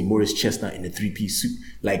 reposting Morris Chestnut in a 3-piece suit.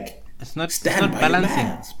 Like, stand by balancing. Your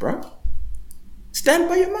mans, bro. Stand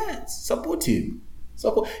by your mans. Support him.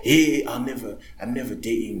 Hey, I'm never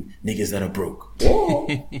dating niggas that are broke. Whoa.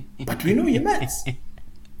 But we know your mans.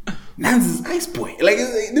 Mans is ice boy. Like,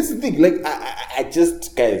 this is the thing. Like, I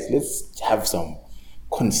just, guys, let's have some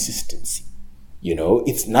consistency.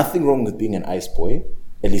 It's nothing wrong with being an ice boy,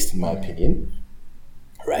 at least in my opinion,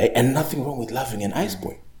 right? And nothing wrong with loving an ice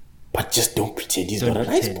boy, but just don't pretend he's not an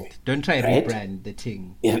ice boy. Don't try right? rebrand the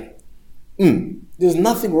thing. Yeah. There's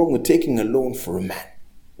nothing wrong with taking a loan for a man.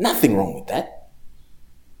 Nothing wrong with that.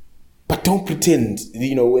 But don't pretend,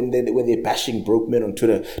 when they're bashing broke men on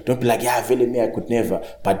Twitter, don't be like, yeah, really me, I could never.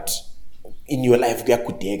 But in your life, you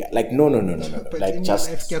could dega. Like, no. But like, in just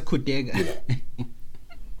your life, you could dega.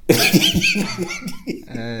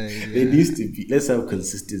 There needs to be. Let's have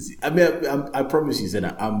consistency. I mean, I promise you,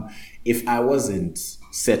 Zena. If I wasn't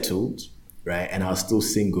settled, right, and I was still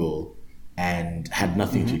single and had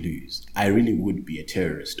nothing to lose, I really would be a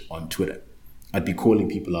terrorist on Twitter. I'd be calling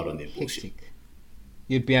people out on their bullshit.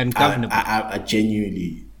 You'd be ungovernable. I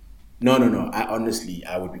genuinely, no. I honestly,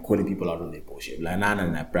 I would be calling people out on their bullshit. Like,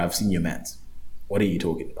 nah, bro, I've seen your mans. What are you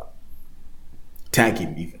talking about? Tag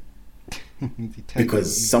him even.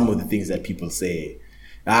 Because some of the things that people say,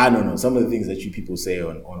 no, some of the things that you people say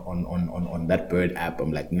on that Bird app,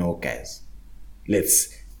 I'm like, no, guys, you're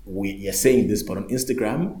saying this, but on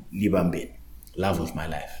Instagram, Libambin, love of my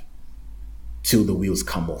life, till the wheels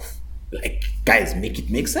come off. Like, guys, make it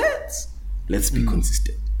make sense. Let's be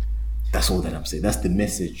consistent. That's all that I'm saying. That's the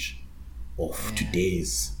message of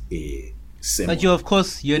today's seminar.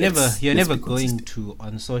 But you're never going to,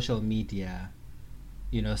 on social media,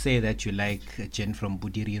 say that you like a Jen from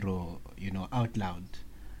Budiriro, out loud.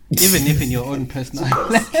 Even if in your own personal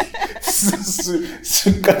life.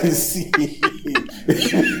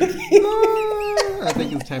 I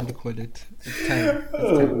think it's time to call it. It's time.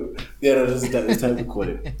 Yeah, no, it's time to call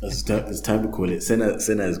it. It's time to call it. Senna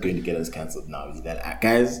is going to get us cancelled now. Is that,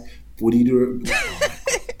 guys, Budiriro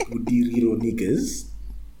niggas,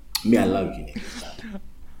 me, I love you niggas.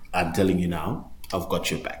 I'm telling you now. I've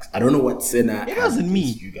got your backs. I don't know what Senna. It wasn't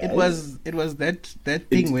me. It was that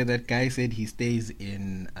thing where that guy said he stays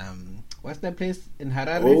in what's that place in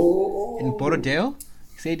Harare? In Borodale.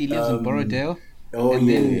 He said he lives in Borodale. Then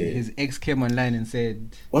his ex came online and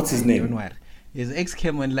said, what's his name? Don't worry. His ex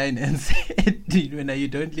came online and said, you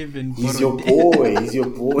don't live in Borodale. He's your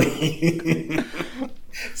boy.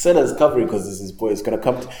 Senna's covering because this is his boy. It's gonna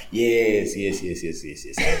come to... Yes.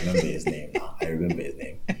 I remember his name now.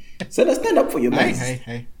 Senna, stand up for your man.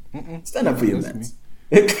 Hi. Stand up for your man.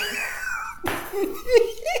 Stand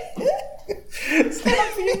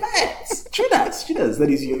up for your man. True that. That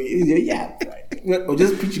is your yap, right? We're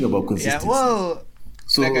just preaching about consistency. Yeah, well,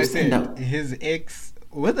 so like I said, his ex,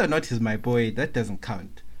 whether or not he's my boy, that doesn't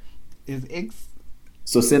count. His ex...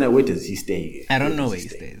 So Senna, where does he stay? I don't know where he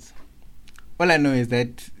stays. All I know is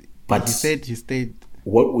that he said he stayed...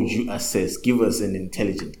 What would you assess? Give us an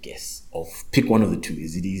intelligent guess of... Pick one of the two.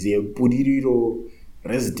 Is he a Budiriro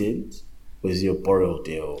resident or is he a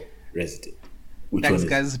Borodale resident? Which Thanks,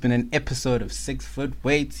 guys. It's been an episode of 6 Foot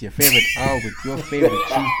Weights, your favorite hour with your favorite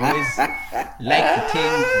chief boys. Like the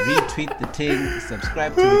ting, retweet the ting,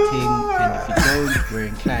 subscribe to the ting, and if you don't, we're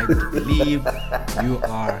inclined to believe you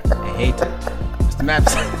are a hater. Mr.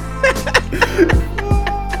 Maps.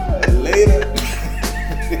 Later.